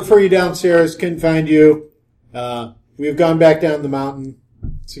 We looked for you downstairs, couldn't find you. We've gone back down the mountain.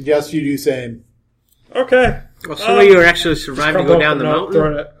 Suggest you do same. Okay. Well, some of you are actually survived to go down the mountain.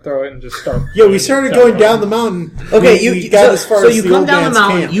 Throw it, and just start. Yeah, we started going down the mountain. Okay, we got as far as you the come old down the man's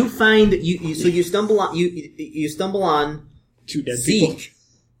mountain. camp. You find you stumble on you stumble on Two dead people. Zeke,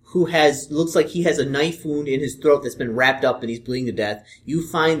 who looks like he has a knife wound in his throat that's been wrapped up and he's bleeding to death. You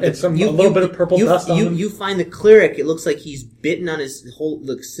find A little bit of purple dust on him. You find the cleric. It looks like he's bitten on his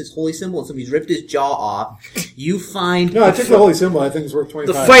holy symbol, and somebody's ripped his jaw off. You find No, I took the holy symbol. I think it's worth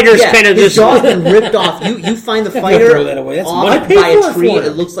 25. The fighter's kind of his just... jaw's been ripped off. You find the fighter throw that away. That's off money. I paid by for a it tree. for It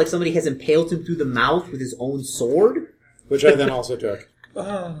him. looks like somebody has impaled him through the mouth with his own sword. Which I then also took.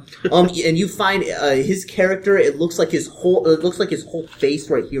 And you find his character. It looks like his whole face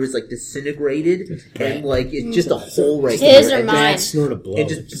right here is like disintegrated, and like it's just a hole right His here. or And mine? Snort of blood. It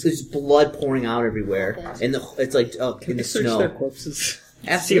just there's blood pouring out everywhere, and it's like in the Search their snow. corpses.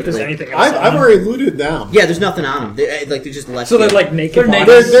 Absolutely. See if there's anything else. I've already looted them. Yeah, there's nothing on them. They're just left. So they're here. like naked. They're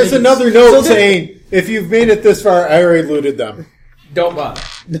bodies. There's another note So saying, if you've made it this far, I already looted them. Don't bother.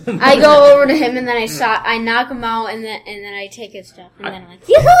 I go over to him and then I knock him out and then I take his stuff and then I'm like,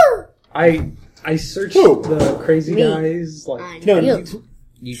 yoo-hoo! I searched Who? the crazy Me. guys. Like, I No, know.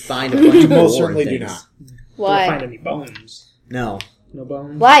 You find a bunch of most more certainly do things. not. did I Why? find any bones? No. No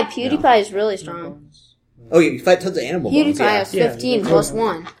bones. Why? PewDiePie is really strong. Oh, yeah, you find tons of animal bones. PewDiePie Yeah. has 15 Yeah. plus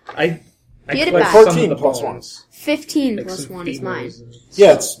 1. I PewDiePie. collect some of 14 the plus bones. 15 Like plus some 1 is mine. femurs and-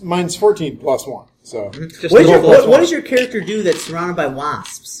 Yeah, mine's 14 plus 1. So Just What, a little what plus does your character do that's surrounded by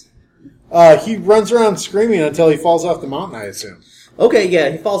wasps? he runs around screaming until he falls off the mountain, I assume. Okay, yeah,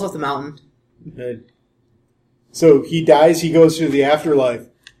 he falls off the mountain. So he dies, he goes to the afterlife.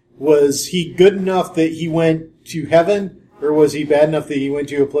 Was he good enough that he went to heaven, or was he bad enough that he went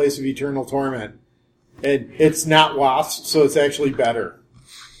to a place of eternal torment? And it's not wasps, so it's actually better.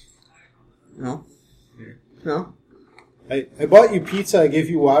 No. No. I bought you pizza, I gave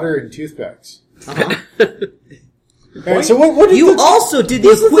you water and toothpicks. Uh-huh. All right, so what did You the- also did the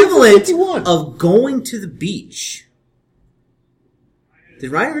what's the thing for equivalent 51? of going to the beach. Did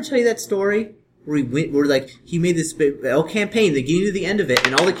Ryan ever tell you that story? Where he made this campaign, the beginning to the end of it,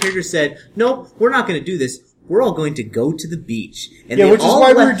 and all the characters said, "Nope, we're not going to do this. We're all going to go to the beach." And Yeah, they which is all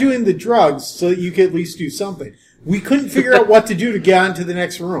why we left- were doing the drugs, so that you could at least do something. We couldn't figure out what to do to get on to the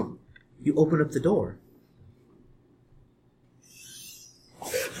next room. You open up the door.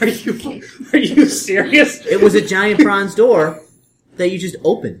 Are you serious? It was a giant bronze door that you just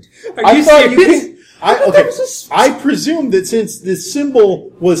opened. Are I you thought serious? you could. I presume that since this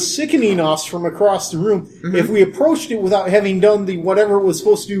symbol was sickening us from across the room, if we approached it without having done the whatever it was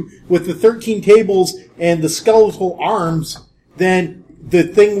supposed to do with the 13 tables and the skeletal arms, then the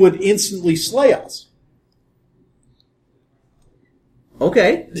thing would instantly slay us.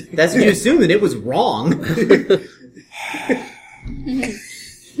 Okay, that's when you assume that it was wrong.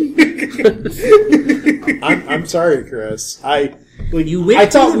 I'm sorry, Chris. You went I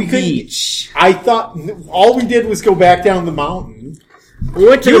to thought the we couldn't- beach. I thought all we did was go back down the mountain. We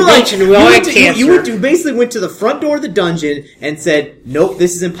went to the beach and we all had cancer. You basically went to the front door of the dungeon and said, "Nope,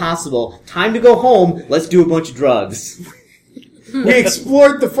 this is impossible. Time to go home. Let's do a bunch of drugs." We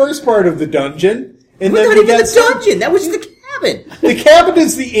explored the first part of the dungeon, and We're then not we even got the dungeon. That was the cabin. The cabin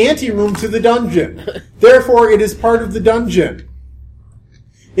is the anteroom to the dungeon. Therefore, it is part of the dungeon.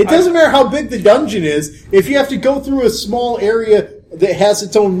 It doesn't matter how big the dungeon is. If you have to go through a small area that has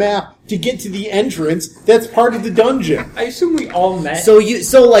its own map to get to the entrance, that's part of the dungeon. I assume we all met. So you.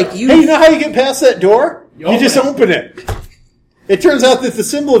 Hey, you know how you get past that door? You just open it. It turns out that the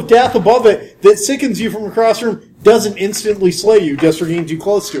symbol of death above it that sickens you from across the room doesn't instantly slay you just for getting too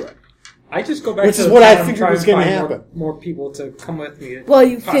close to it. I just go back Which to is the what I town and figured try was and gonna find happen. More people to come with me. Well,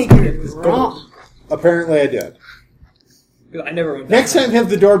 you Possibly figured get this wrong. gold. Apparently I did. I never went down Next time, have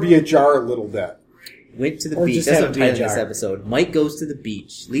the door be ajar a little bit. Went to the Or beach. just That's have what it I'm be a titling this jar. episode. Mike goes to the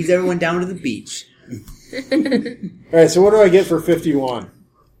beach. Leads everyone down to the beach. Alright, so what do I get for 51?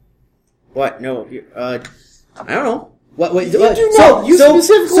 What? No. I don't know. What? You do know. You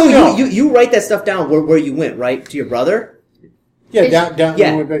specifically know. You write that stuff down where you went, right? To your brother? Yeah, down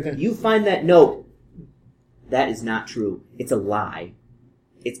Yeah. way back then. You find that note. That is not true. It's a lie.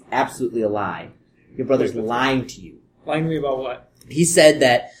 It's absolutely a lie. Your brother's lying to you. Lying to me about what? He said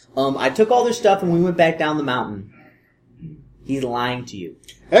that, I took all their stuff and we went back down the mountain. He's lying to you.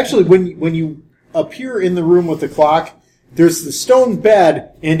 Actually, when you appear in the room with the clock, there's the stone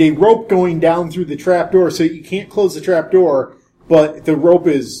bed and a rope going down through the trapdoor, so you can't close the trapdoor, but the rope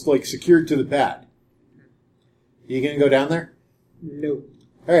is like secured to the bed. You gonna go down there? No.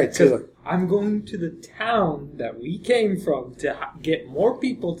 All right, so Because look. I'm going to the town that we came from to get more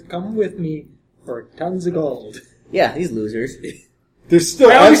people to come with me for tons of gold. Yeah, these losers. There's still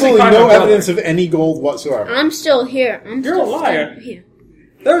I obviously absolutely find no my brother. evidence of any gold whatsoever. I'm still here. You're a liar. Here.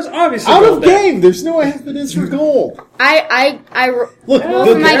 There's obviously Out gold of there. game, there's no evidence for gold. Look, Both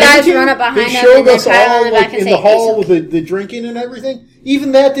of my guys run up behind they him showed and they us pat him on all the like back and in say, the hall "It's with the drinking and everything.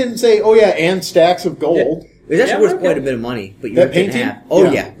 Even that didn't say, "Oh yeah, and stacks of gold." It was actually Yeah, worth okay. quite a bit of money, but you That didn't painting? have. Oh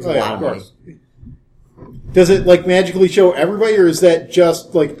Yeah. yeah, it was Oh, a yeah, lot of of money. course. Does it like magically show everybody, or is that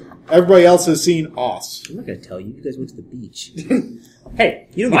just like everybody else has seen us? I'm not gonna tell you. You guys went to the beach. Hey,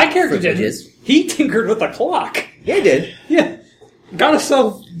 You don't my get character privileges. didn't. He tinkered with the clock. Yeah, I did. Yeah. Got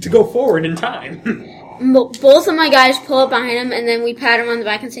himself to go forward in time. Both of my guys pull up behind him, and then we pat him on the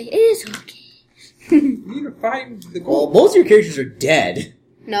back and say, "It is okay." You need to find the Well, gold. most of your characters are dead.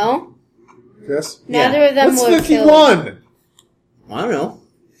 No, Yes. neither of them What's were killed. 51? I don't know.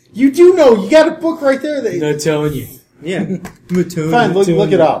 You do know. You got a book right there. That Not telling you. Yeah. Fine,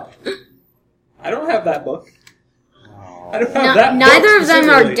 look it up. I don't have that book. I don't have No, that book neither of them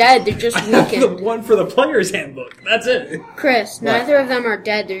are specifically. dead. They're just I have the weakened. one for the player's handbook. That's it. Chris, neither of them are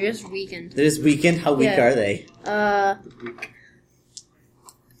dead. They're just weakened. This weekend, how weak Yeah. are they?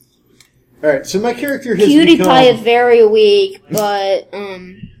 All right, so my character has PewDiePie become... is very weak, but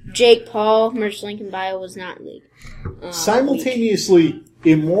Jake Paul, Merch Lincoln Bio was not weak. Weak. simultaneously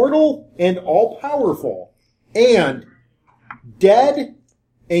immortal and all-powerful, and dead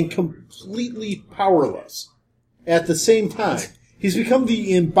and completely powerless at the same time. He's become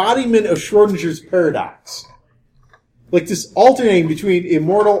the embodiment of Schrodinger's paradox. Like this alternating between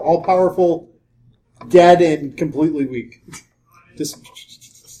immortal, all-powerful, dead, and completely weak.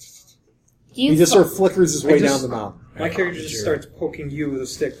 He just sort of flickers his way down the mountain. My character just starts poking you with a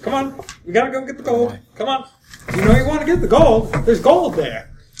stick. Come on, we gotta go get the gold. Come on. You know you want to get the gold. There's gold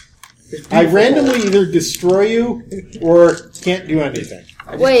there. There's I beautiful randomly gold. either destroy you or can't do anything.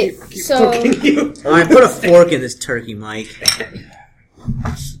 I just Wait, keep so- poking you. Alright, put a fork in this turkey, Mike.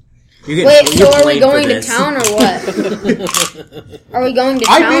 You're Wait, getting so are we blamed for going to this. town or what? Are we going to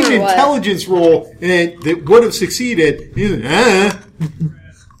I town made or an what? intelligence roll and that would have succeeded. He's like,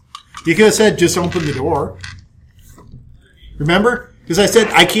 You could have said, just open the door. Remember? Because I said,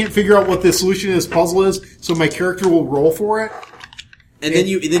 I can't figure out what the solution to this puzzle is, so my character will roll for it. And then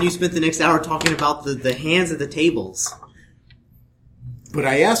you spent the next hour talking about the hands at the tables. But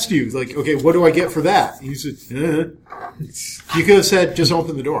I asked you, like, okay, what do I get for that? You said, You could have said, just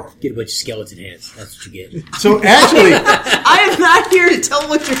open the door. Get a bunch of skeleton hands. That's what you get. So actually, I am not here to tell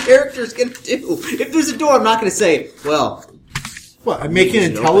what your character is going to do. If there's a door, I'm not going to say, well, what, I'm making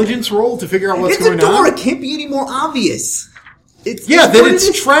an intelligence roll to figure out what's it's a going door. on? It can't be any more obvious. Yeah, it's then what it it's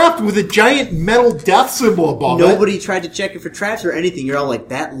is. trapped with a giant metal death symbol above it. Nobody tried to check it for traps or anything. You're all like,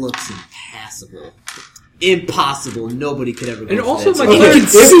 that looks impassable. Impossible. Nobody could ever go And for also that. my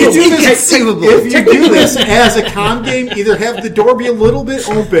It's character- inconceivable. If you do this as a con game, either have the door be a little bit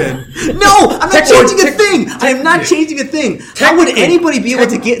open. No, I'm not changing a thing. I am not changing a thing. How would anybody be able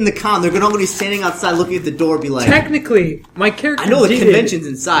to get in the con? They're going to be standing outside looking at the door and be like, Technically, my character I know the did convention's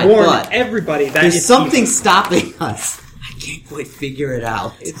inside, warn but everybody that there's it's something evil. stopping us. I can't quite figure it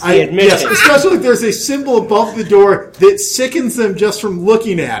out. It's the admission. Yes, especially if there's a symbol above the door that sickens them just from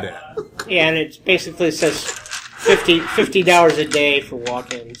looking at it. Yeah, and it basically says $50 a day for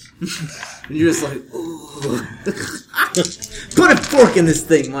walk-ins. And you're just like, ooh. Put a fork in this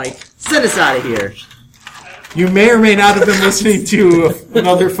thing, Mike. Send us out of here. You may or may not have been listening to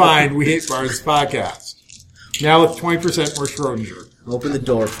another fine We Hate Bards podcast. Now with 20% more Schrodinger. Open the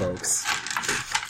door, folks.